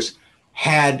and others,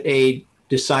 could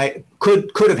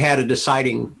have had a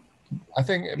deciding? I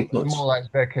think it was more like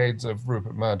decades of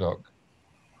Rupert Murdoch.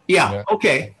 Yeah.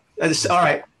 Okay. That's all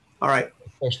right. All right.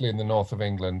 Especially in the north of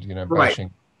England,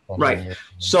 bashing. Right.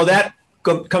 So that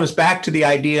comes back to the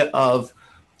idea of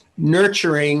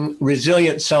nurturing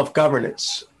resilient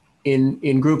self-governance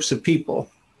in groups of people,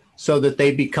 so that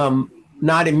they become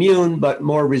not immune but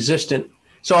more resistant.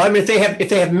 So I mean, if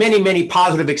they have many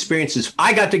positive experiences.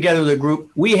 I got together with a group.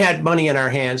 We had money in our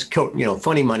hands,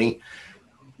 funny money.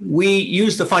 We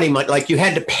used the funny money, like you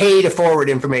had to pay to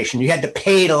forward information. You had to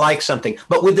pay to like something.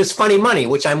 But with this funny money,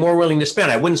 which I'm more willing to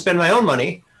spend, I wouldn't spend my own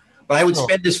money, but I would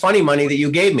spend this funny money that you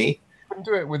gave me. You can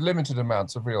do it with limited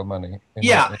amounts of real money.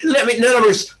 In other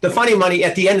words, the funny money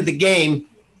at the end of the game,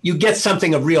 you get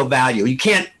something of real value. You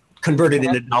can't convert it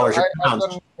into dollars or pounds.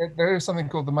 There is something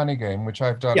called the money game, which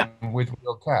I've done with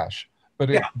real cash. But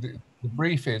the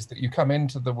brief is that you come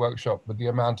into the workshop with the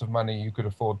amount of money you could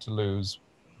afford to lose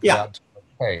without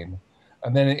pain,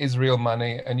 and then it is real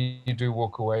money, and you do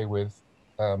walk away with,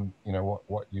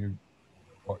 what you.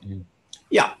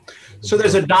 Yeah. So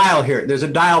there's a dial here. There's a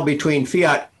dial between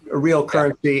fiat, real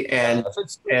currency, and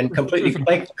completely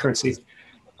fake currency.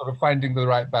 Sort of finding the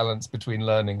right balance between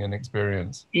learning and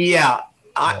experience. Yeah,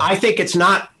 I think it's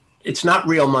not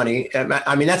real money.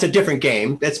 I mean, that's a different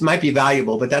game. That might be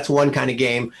valuable, but that's one kind of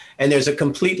game. And there's a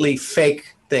completely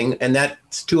fake thing, and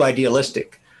that's too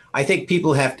idealistic. I think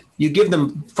people you give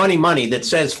them funny money that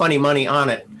says funny money on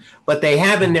it, but they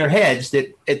have in their heads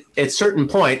that at a certain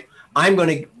point, I'm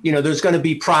going to, there's going to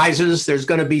be prizes. There's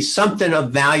going to be something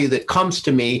of value that comes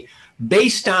to me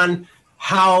based on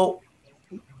how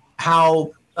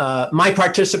my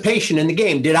participation in the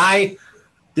game. Did I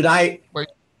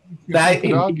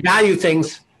value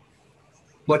things?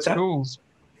 What's that? Schools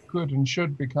could and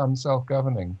should become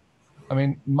self-governing. I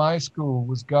mean, my school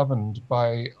was governed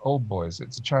by old boys.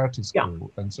 It's a charity school.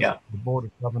 And so the board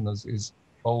of governors is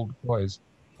old boys.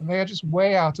 And they are just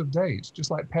way out of date,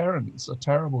 just like parents are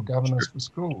terrible governors for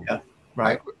school. Yeah,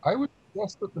 right. I would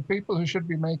suggest that the people who should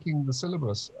be making the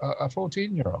syllabus are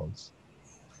 14-year-olds.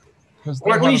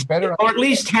 Or at least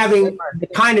having the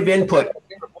kind of input.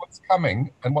 What's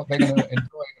coming and what they're going to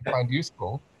enjoy and find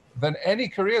useful than any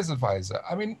careers advisor.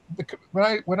 I mean,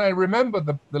 when I remember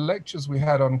the lectures we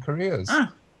had on careers,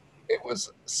 it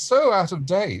was so out of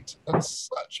date and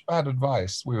such bad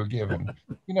advice we were given.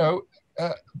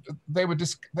 They were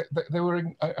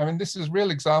I mean, this is a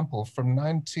real example from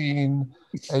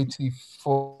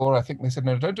 1984. I think they said,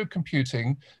 no, don't do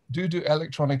computing, do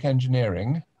electronic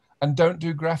engineering, and don't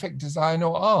do graphic design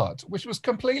or art, which was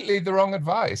completely the wrong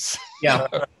advice. Yeah.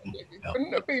 It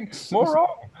couldn't have been more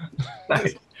wrong.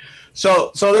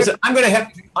 So listen, I'm going to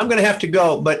have to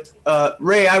go, but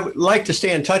Ray, I would like to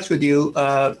stay in touch with you.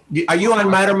 Are you on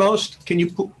Mattermost? I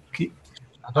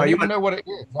don't even know what it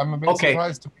is. I'm a bit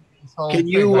surprised to be this whole Can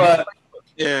you?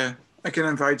 Yeah, I can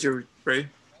invite you, Ray.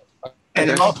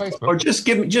 And or just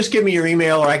give me your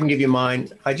email, or I can give you mine.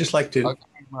 I just like to.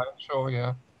 Sure,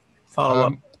 yeah. Follow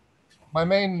up. My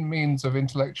main means of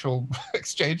intellectual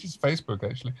exchange is Facebook,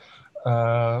 actually.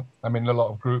 I'm in a lot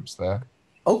of groups there.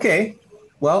 Okay.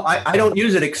 Well, I don't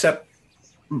use it except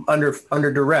under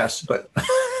duress, but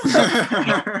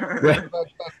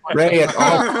Ray at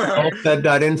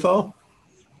allfed.info.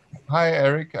 Hi,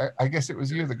 Eric. I guess it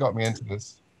was you that got me into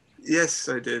this. Yes,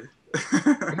 I did.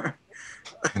 What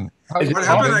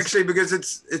happened actually? Because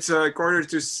it's a quarter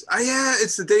to. Yeah,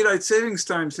 it's the daylight savings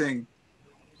time thing.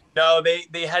 No,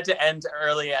 they had to end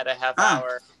early at a half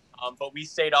hour, but we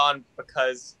stayed on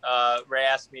because Ray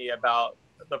asked me about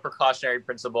the precautionary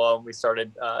principle, and we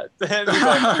started.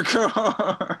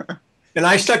 And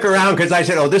I stuck around because I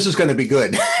said, "Oh, this is going to be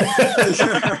good."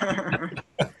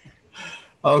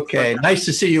 Okay, nice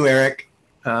to see you, Eric.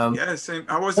 Yeah, same.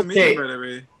 I wasn't meeting, by the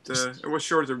way. It was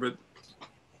shorter, but.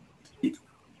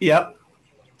 Yep.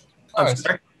 I'm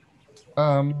sorry.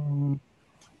 I mean,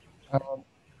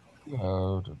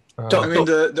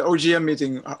 the OGM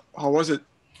meeting. How was it?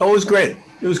 Oh, it was great.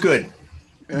 It was good,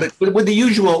 but with the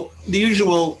usual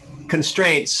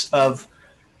constraints of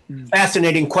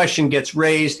fascinating question gets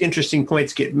raised, interesting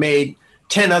points get made,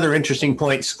 10 other interesting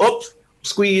points. Oops,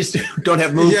 squeezed. Don't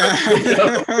have moved.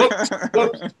 Yeah.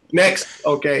 Oops. Next.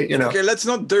 Okay. Okay, let's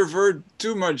not divert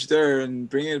too much there and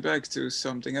bring it back to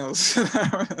something else.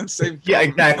 Yeah,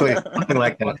 exactly. Something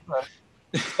like that.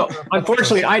 So,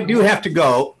 unfortunately, I do have to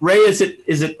go. Ray, is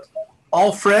it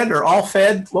Alfred or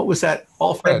Allfed? What was that?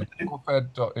 Allfed.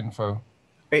 Allfed.info.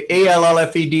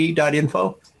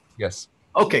 ALLFED.info? Yes.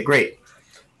 Okay, great.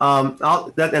 And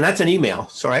that's an email,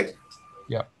 so right?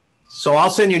 Yeah. So I'll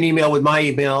send you an email with my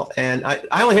email, and I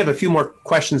only have a few more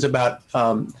questions about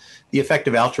the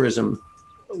effective altruism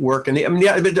work, and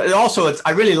but also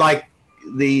I really like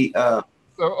the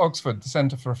Oxford, the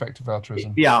Center for Effective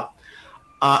Altruism. Yeah,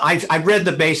 I've read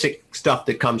the basic stuff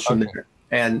that comes from there,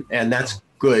 and that's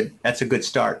good. That's a good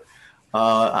start.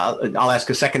 I'll ask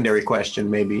a secondary question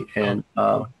maybe, and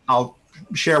I'll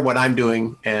share what I'm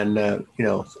doing, and and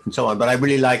so on. But I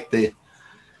really like the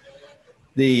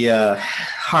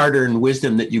hard-earned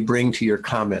wisdom that you bring to your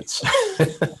comments.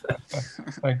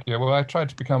 Thank you. Well, I tried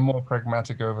to become more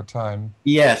pragmatic over time.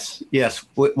 Yes.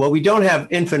 Well, we don't have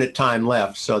infinite time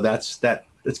left, so that's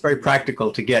very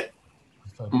practical to get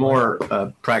more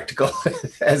practical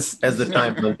as the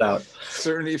time runs out.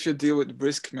 Certainly, if you deal with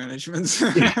risk management.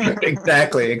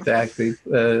 Exactly.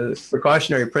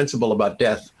 Precautionary principle about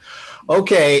death.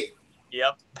 Okay.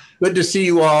 Yep. Good to see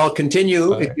you all.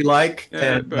 Continue if you like.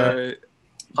 Yeah, and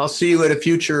I'll see you at a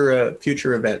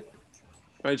future event.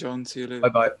 Bye, John. See you later.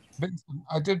 Bye-bye. Vincent,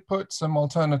 I did put some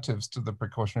alternatives to the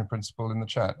precautionary principle in the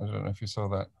chat. I don't know if you saw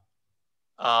that.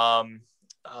 Oh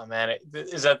man,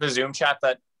 is that the Zoom chat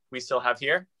that we still have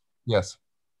here? Yes.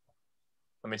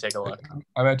 Let me take a look.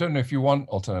 I don't know if you want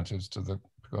alternatives to the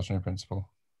precautionary principle.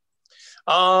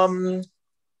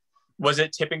 Was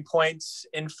it tipping points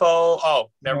info?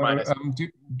 Oh, never mind.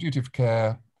 Duty of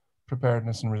care,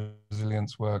 preparedness and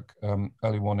resilience work,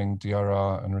 early warning,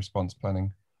 DRR, and response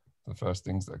planning. The first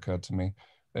things that occurred to me.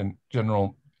 In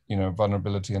general, you know,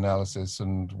 vulnerability analysis,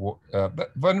 and but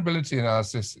vulnerability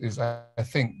analysis is, I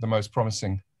think, the most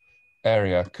promising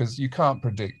area, because you can't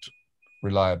predict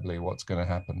reliably what's going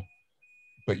to happen,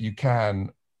 but you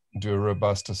can do a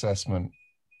robust assessment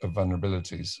of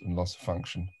vulnerabilities and loss of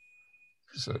function.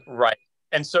 So, right.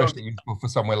 And so, especially useful for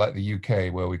somewhere like the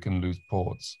UK where we can lose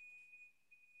ports.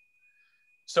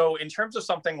 So in terms of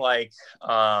something like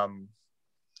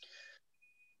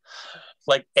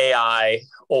AI,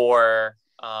 or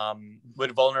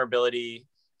would vulnerability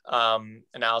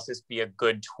analysis be a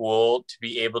good tool to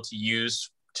be able to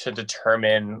use to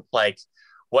determine like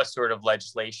what sort of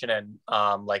legislation and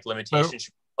like limitations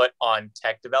should be put on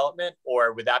tech development,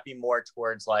 or would that be more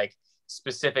towards like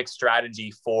specific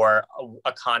strategy for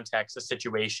a context, a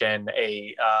situation,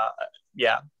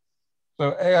 yeah?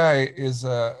 So AI is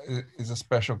a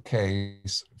special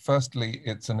case. Firstly,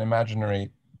 it's an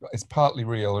imaginary, it's partly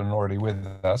real and already with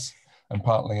us, and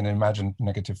partly an imagined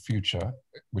negative future,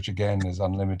 which again is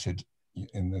unlimited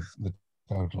in the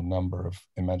total number of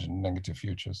imagined negative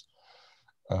futures.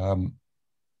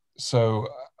 So,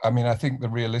 I mean, I think the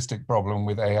realistic problem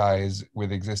with AI is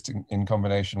with existing, in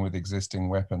combination with existing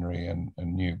weaponry and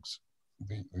nukes,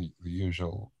 the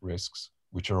usual risks,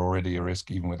 which are already a risk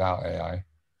even without AI.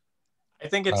 I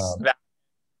think it's that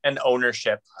and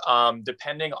ownership,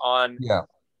 depending on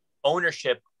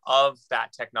ownership of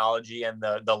that technology and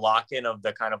the lock-in of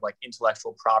the kind of like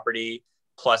intellectual property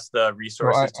plus the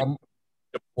resources to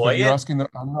deploy you're it. Asking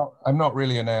that I'm not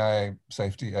really an AI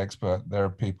safety expert. There are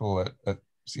people at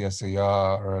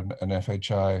CSER or an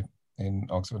FHI in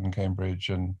Oxford and Cambridge,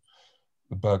 and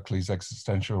the Berkeley's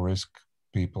existential risk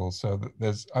people. So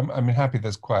there's, I'm happy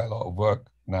there's quite a lot of work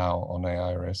now on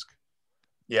AI risk.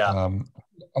 Yeah.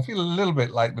 I feel a little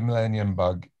bit like the Millennium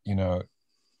Bug, you know,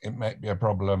 it might be a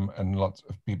problem and lots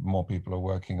of people, more people are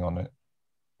working on it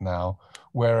now.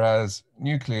 Whereas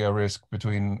nuclear risk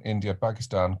between India and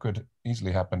Pakistan could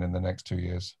easily happen in the next 2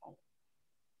 years.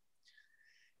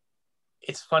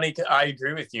 It's funny, I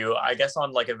agree with you. I guess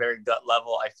on like a very gut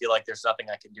level, I feel like there's nothing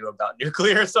I can do about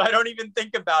nuclear, so I don't even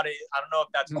think about it. I don't know if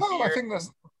that's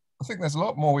I think there's a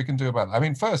lot more we can do about it. I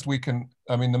mean, first we can,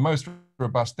 I mean, the most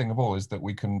robust thing of all is that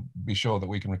we can be sure that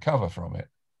we can recover from it.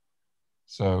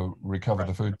 So recover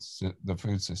the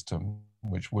food system,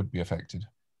 which would be affected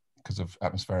because of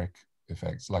atmospheric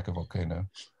effects, like a volcano.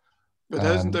 But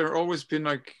hasn't there always been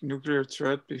like nuclear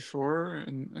threat before,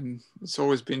 and it's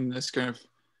always been this kind of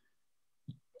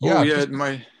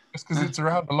just because it's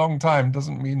around a long time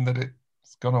doesn't mean that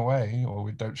it's gone away or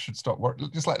we should stop working.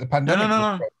 Just like the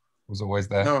pandemic was always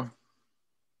there. No.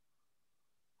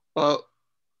 Well,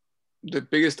 the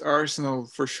biggest arsenal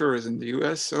for sure is in the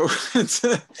US, so it's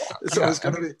always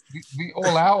going to be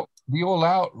the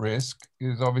all-out risk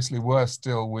is obviously worse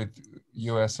still with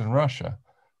US and Russia,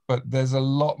 but there's a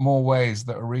lot more ways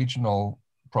that a regional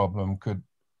problem could,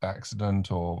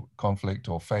 accident or conflict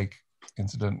or fake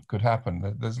incident could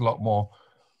happen. There's a lot more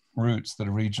routes that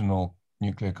a regional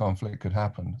nuclear conflict could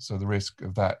happen. So the risk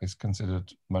of that is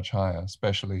considered much higher,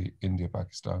 especially India,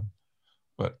 Pakistan,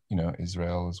 but you know,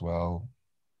 Israel as well,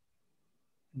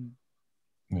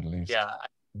 Middle East. Yeah.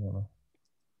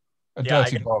 A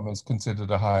dirty bomb is considered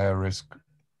a higher risk.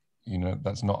 You know,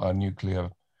 that's not a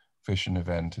nuclear fission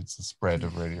event, it's the spread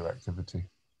of radioactivity.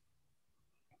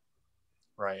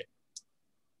 Right.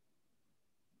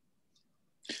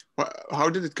 How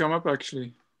did it come up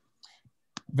actually?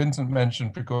 Vincent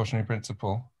mentioned precautionary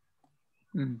principle.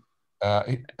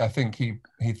 I think he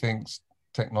thinks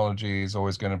technology is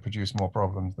always going to produce more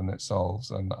problems than it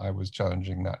solves, and I was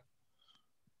challenging that.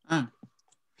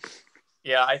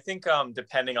 Yeah, I think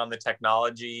depending on the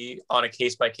technology, on a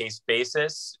case-by-case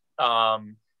basis,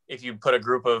 if you put a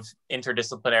group of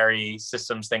interdisciplinary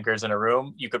systems thinkers in a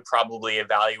room, you could probably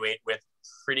evaluate with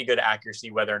pretty good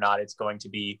accuracy whether or not it's going to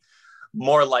be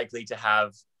more likely to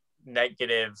have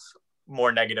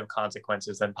more negative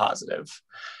consequences than positive.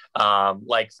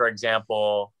 Like, for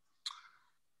example,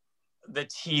 the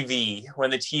TV, when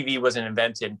the TV was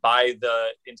invented, by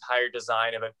the entire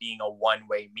design of it being a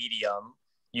one-way medium,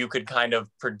 you could kind of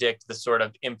predict the sort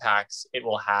of impacts it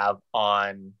will have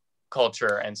on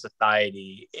culture and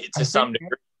society to some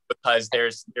degree, because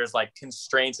there's like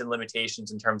constraints and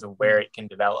limitations in terms of where it can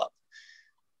develop.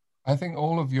 I think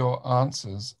all of your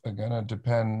answers are going to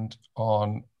depend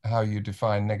on how you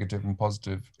define negative and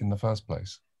positive in the first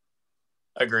place.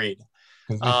 Agreed.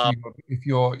 Because if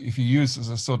you use as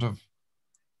a sort of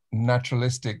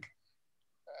naturalistic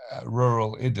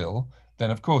rural idyll,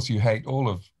 then of course you hate all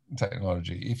of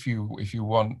technology. If you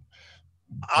want,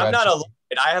 I'm not a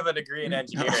I have a degree in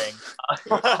engineering.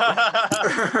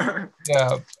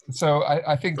 Yeah, so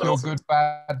I think your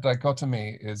good-bad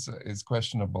dichotomy is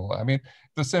questionable. I mean,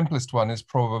 the simplest one is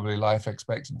probably life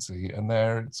expectancy, and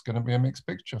there it's going to be a mixed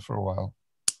picture for a while.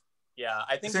 Yeah,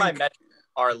 I think my metrics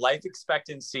are life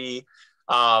expectancy,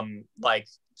 like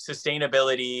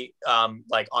sustainability,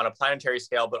 like on a planetary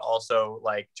scale, but also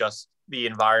like just the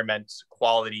environment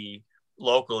quality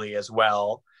locally as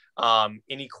well.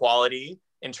 Inequality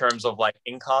in terms of like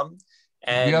income.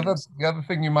 And the other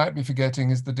thing you might be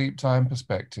forgetting is the deep time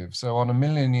perspective. So on a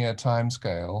million-year time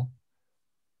scale,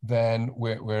 then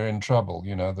we're in trouble.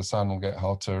 You know, the sun will get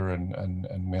hotter, and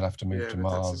we'll have to move to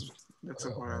Mars. That's a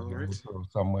while, right? Or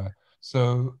somewhere.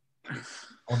 So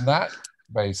on that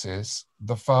basis,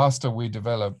 the faster we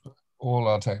develop all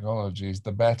our technologies,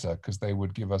 the better, because they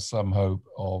would give us some hope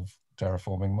of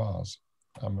terraforming Mars.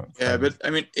 Yeah, but I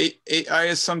mean, AI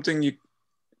is something you.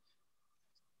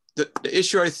 The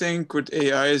issue I think with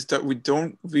AI is that we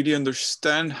don't really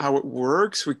understand how it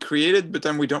works. We create it, but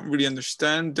then we don't really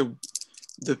understand the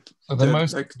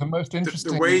most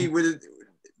interesting way with it.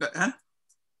 Huh?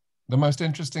 The most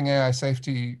interesting AI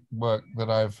safety work that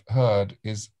I've heard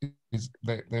is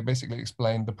they basically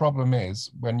explain the problem is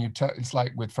when you it's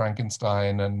like with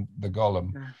Frankenstein and the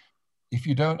Golem. Yeah. If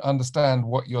you don't understand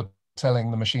what you're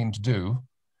telling the machine to do,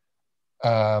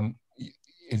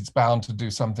 it's bound to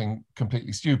do something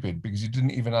completely stupid because you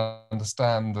didn't even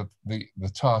understand the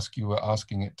task you were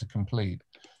asking it to complete.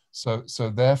 So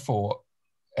therefore,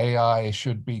 AI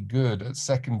should be good at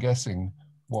second guessing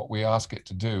what we ask it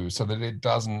to do so that it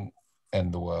doesn't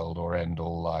end the world or end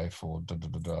all life or da da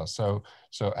da da. So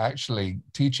actually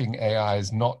teaching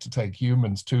AIs not to take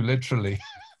humans too literally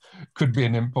could be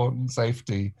an important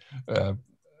safety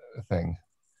thing.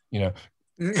 You know,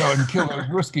 go and kill those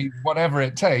Ruskies, whatever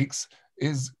it takes,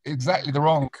 is exactly the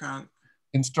wrong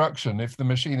instruction if the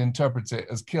machine interprets it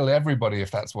as kill everybody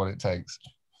if that's what it takes.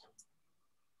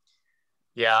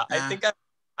 Yeah, I think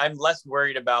I'm less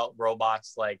worried about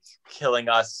robots like killing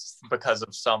us because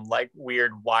of some like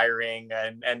weird wiring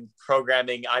and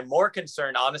programming. I'm more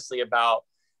concerned, honestly, about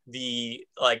the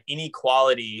like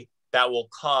inequality that will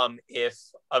come if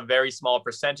a very small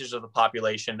percentage of the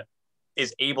population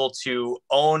is able to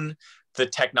own the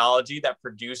technology that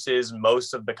produces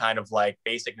most of the kind of like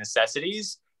basic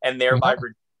necessities and thereby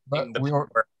reducing the power of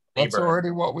labor. That's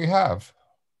already what we have.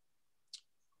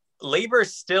 Labor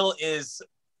still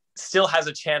has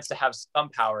a chance to have some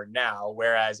power now,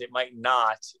 whereas it might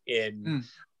not in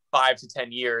 5 to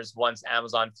 10 years once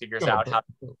Amazon figures out how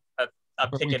to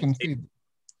pick and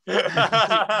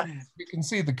we can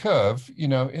see the curve. You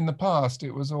know, in the past,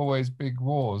 it was always big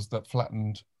wars that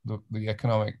flattened the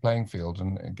economic playing field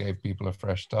and gave people a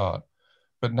fresh start.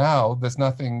 But now there's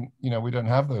nothing, you know, we don't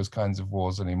have those kinds of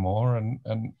wars anymore, and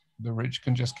the rich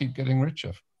can just keep getting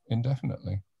richer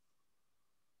indefinitely.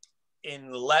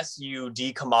 Unless you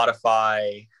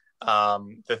decommodify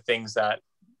the things that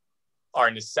are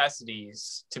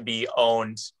necessities to be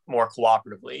owned more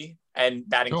cooperatively, and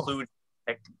that includes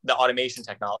the automation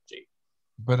technology.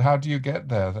 But how do you get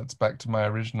there? That's back to my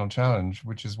original challenge,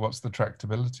 which is what's the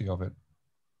tractability of it?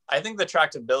 I think the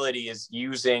tractability is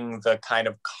using the kind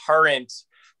of current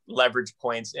leverage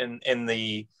points in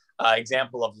the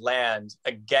example of land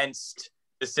against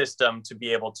the system to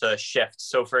be able to shift.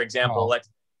 So for example,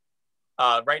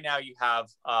 right now you have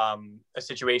a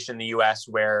situation in the US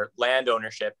where land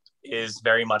ownership is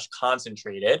very much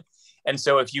concentrated. And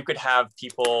so if you could have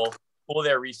people pool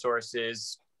their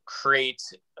resources,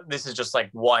 this is just like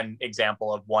one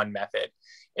example of one method.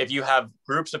 If you have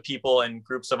groups of people and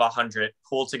groups of 100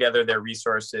 pool together their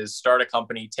resources, start a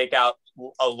company, take out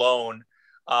a loan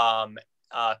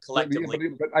collectively.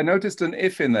 But I noticed an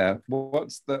if in there.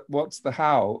 What's the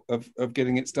how of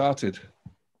getting it started?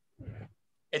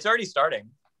 It's already starting.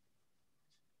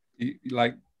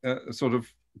 Like sort of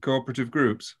cooperative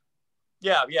groups?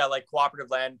 Yeah, like cooperative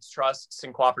land trusts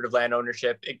and cooperative land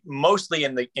ownership, mostly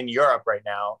in Europe right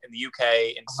now, in the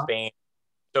UK, in Spain.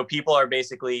 So people are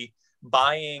basically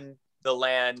buying the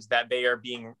land that they are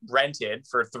being rented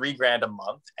for $3,000 a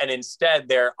month, and instead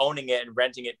they're owning it and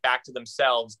renting it back to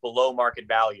themselves below market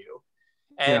value,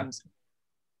 and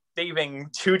saving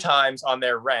 2 times on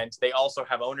their rent. They also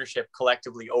have ownership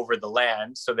collectively over the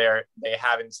land, so they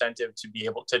have incentive to be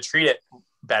able to treat it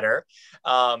better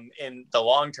in the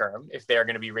long term if they're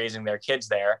going to be raising their kids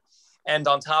there. And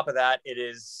on top of that, it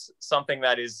is something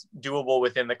that is doable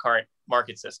within the current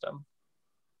market system.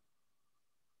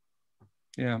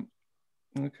 Yeah.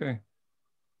 Okay.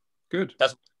 Good.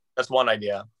 That's one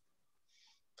idea.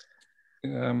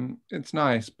 It's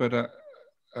nice, but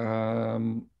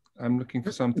I'm looking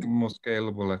for something more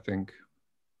scalable, I think.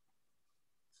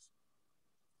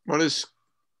 What is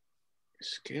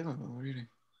scalable, really?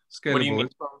 Scalable. What do you mean?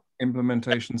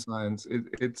 Implementation science.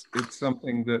 It's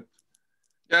something that.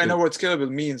 Yeah, I know what scalable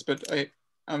means, but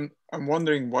I'm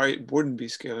wondering why it wouldn't be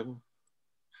scalable.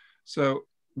 So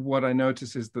what I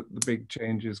notice is that the big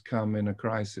changes come in a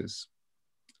crisis.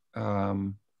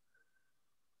 A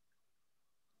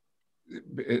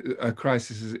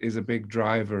crisis is a big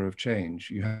driver of change.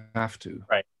 You have to.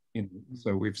 Right. You know,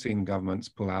 so we've seen governments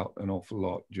pull out an awful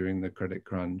lot during the credit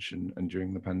crunch and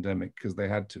during the pandemic because they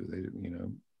had to. They, you know,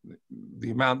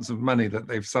 the amounts of money that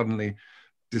they've suddenly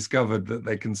discovered that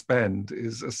they can spend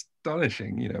is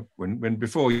astonishing. You know, when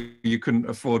before you couldn't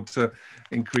afford to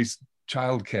increase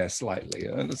childcare slightly,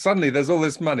 and suddenly there's all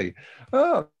this money.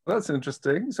 Oh, that's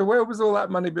interesting. So where was all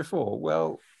that money before?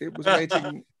 Well, it was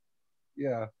waiting.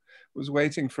 Yeah, it was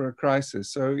waiting for a crisis.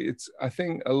 So I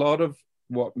think a lot of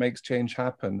what makes change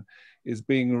happen is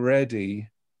being ready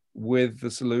with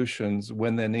the solutions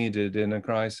when they're needed in a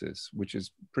crisis, which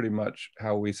is pretty much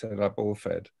how we set up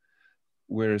Allfed.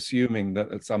 We're assuming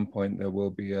that at some point there will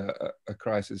be a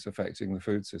crisis affecting the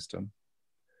food system.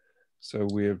 So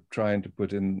we're trying to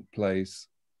put in place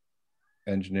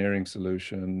engineering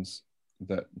solutions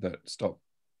that stop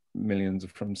millions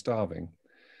from starving.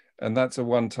 And that's a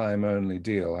one-time only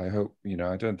deal. I hope, you know,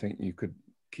 I don't think you could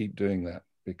keep doing that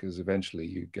because eventually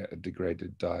you get a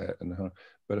degraded diet.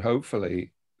 But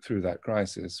hopefully through that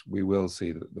crisis, we will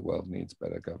see that the world needs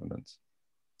better governance.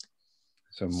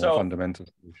 So more fundamental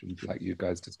solutions like you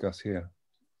guys discuss here.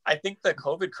 I think the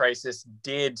COVID crisis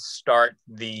did start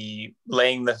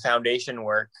laying the foundation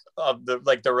work of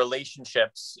the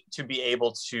relationships to be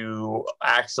able to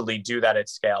actually do that at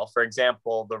scale. For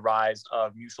example, the rise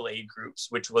of mutual aid groups,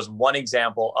 which was one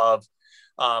example of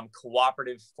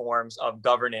cooperative forms of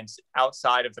governance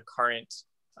outside of the current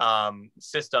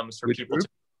systems for people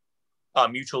to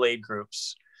mutual aid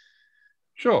groups.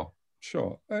 Sure.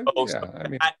 I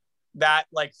mean,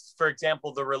 for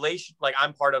example, the relation,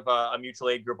 I'm part of a mutual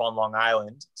aid group on Long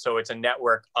Island. So it's a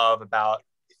network of about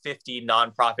 50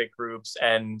 nonprofit groups.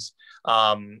 And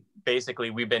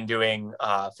basically we've been doing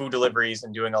food deliveries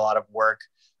and doing a lot of work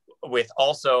with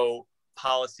also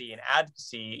policy and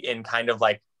advocacy in kind of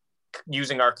like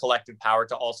using our collective power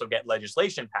to also get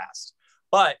legislation passed.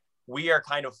 But we are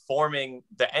kind of forming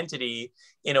the entity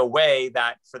in a way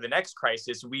that for the next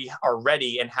crisis, we are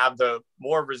ready and have the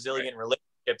more resilient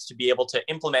relationships to be able to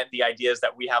implement the ideas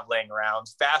that we have laying around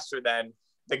faster than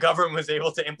the government was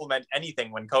able to implement anything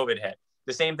when COVID hit.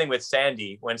 The same thing with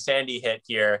Sandy. When Sandy hit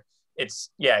here,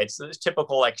 it's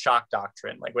typical like shock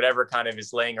doctrine, like whatever kind of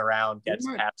is laying around gets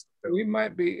passed through. We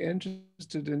might be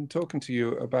interested in talking to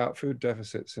you about food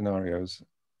deficit scenarios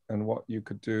and what you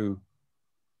could do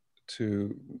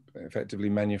to effectively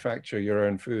manufacture your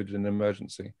own food in an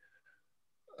emergency.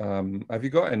 Have you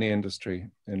got any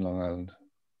industry in Long Island?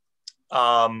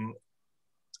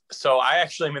 So I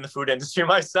actually am in the food industry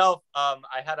myself.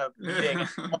 I had a meeting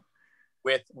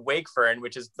with Wakefern,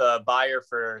 which is the buyer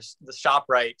for the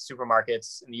ShopRite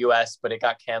supermarkets in the US, but it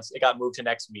got canceled. It got moved to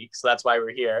next week. So that's why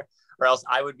we're here. Or else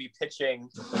I would be pitching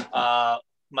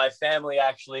my family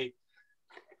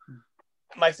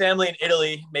in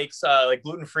Italy makes like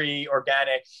gluten-free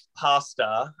organic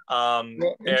pasta.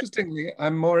 Well, interestingly,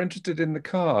 I'm more interested in the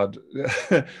card.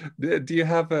 Do you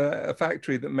have a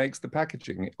factory that makes the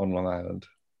packaging on Long Island?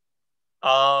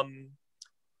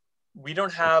 We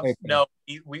don't have, no,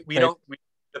 we don't do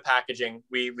the packaging.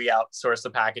 We outsource the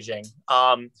packaging.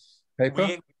 Paper?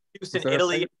 We use in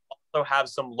Italy, also have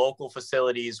some local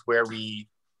facilities where we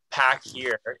pack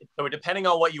here. So depending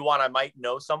on what you want, I might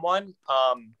know someone.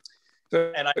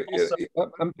 And I also,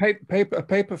 a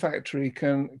paper factory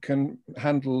can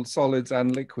handle solids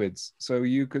and liquids, so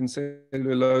you can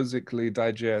cellulosically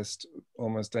digest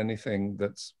almost anything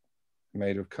that's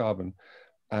made of carbon,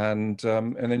 and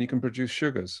then you can produce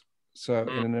sugars. So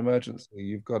in an emergency,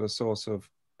 you've got a source of,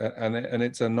 and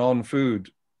it's a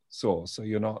non-food source. So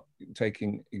you're not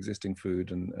taking existing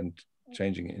food and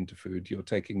changing it into food. You're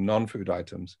taking non-food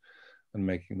items and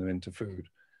making them into food.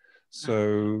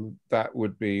 So that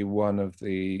would be one of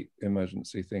the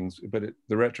emergency things, but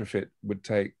the retrofit would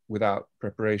take, without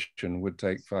preparation, would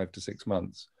take 5 to 6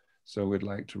 months. So we'd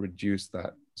like to reduce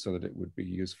that so that it would be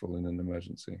useful in an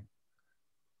emergency.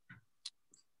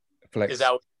 Is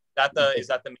that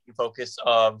the main focus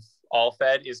of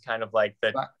Allfed? Is kind of like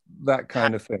that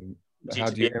kind of thing. How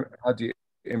do you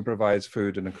improvise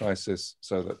food in a crisis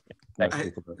so that most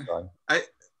people don't die?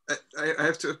 I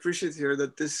have to appreciate here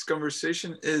that this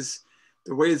conversation is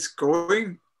the way it's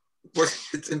going.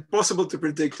 It's impossible to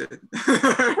predict it.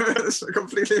 It's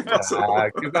completely impossible.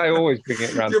 Because I always bring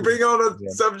it around. You bring on a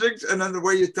subject and then the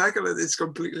way you tackle it is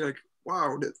completely like,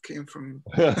 wow, that came from.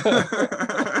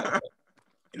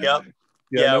 Yep.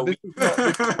 Yeah, no, this is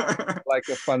not like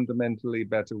a fundamentally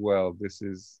better world. This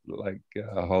is like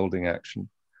a holding action.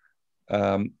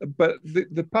 But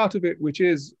the part of it which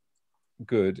is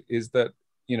good is that,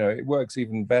 you know, it works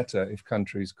even better if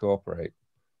countries cooperate.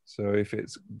 So if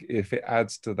it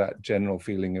adds to that general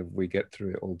feeling of we get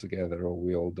through it all together or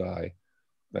we all die,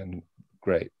 then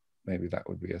great. Maybe that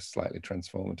would be a slightly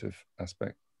transformative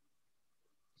aspect.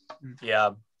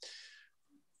 Yeah.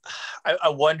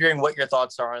 I'm wondering what your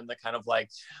thoughts are on the kind of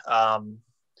like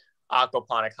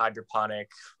aquaponic, hydroponic.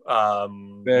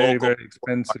 Very, very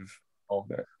expensive.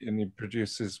 And it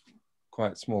produces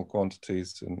quite small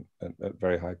quantities and at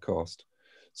very high cost.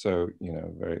 So, you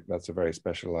know, that's a very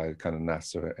specialized kind of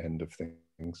NASA end of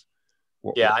things.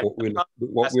 What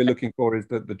we're looking for is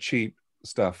that the cheap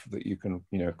stuff that you can,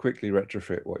 you know, quickly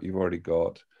retrofit what you've already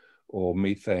got, or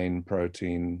methane,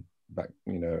 protein,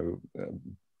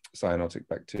 cyanotic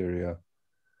bacteria,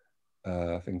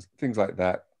 things like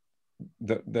that.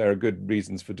 There are good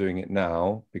reasons for doing it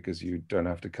now because you don't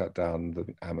have to cut down the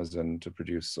Amazon to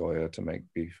produce soya to make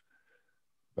beef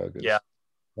burgers. Yeah.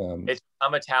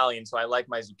 I'm Italian, so I like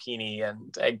my zucchini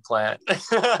and eggplant.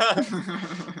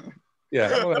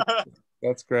 Yeah, well,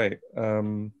 that's great.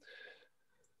 Well,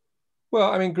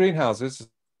 I mean, greenhouses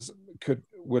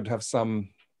would have some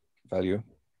value,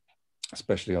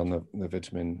 especially on the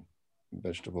vitamin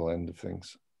vegetable end of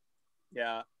things.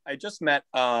 Yeah, I just met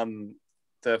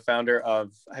the founder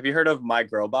of. Have you heard of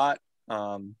MyGrowBot?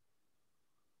 No.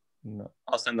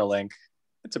 I'll send the link.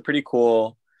 It's a pretty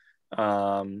cool.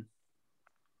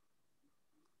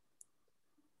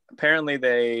 Apparently,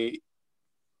 they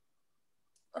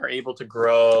are able to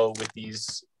grow with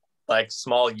these like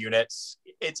small units.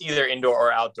 It's either indoor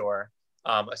or outdoor.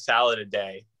 A salad a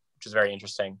day, which is very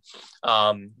interesting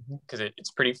because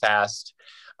it's pretty fast.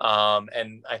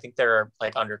 And I think they're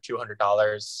like under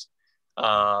 $200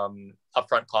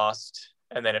 upfront cost,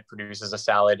 and then it produces a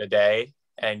salad a day.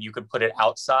 And you could put it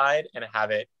outside and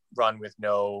have it run with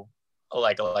no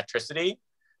like electricity,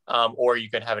 or you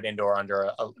could have it indoor under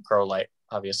a grow light,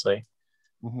 obviously.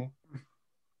 Mm-hmm.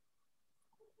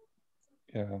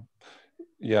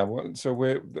 Yeah. Well,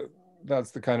 so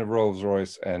that's the kind of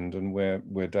Rolls-Royce end, and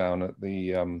we're down at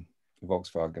the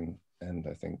Volkswagen end,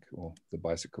 I think, or the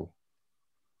bicycle.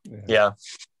 Yeah.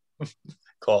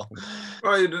 Cool.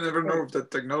 Well, you never know if that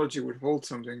technology would hold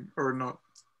something or not.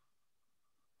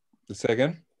 Say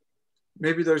again?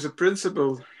 Maybe there's a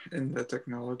principle in the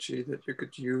technology that you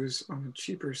could use on a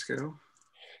cheaper scale.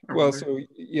 Well, so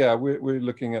yeah, we're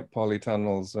looking at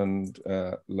polytunnels and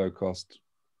low-cost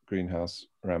greenhouse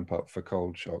ramp up for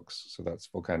cold shocks. So that's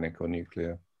volcanic or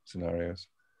nuclear scenarios.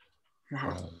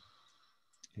 Wow.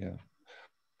 Yeah.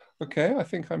 Okay, I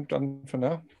think I'm done for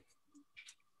now.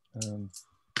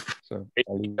 So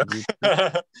I'll leave you.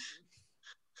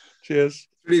 Cheers. It's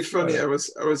really funny. I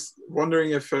was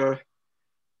wondering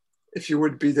if you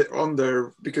would be on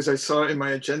there, because I saw in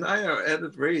my agenda I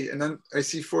added Ray, and then I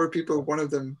see 4 people, one of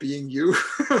them being you.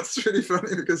 It's really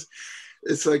funny because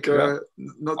it's like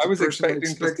not. I was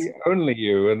expecting to see only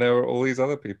you, and there were all these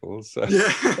other people. So.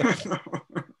 Yeah.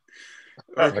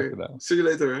 Okay. See you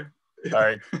later. All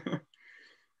right.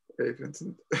 Hey,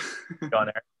 Vincent. Go on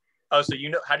there. Oh, so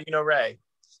how do you know Ray?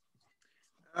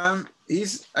 I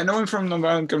know him from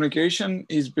Nonviolent Communication.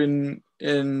 He's been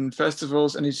in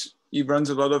festivals, and he runs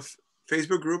a lot of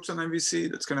Facebook groups on NVC.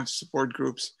 That's kind of support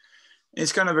groups. And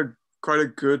he's kind of quite a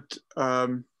good.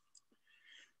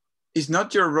 He's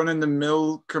not your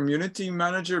run-in-the-mill community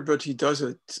manager, but he does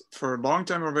it for a long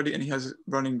time already, and he has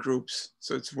running groups,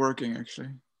 so it's working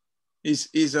actually. He's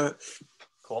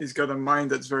got a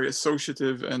mind that's very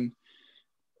associative, and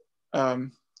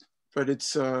but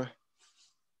it's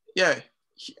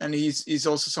and he's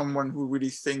also someone who really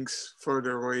thinks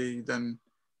further away than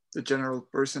the general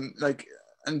person. Like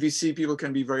NVC people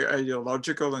can be very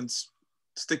ideological and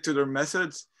stick to their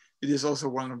methods. It is also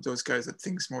one of those guys that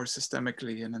thinks more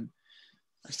systemically, and then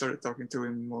I started talking to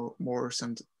him more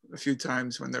a few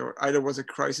times when there either was a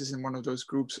crisis in one of those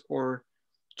groups or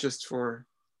just for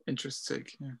interest's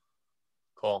sake. Yeah.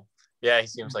 Cool. Yeah, he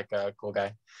seems like a cool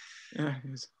guy. Yeah, he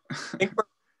is. I think we're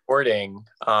recording,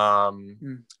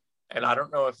 and I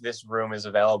don't know if this room is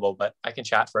available, but I can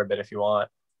chat for a bit if you want.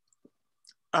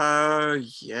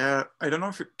 Yeah. I don't know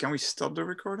if can we stop the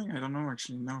recording? I don't know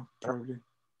actually. No, probably.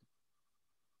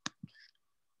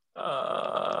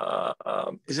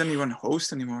 Is anyone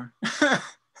host anymore? I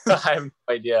have no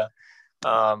idea.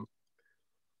 I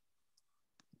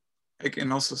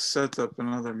can also set up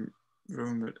another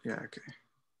room, but yeah, okay.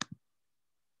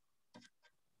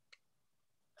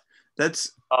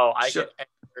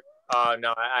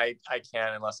 No, I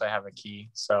can't unless I have a key.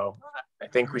 So I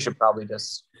think we should probably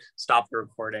just stop the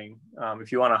recording.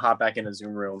 If you want to hop back in a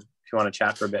Zoom room, if you want to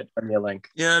chat for a bit, send me a link.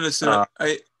 Yeah, listen,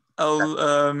 I'll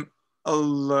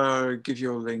give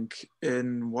you a link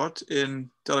in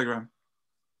Telegram.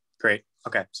 Great.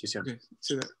 Okay. See you soon. Okay.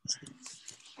 See you there.